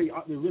they're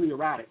really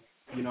erratic,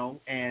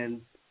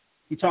 and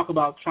you talk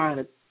about trying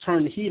to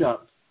turn the heat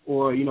up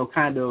or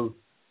kind of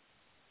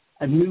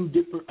a new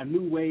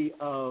way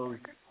of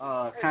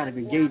kind of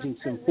engaging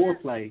some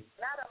foreplay.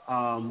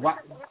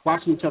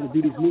 Watching each other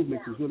do these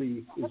movements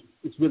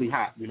is really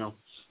hot,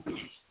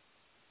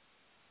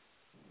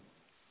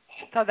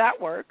 So that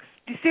works.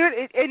 Do you see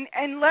it?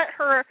 And let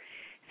her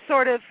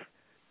sort of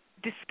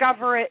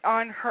discover it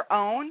on her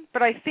own.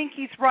 But I think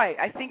he's right.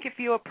 I think if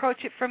you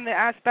approach it from the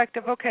aspect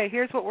of, okay,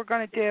 here's what we're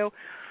going to do.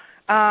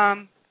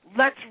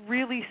 Let's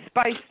really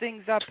spice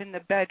things up in the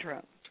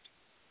bedroom.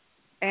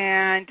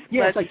 And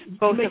let's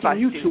both of us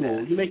mutual. do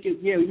this. You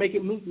make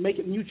it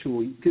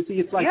mutual. Because see,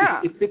 it's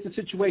if it's a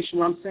situation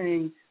where I'm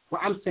saying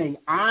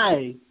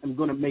I am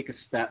going to make a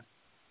step,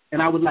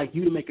 and I would like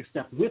you to make a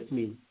step with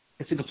me.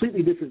 It's a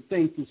completely different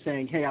thing from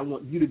saying, hey, I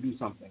want you to do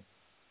something.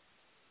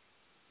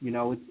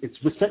 It's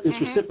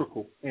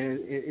reciprocal, and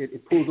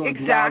it pulls on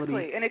exactly,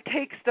 duality. And it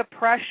takes the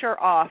pressure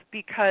off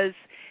because,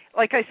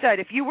 like I said,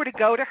 if you were to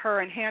go to her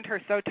and hand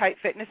her So Tight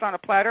Fitness on a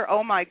platter,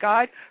 oh my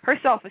God, her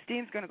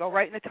self-esteem is going to go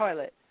right in the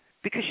toilet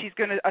because she's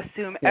going to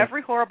assume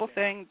every horrible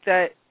thing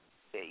that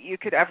you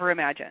could ever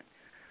imagine.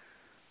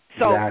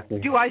 So,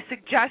 Do I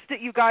suggest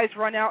that you guys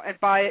run out and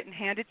buy it and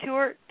hand it to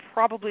her?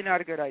 Probably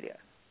not a good idea.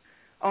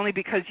 Only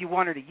because you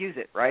want her to use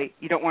it, right?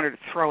 You don't want her to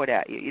throw it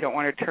at you. You don't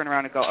want her to turn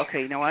around and go,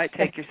 okay, you know what?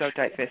 Take your So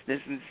Tight Fitness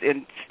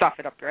and stuff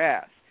it up your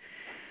ass.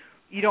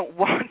 You don't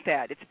want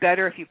that. It's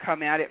better if you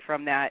come at it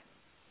from that,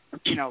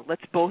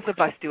 let's both of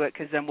us do it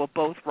because then we'll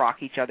both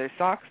rock each other's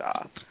socks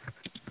off.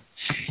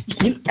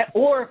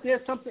 Or if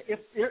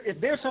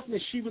there's something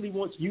that she really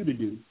wants you to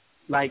do,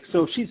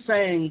 so she's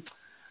saying,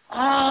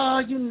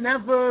 you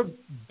never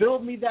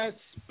build me that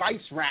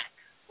spice rack,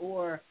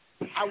 or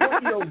I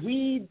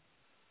want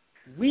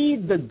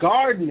weed the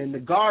garden, and the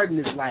garden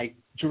is like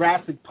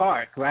Jurassic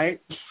Park,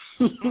 right?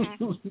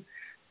 Mm-hmm.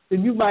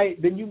 then you might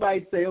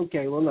say,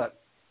 okay, well look,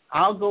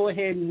 I'll go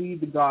ahead and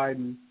weed the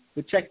garden,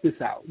 but check this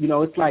out.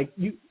 It's like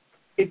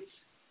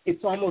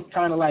it's almost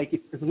kind of like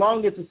as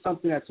long as it's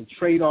something that's a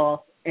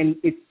trade-off and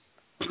it's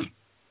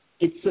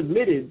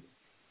submitted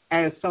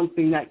as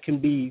something that can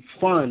be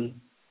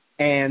fun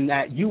and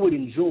that you would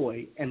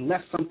enjoy, and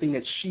less something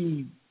that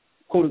she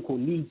quote unquote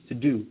needs to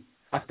do.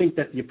 I think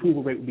that the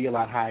approval rate would be a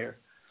lot higher.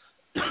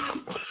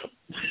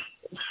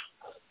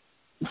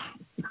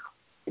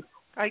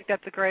 I think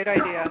that's a great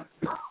idea.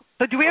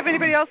 So do we have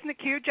anybody else in the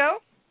queue, Joe?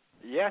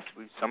 Yes,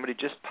 somebody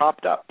just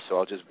popped up, so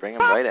I'll just bring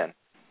them right in.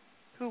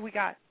 Who we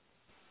got?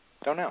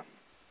 Don't know.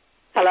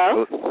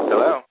 Hello?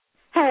 Hello.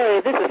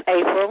 Hey, this is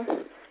April.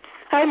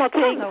 Hey,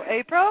 Martine. Hello,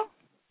 April.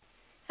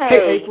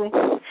 Hey,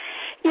 April.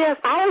 Yes,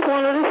 I was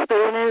one of the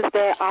students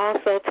that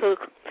also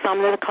took some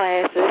of the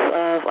classes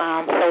of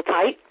So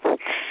Tight.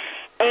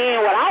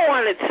 And what I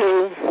wanted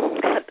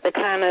to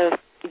kind of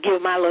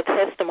give my little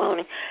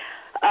testimony,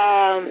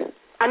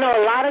 I know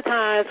a lot of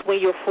times when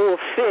you're full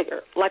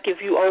figure, like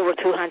if you're over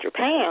 200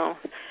 pounds,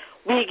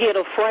 we get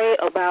afraid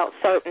about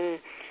certain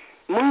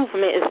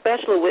movement,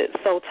 especially with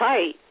So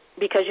Tight,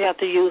 because you have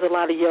to use a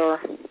lot of your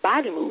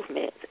body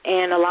movements.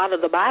 And a lot of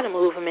the body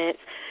movements,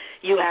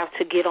 you have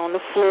to get on the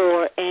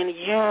floor and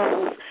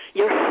use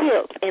your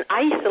hips and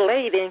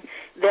isolating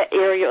that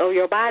area of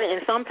your body.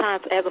 And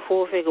sometimes as a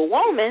full-figure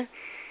woman,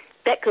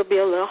 that could be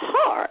a little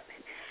hard.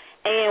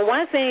 And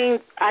one thing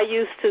I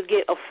used to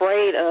get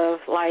afraid of,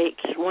 like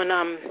when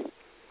I'm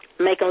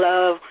making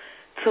love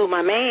to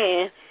my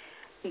man,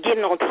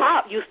 getting on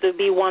top used to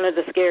be one of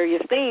the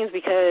scariest things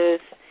because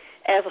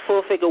as a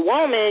full-figure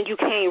woman, you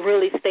can't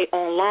really stay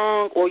on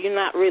long or you're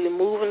not really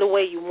moving the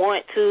way you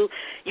want to.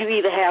 You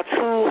either have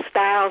two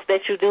styles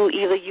that you do.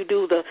 Either you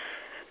do the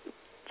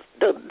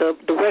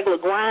regular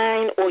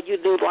grind or you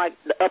do like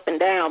the up and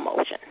down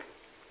motion.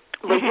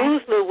 But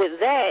usually with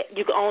that,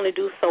 you can only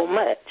do so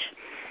much.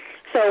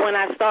 So when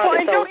I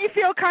started, and don't you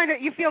feel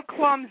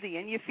clumsy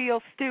and you feel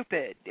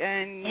stupid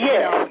and you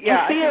don't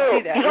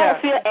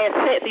feel as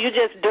set. So you're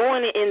just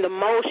doing it in the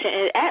motion,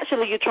 and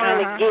actually you're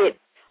trying to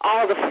get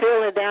all the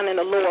feeling down in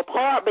the lower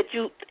part, but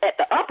you at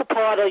the upper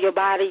part of your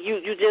body,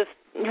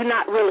 you're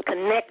not really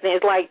connecting.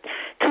 It's like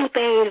two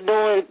things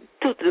doing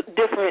two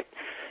different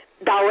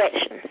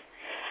directions.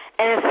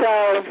 And so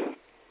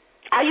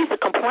I used to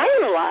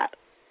complain a lot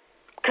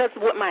because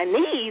with my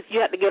knees, you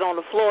have to get on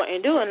the floor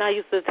and do it. And I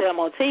used to tell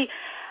Monty,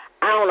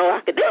 I don't know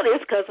if I could do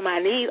this because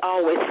my knees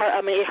always hurt. I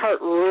mean, it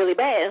hurt really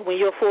bad.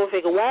 When you're a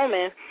full-figure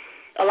woman,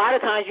 a lot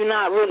of times you're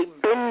not really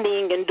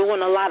bending and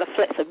doing a lot of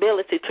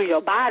flexibility to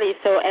your body.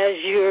 So as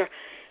you're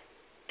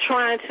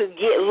trying to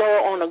get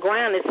lower on the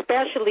ground,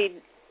 especially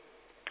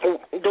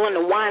doing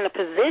the wind-up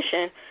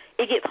position,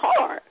 it gets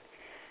hard.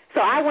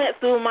 So I went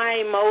through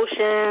my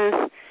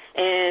emotions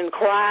and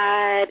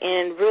cried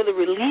and really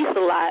released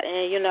a lot.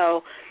 And, you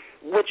know,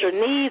 with your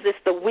knees, it's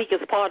the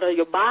weakest part of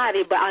your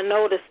body. But I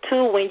noticed,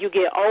 too, when you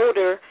get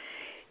older,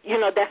 you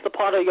know, that's the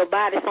part of your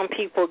body. Some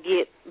people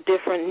get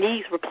different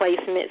knee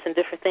replacements and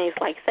different things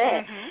like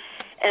that.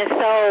 And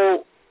so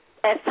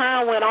as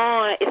time went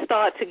on, it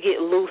started to get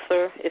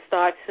looser. It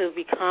started to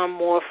become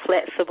more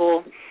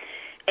flexible.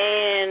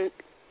 And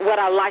what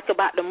I like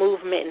about the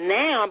movement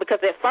now,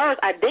 because at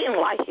first I didn't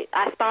like it.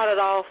 I started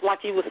off, like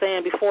you were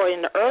saying before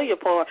in the earlier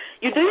part,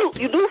 you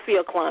do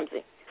feel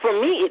clumsy. For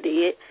me, it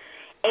did.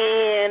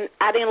 And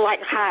I didn't like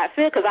how I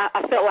felt because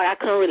I felt like I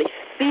couldn't really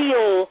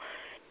feel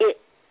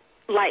it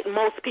like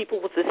most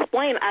people was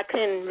explaining. I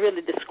couldn't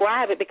really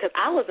describe it because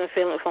I wasn't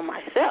feeling it for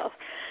myself.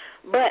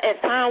 But as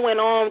time went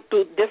on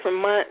through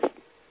different months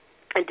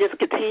and just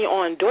continue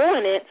on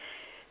doing it,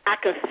 I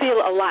can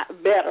feel a lot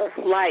better.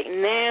 Like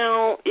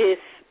now it's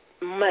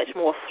much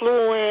more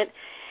fluent.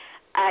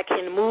 I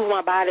can move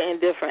my body in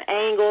different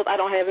angles. I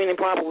don't have any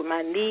problem with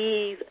my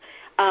knees.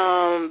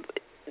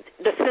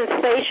 The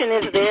sensation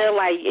is there.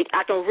 Like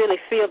I can really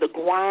feel the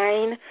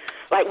grind.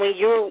 Like when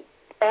you're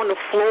on the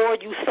floor,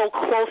 you so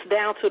close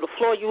down to the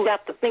floor, you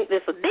have to think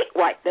there's a dick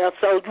right there.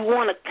 So you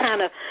want to kind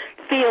of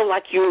feel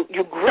like you're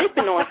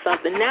gripping on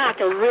something. Now I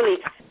can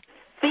really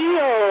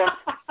feel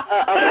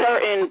a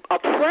certain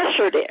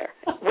pressure there,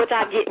 which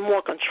I get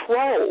more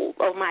control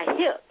of my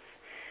hips.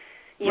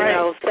 You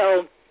know,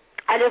 so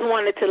I just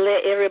wanted to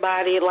let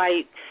everybody,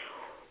 like,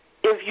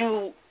 if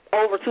you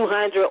over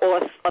 200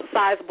 or a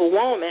sizable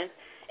woman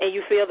and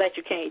you feel that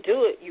you can't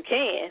do it, you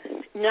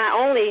can. Not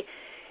only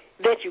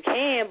that you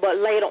can,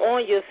 but later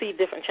on you'll see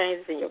different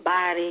changes in your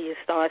body. You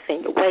start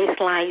seeing your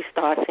waistline. You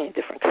start seeing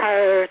different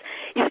curves.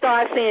 You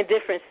start seeing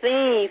different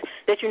things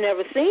that you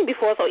never seen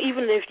before. So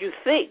even if you're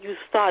thick, you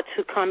start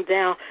to come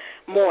down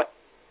more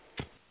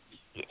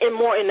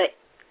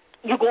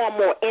you're going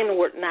more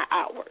inward, not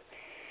outward.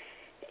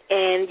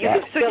 And you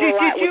can feel a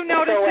lot did you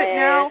notice that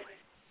now?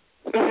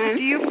 Mm-hmm.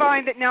 Do you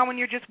find that now when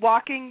you're just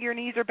walking, your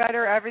knees are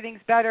better,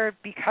 everything's better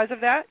because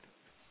of that?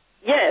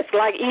 Yes,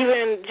 like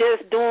even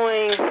just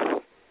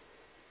doing,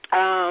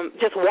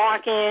 just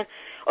walking,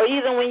 or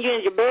even when you're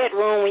in your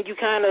bedroom, when you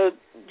kind of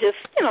just,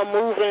 you know,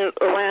 moving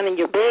around in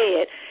your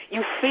bed,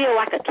 you feel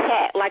like a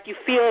cat, like you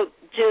feel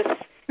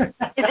just,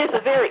 it's just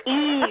a very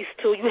ease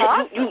to you.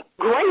 You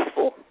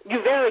graceful.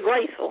 You're very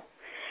graceful.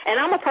 And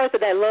I'm a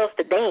person that loves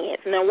to dance.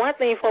 Now, one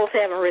thing folks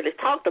haven't really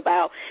talked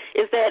about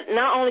is that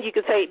not only you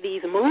can take these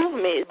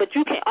movements, but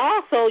you can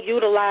also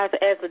utilize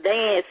it as a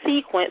dance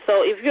sequence.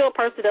 So if you're a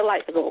person that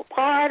likes to go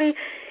party,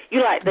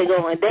 you like to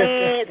go and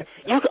dance,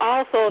 you can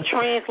also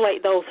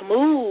translate those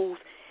moves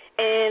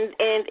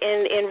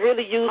and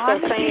really use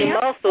those same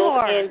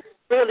muscles and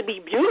really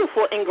be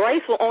beautiful and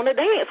graceful on the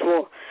dance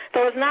floor.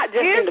 So it's not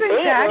just in the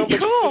bedroom,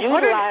 but you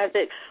utilize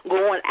it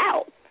going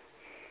out.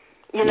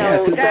 You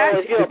know, so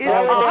if you're a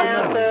belly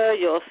dancer,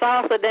 you're a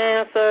salsa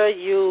dancer,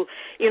 you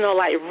know,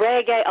 like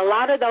reggae, a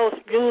lot of those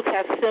moves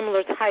have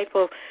similar type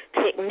of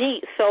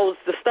techniques. So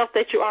the stuff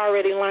that you're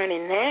already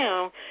learning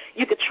now,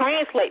 you could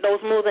translate those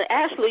moves, and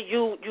actually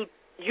you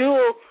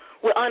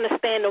will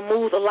understand the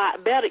moves a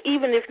lot better,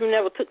 even if you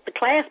never took the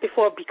class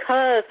before,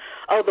 because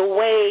of the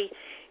way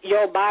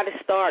your body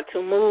starts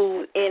to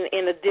move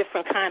in a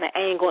different kind of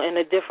angle, in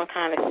a different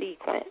kind of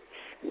sequence.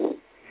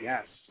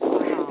 Yes.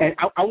 And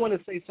I want to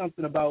say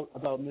something about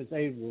Miss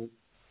Averill.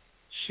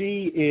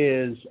 She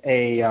is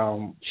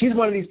she's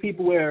one of these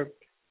people where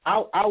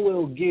I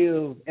will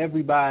give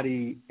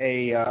everybody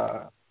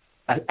an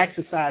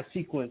exercise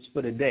sequence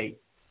for the day,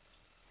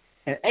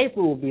 and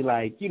April will be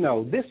like, you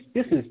know, this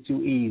is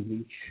too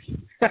easy.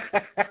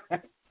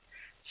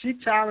 She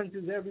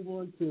challenges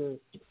everyone to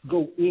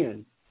go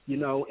in, you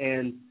know,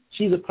 and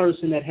she's a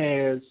person that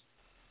has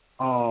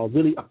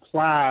really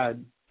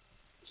applied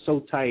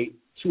So Tight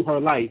to her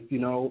life, you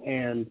know,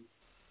 and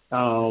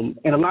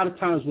a lot of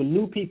times when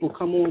new people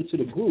come on to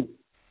the group,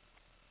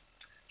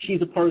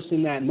 she's a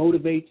person that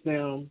motivates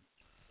them,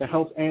 that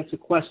helps answer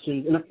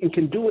questions, and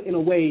can do it in a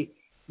way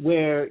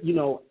where you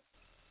know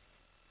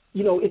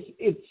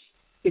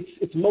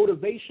it's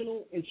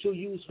motivational, and she'll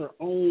use her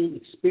own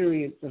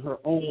experience and her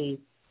own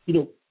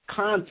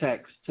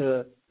context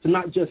to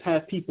not just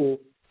have people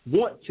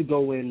want to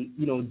go and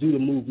do the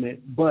movement,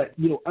 but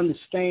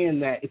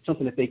understand that it's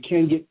something that they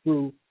can get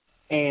through,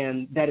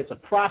 and that it's a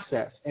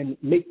process, and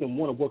make them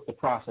want to work the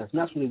process. And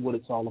that's really what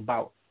it's all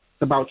about.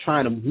 It's about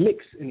trying to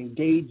mix and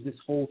engage this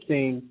whole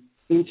thing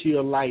into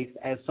your life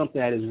as something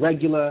that is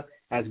regular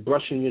as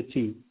brushing your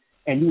teeth.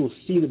 And you will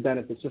see the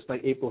benefits just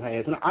like April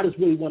has. And I just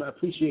really want to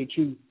appreciate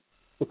you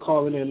for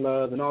calling in,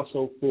 love, and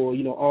also for,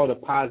 all the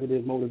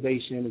positive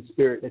motivation and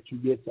spirit that you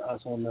give to us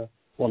on the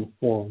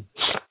forum.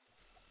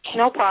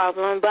 No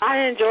problem. But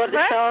I enjoyed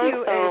the show,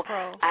 so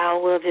April. I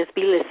will just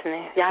be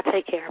listening. Y'all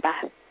take care.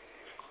 Bye.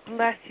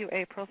 Bless you,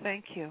 April.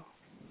 Thank you.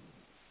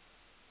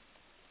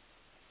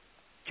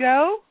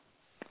 Joe?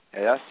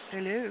 Yes?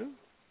 Hello?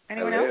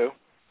 Anyone Hello? else?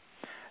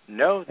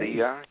 No,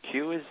 the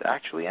queue is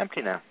actually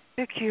empty now.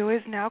 The queue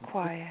is now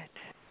quiet.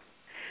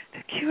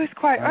 The queue is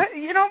quiet.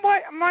 You know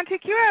what,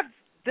 Montique? You have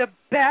the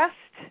best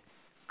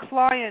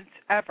clients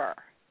ever.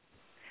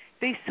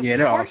 They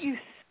support you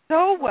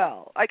so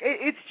well. Like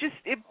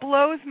it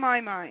blows my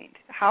mind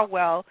how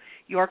well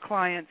your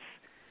clients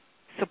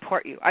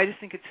support you. I just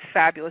think it's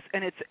fabulous,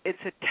 and it's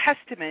a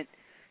testament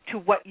to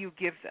what you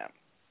give them.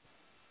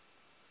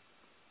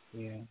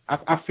 Yeah,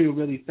 I feel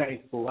really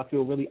thankful. I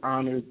feel really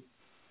honored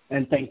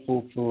and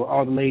thankful for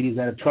all the ladies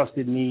that have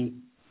trusted me,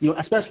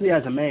 especially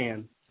as a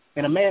man,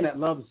 and a man that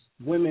loves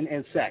women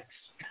and sex.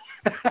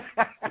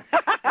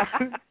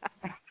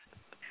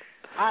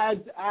 I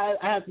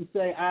have to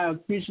say I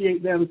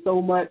appreciate them so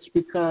much,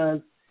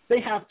 because they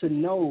have to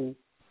know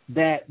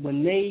that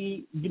when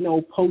they,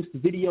 post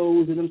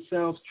videos of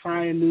themselves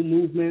trying new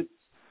movements,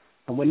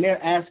 and when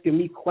they're asking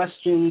me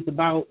questions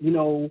about,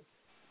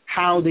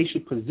 how they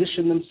should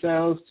position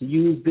themselves to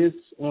use this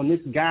on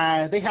this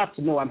guy, they have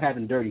to know I'm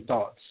having dirty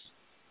thoughts.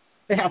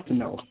 They have to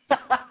know.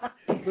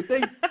 but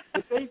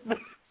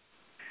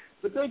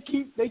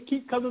they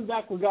keep coming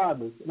back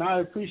regardless, and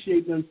I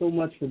appreciate them so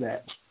much for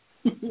that.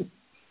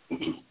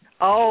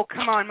 Oh,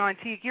 come on,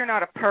 Montique, you're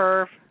not a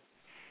perv.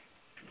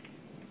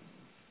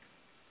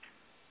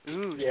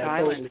 Ooh, yeah,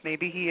 silence. totally.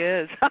 Maybe he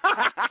is.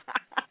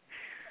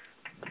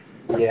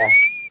 Yeah,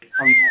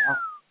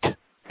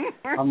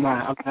 I'm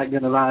not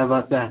gonna lie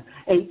about that.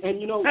 And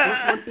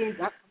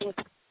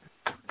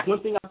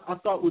one thing I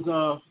thought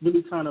was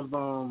really kind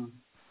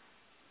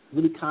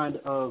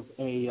of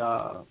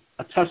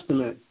a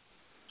testament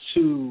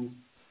to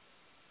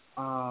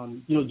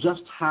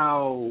just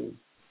how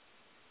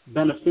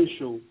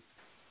beneficial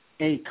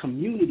a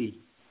community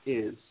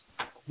is,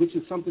 which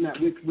is something that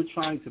we're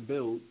trying to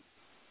build.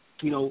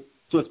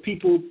 So as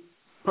people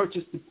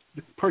purchase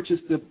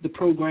the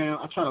program,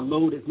 I try to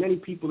load as many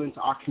people into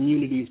our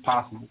community as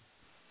possible.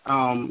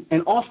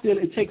 And often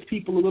it takes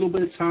people a little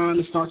bit of time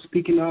to start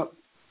speaking up.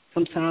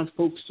 Sometimes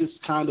folks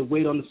just kind of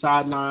wait on the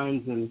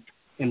sidelines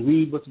and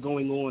read what's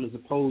going on as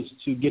opposed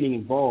to getting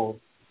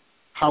involved.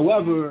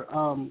 However,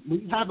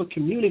 when you have a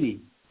community,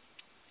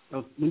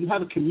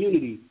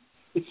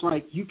 it's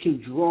like you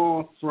can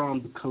draw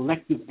from the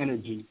collective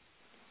energy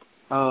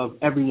of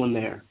everyone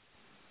there.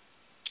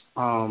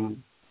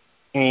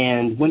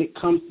 And when it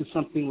comes to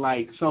something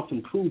like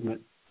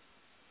self-improvement,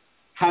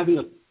 having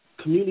a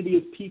community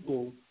of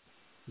people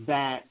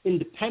that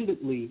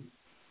independently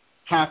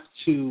have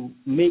to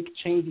make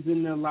changes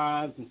in their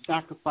lives and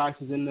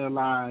sacrifices in their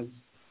lives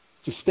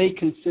to stay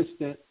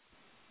consistent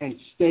and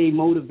stay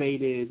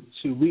motivated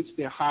to reach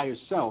their higher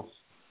self,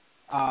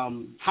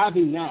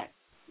 having that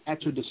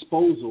at your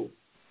disposal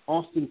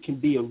often can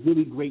be a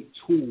really great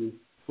tool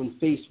when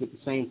faced with the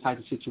same type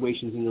of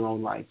situations in your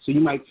own life. So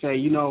you might say,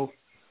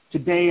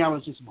 today I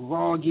was just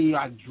groggy.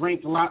 I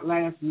drank a lot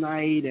last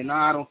night, and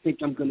I don't think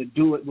I'm going to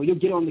do it. Well, you'll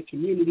get on the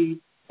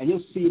community, and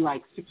you'll see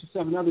like 6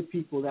 or 7 other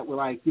people that were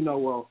like,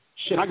 well,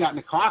 shit, I got in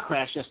a car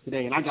crash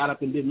yesterday, and I got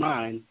up and did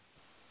mine.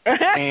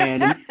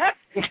 And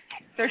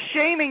they're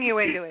shaming you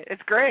into it.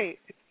 It's great.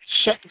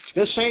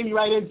 They'll shame you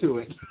right into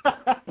it.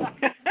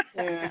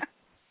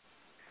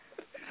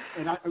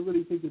 And I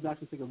really think that's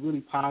just like a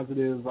really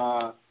positive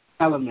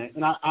element.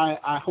 And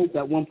I hope that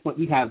at one point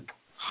we have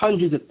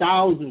hundreds of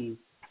thousands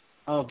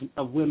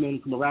of women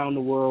from around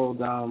the world,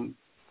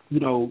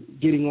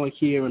 getting on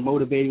here and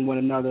motivating one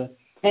another.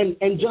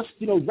 And just,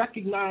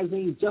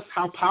 recognizing just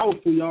how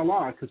powerful y'all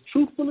are. Because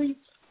truthfully,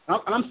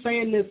 I'm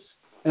saying this,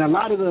 and a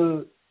lot of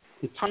the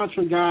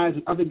Tantra guys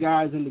and other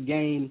guys in the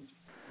game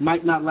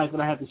might not like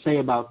what I have to say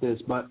about this,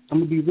 but I'm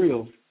going to be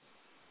real.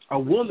 A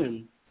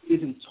woman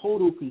is in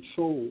total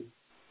control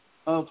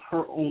of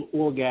her own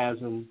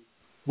orgasm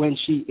when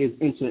she is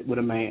intimate with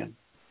a man.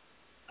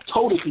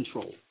 Total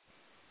control.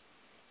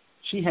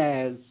 She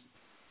has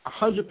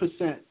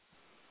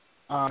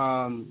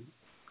 100%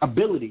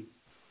 ability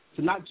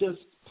to not just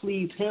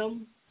please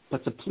him,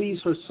 but to please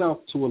herself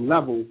to a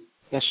level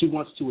that she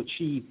wants to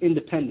achieve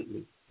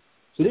independently.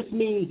 So this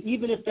means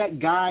even if that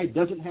guy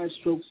doesn't have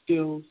stroke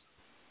skills,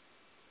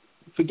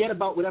 forget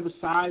about whatever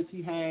size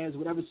he has,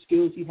 whatever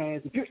skills he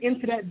has. If you're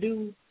into that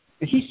dude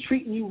and he's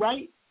treating you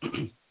right,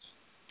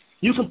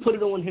 you can put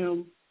it on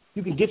him,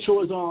 you can get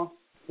yours off,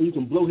 and you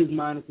can blow his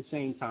mind at the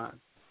same time.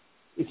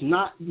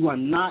 You are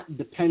not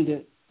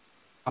dependent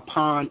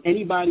upon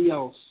anybody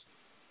else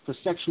for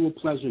sexual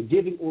pleasure,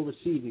 giving or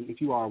receiving, if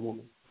you are a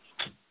woman.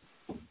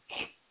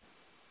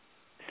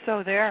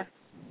 So there.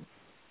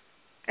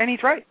 And he's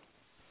right.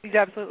 He's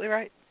absolutely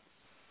right.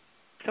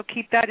 So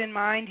keep that in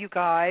mind, you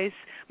guys.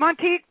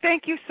 Montique,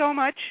 thank you so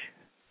much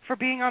for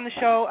being on the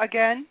show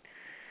again.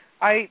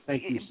 I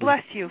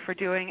bless you for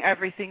doing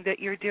everything that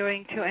you're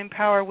doing to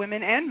empower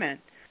women and men.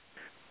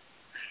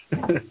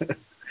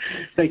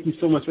 Thank you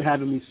so much for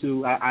having me,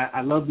 Sue.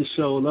 I love the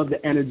show, love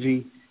the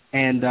energy,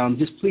 and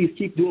just please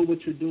keep doing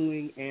what you're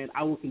doing, and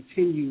I will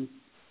continue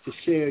to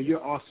share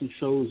your awesome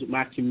shows with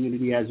my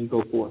community as we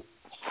go forth.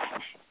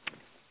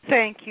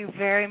 Thank you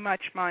very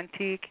much,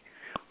 Montique.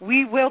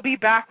 We will be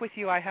back with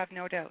you, I have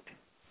no doubt.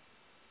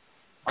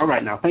 All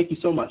right, now. Thank you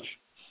so much.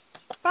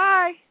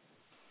 Bye.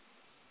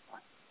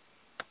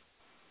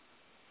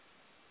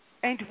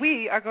 And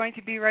we are going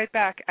to be right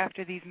back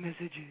after these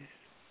messages.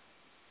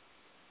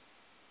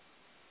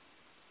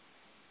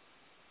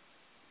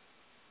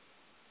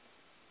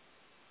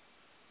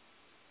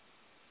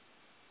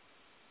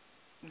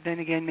 Then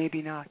again,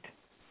 maybe not.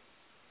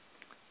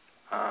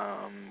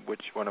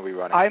 Which one are we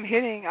running? I'm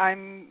hitting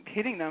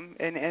them,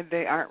 and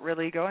they aren't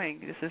really going.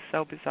 This is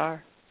so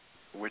bizarre.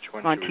 Which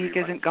one? Montique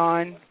isn't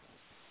gone.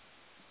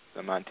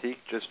 The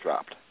Montique just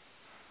dropped.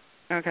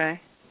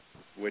 Okay.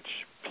 Which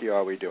PR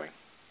are we doing?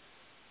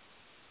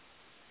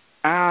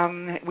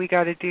 We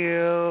got to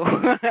do.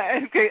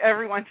 Okay,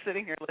 everyone's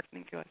sitting here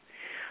listening to us.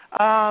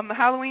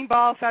 Halloween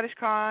Ball, Fetish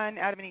Con,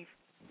 Adam and Eve.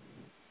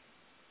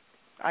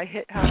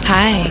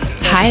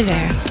 Hi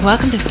there.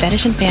 Welcome to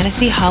Fetish and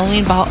Fantasy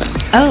Halloween Ball.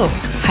 Oh,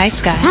 hi,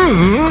 Scott.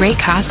 Great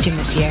costume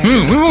this year.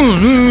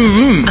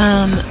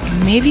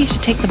 Maybe you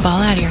should take the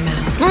ball out of your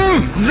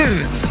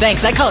mouth.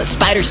 Thanks, I call it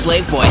Spider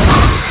Slave Boy.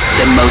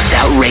 The most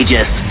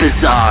outrageous,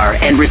 bizarre,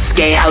 and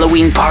risque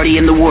Halloween party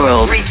in the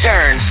world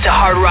returns to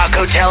Hard Rock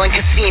Hotel and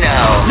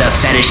Casino. The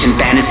Fetish and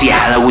Fantasy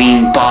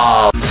Halloween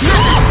Ball.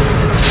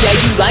 Yeah,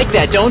 you like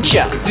that, don't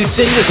ya?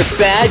 Lucinda's a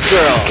bad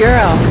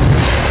girl.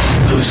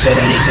 Who said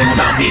anything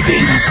about me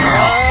being a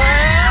girl?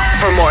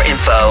 For more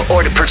info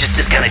or to purchase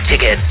discounted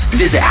tickets,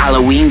 visit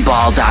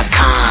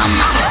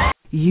HalloweenBall.com.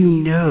 You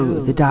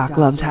know the Doc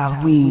loves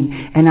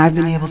Halloween, and I've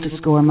been able to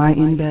score my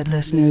in-bed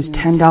listeners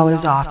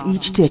 $10 off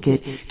each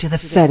ticket to the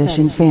Fetish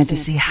and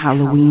Fantasy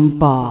Halloween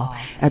Ball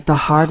at the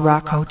Hard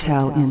Rock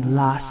Hotel in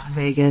Las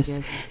Vegas.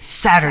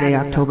 Saturday,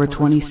 October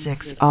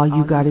 26th. All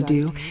you got to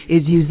do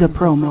is use the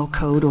promo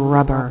code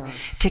RUBBER.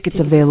 Tickets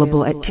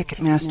available at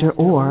Ticketmaster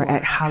or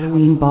at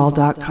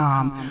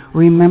HalloweenBall.com.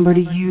 Remember to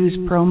use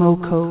promo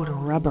code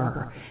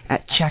RUBBER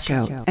at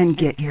checkout and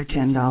get your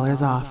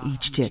 $10 off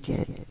each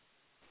ticket.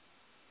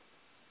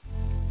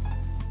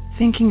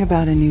 Thinking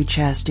about a new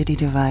chastity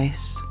device?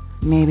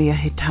 Maybe a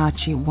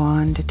Hitachi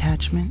wand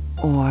attachment?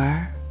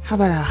 Or how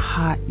about a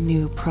hot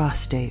new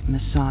prostate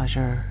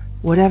massager?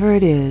 Whatever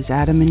it is,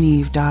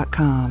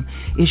 AdamandEve.com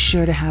is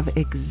sure to have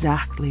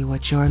exactly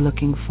what you're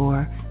looking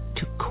for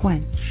to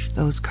quench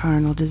those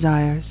carnal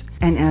desires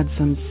and add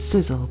some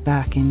sizzle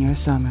back in your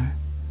summer.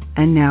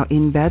 And now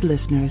in-bed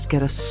listeners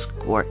get a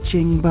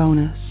scorching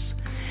bonus.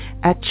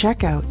 At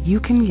checkout, you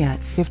can get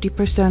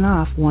 50%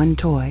 off one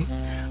toy,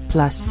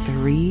 plus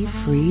 3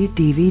 free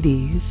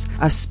DVDs,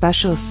 a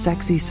special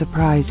sexy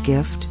surprise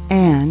gift,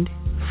 and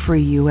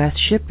free U.S.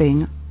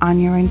 shipping on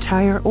your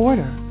entire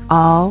order.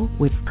 All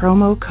with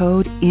promo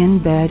code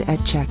INBED at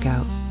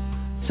checkout.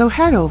 So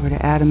head over to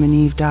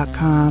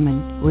AdamandEve.com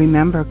and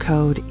remember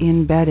code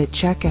INBED at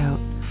checkout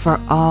for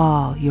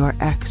all your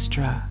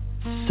extra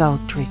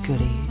sultry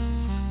goodies.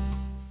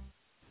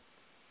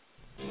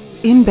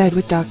 In Bed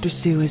with Dr.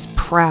 Sue is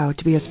proud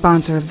to be a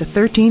sponsor of the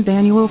 13th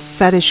Annual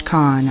Fetish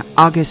Con,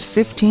 August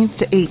 15th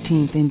to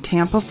 18th in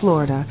Tampa,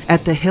 Florida,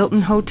 at the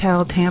Hilton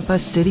Hotel Tampa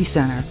City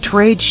Center.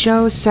 Trade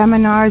shows,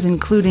 seminars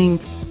including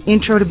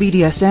Intro to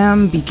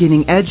BDSM,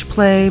 Beginning Edge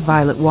Play,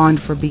 Violet Wand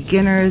for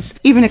Beginners,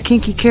 even a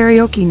kinky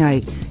karaoke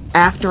night,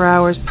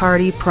 after-hours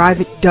party,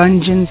 private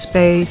dungeon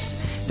space,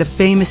 the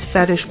famous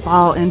fetish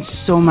ball, and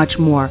so much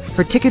more.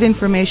 For ticket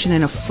information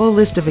and a full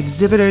list of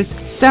exhibitors,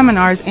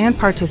 seminars, and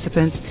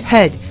participants,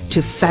 head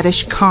to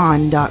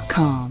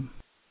fetishcon.com.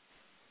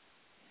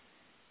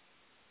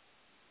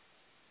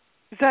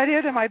 Is that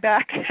it? Am I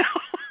back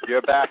now?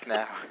 You're back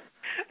now.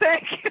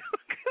 Thank you,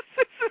 because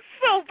this is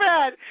so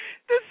bad.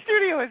 This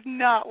studio is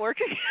not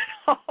working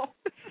at all.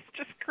 This is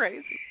just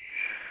crazy.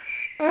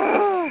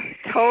 Oh,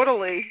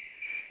 totally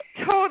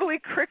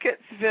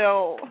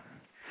Cricketsville.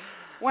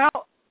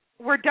 Well,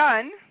 we're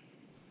done.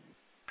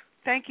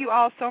 Thank you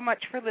all so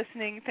much for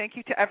listening. Thank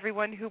you to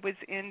everyone who was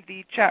in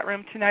the chat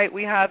room tonight.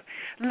 We have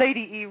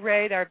Lady E.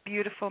 Ray, our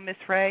beautiful Miss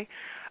Ray.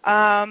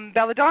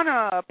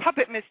 Belladonna,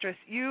 Puppet Mistress.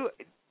 You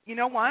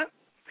know what?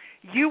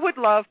 You would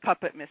love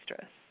Puppet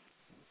Mistress.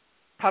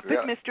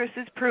 Puppet Mistress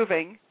is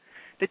proving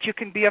that you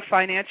can be a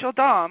financial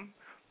dom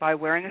by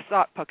wearing a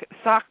sock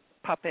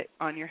puppet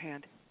on your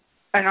hand.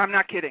 And I'm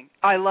not kidding.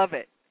 I love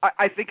it.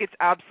 I think it's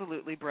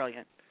absolutely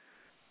brilliant.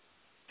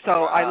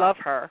 So I love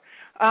her.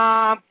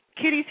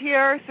 Kitty's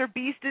here. Sir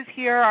Beast is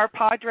here, our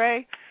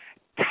padre.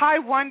 Ty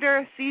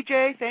Wonder,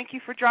 CJ, thank you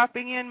for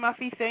dropping in.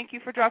 Muffy, thank you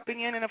for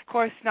dropping in. And, of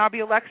course, Snobby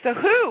Alexa,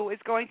 who is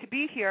going to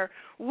be here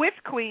with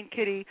Queen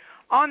Kitty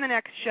on the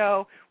next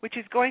show, which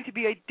is going to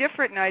be a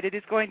different night. It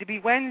is going to be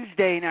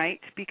Wednesday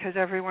night because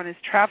everyone is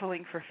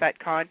traveling for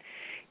FetCon.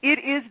 It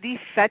is the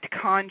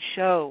FetCon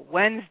show,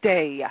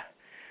 Wednesday,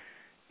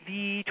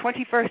 the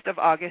 21st of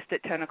August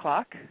at 10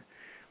 o'clock.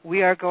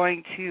 We are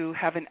going to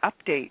have an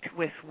update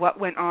with what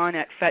went on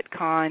at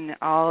FetCon,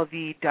 all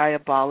the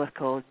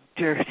diabolical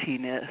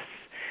dirtiness,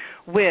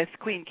 with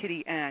Queen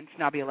Kitty and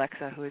Snobby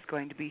Alexa, who is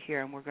going to be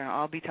here, and we're going to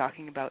all be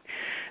talking about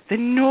the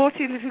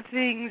naughty little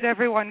things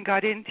everyone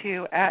got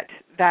into at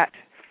that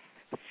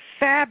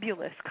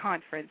fabulous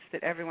conference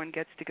that everyone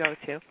gets to go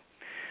to.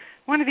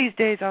 One of these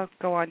days I'll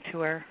go on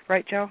tour.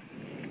 Right, Joe?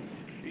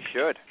 You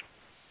should.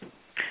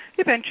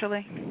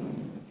 Eventually.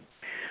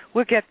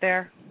 We'll get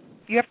there.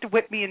 You have to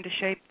whip me into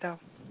shape, though.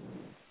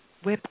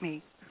 Whip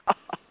me.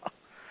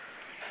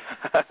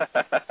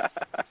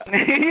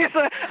 Listen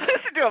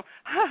to him.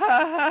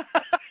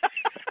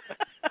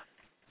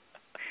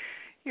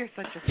 You're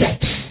such a...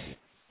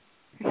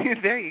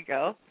 There you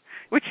go.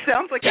 Which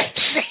sounds like a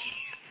sneeze.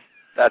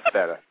 That's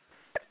better.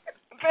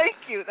 Thank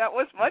you. That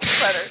was much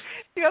better.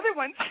 The other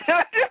one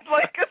sounded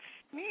like a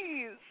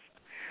sneeze.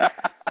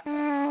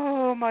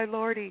 Oh, my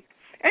lordy.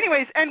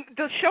 Anyways, and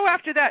the show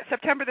after that,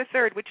 September the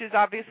 3rd, which is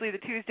obviously the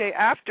Tuesday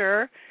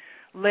after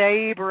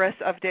Laborous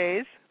of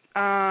Days,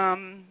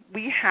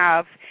 we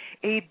have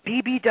a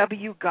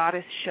BBW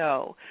Goddess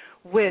show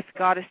with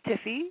Goddess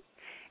Tiffy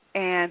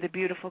and the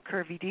beautiful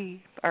Curvy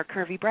D, our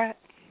Curvy Brat.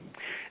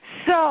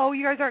 So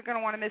you guys aren't going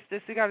to want to miss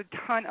this. We got a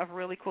ton of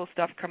really cool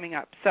stuff coming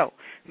up. So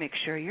make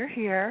sure you're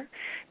here.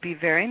 Be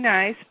very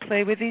nice.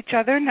 Play with each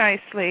other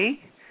nicely.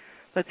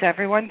 Let's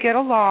everyone get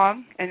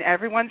along, and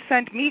everyone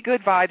send me good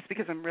vibes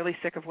because I'm really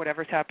sick of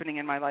whatever's happening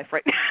in my life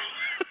right now.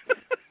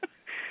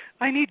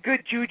 I need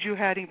good juju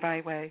heading my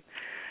way.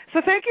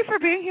 So thank you for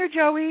being here,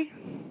 Joey.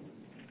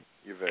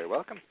 You're very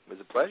welcome. It was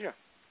a pleasure.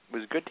 It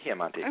was good to hear,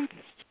 Monty.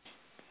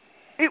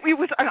 It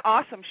was an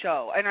awesome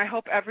show, and I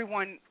hope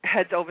everyone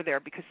heads over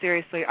there because,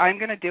 seriously, I'm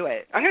going to do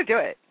it. I'm going to do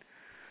it.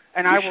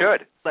 And I will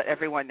let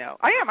everyone know.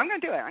 I am. I'm going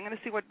to do it. I'm going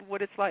to see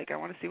what it's like. I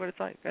want to see what it's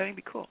like. That would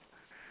be cool.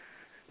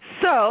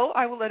 So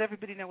I will let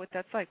everybody know what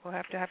that's like. We'll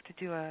have to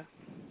do a...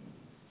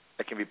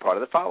 That can be part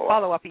of the follow-up.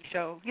 Follow-up-y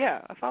show.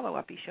 Yeah, a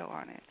follow-up-y show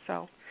on it.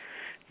 So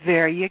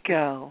there you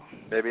go.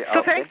 Maybe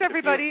so thanks,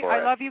 everybody.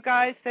 I love you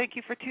guys. Thank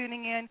you for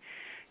tuning in.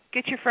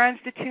 Get your friends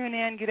to tune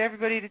in. Get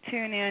everybody to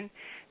tune in.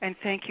 And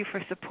thank you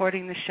for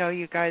supporting the show,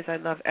 you guys. I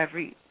love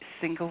every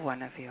single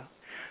one of you.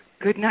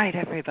 Good night,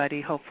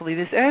 everybody. Hopefully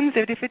this ends.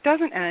 And if it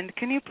doesn't end,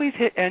 can you please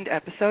hit end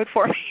episode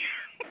for me?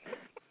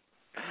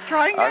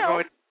 Trying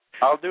now.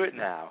 I'll do it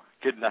now.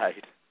 Good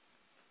night.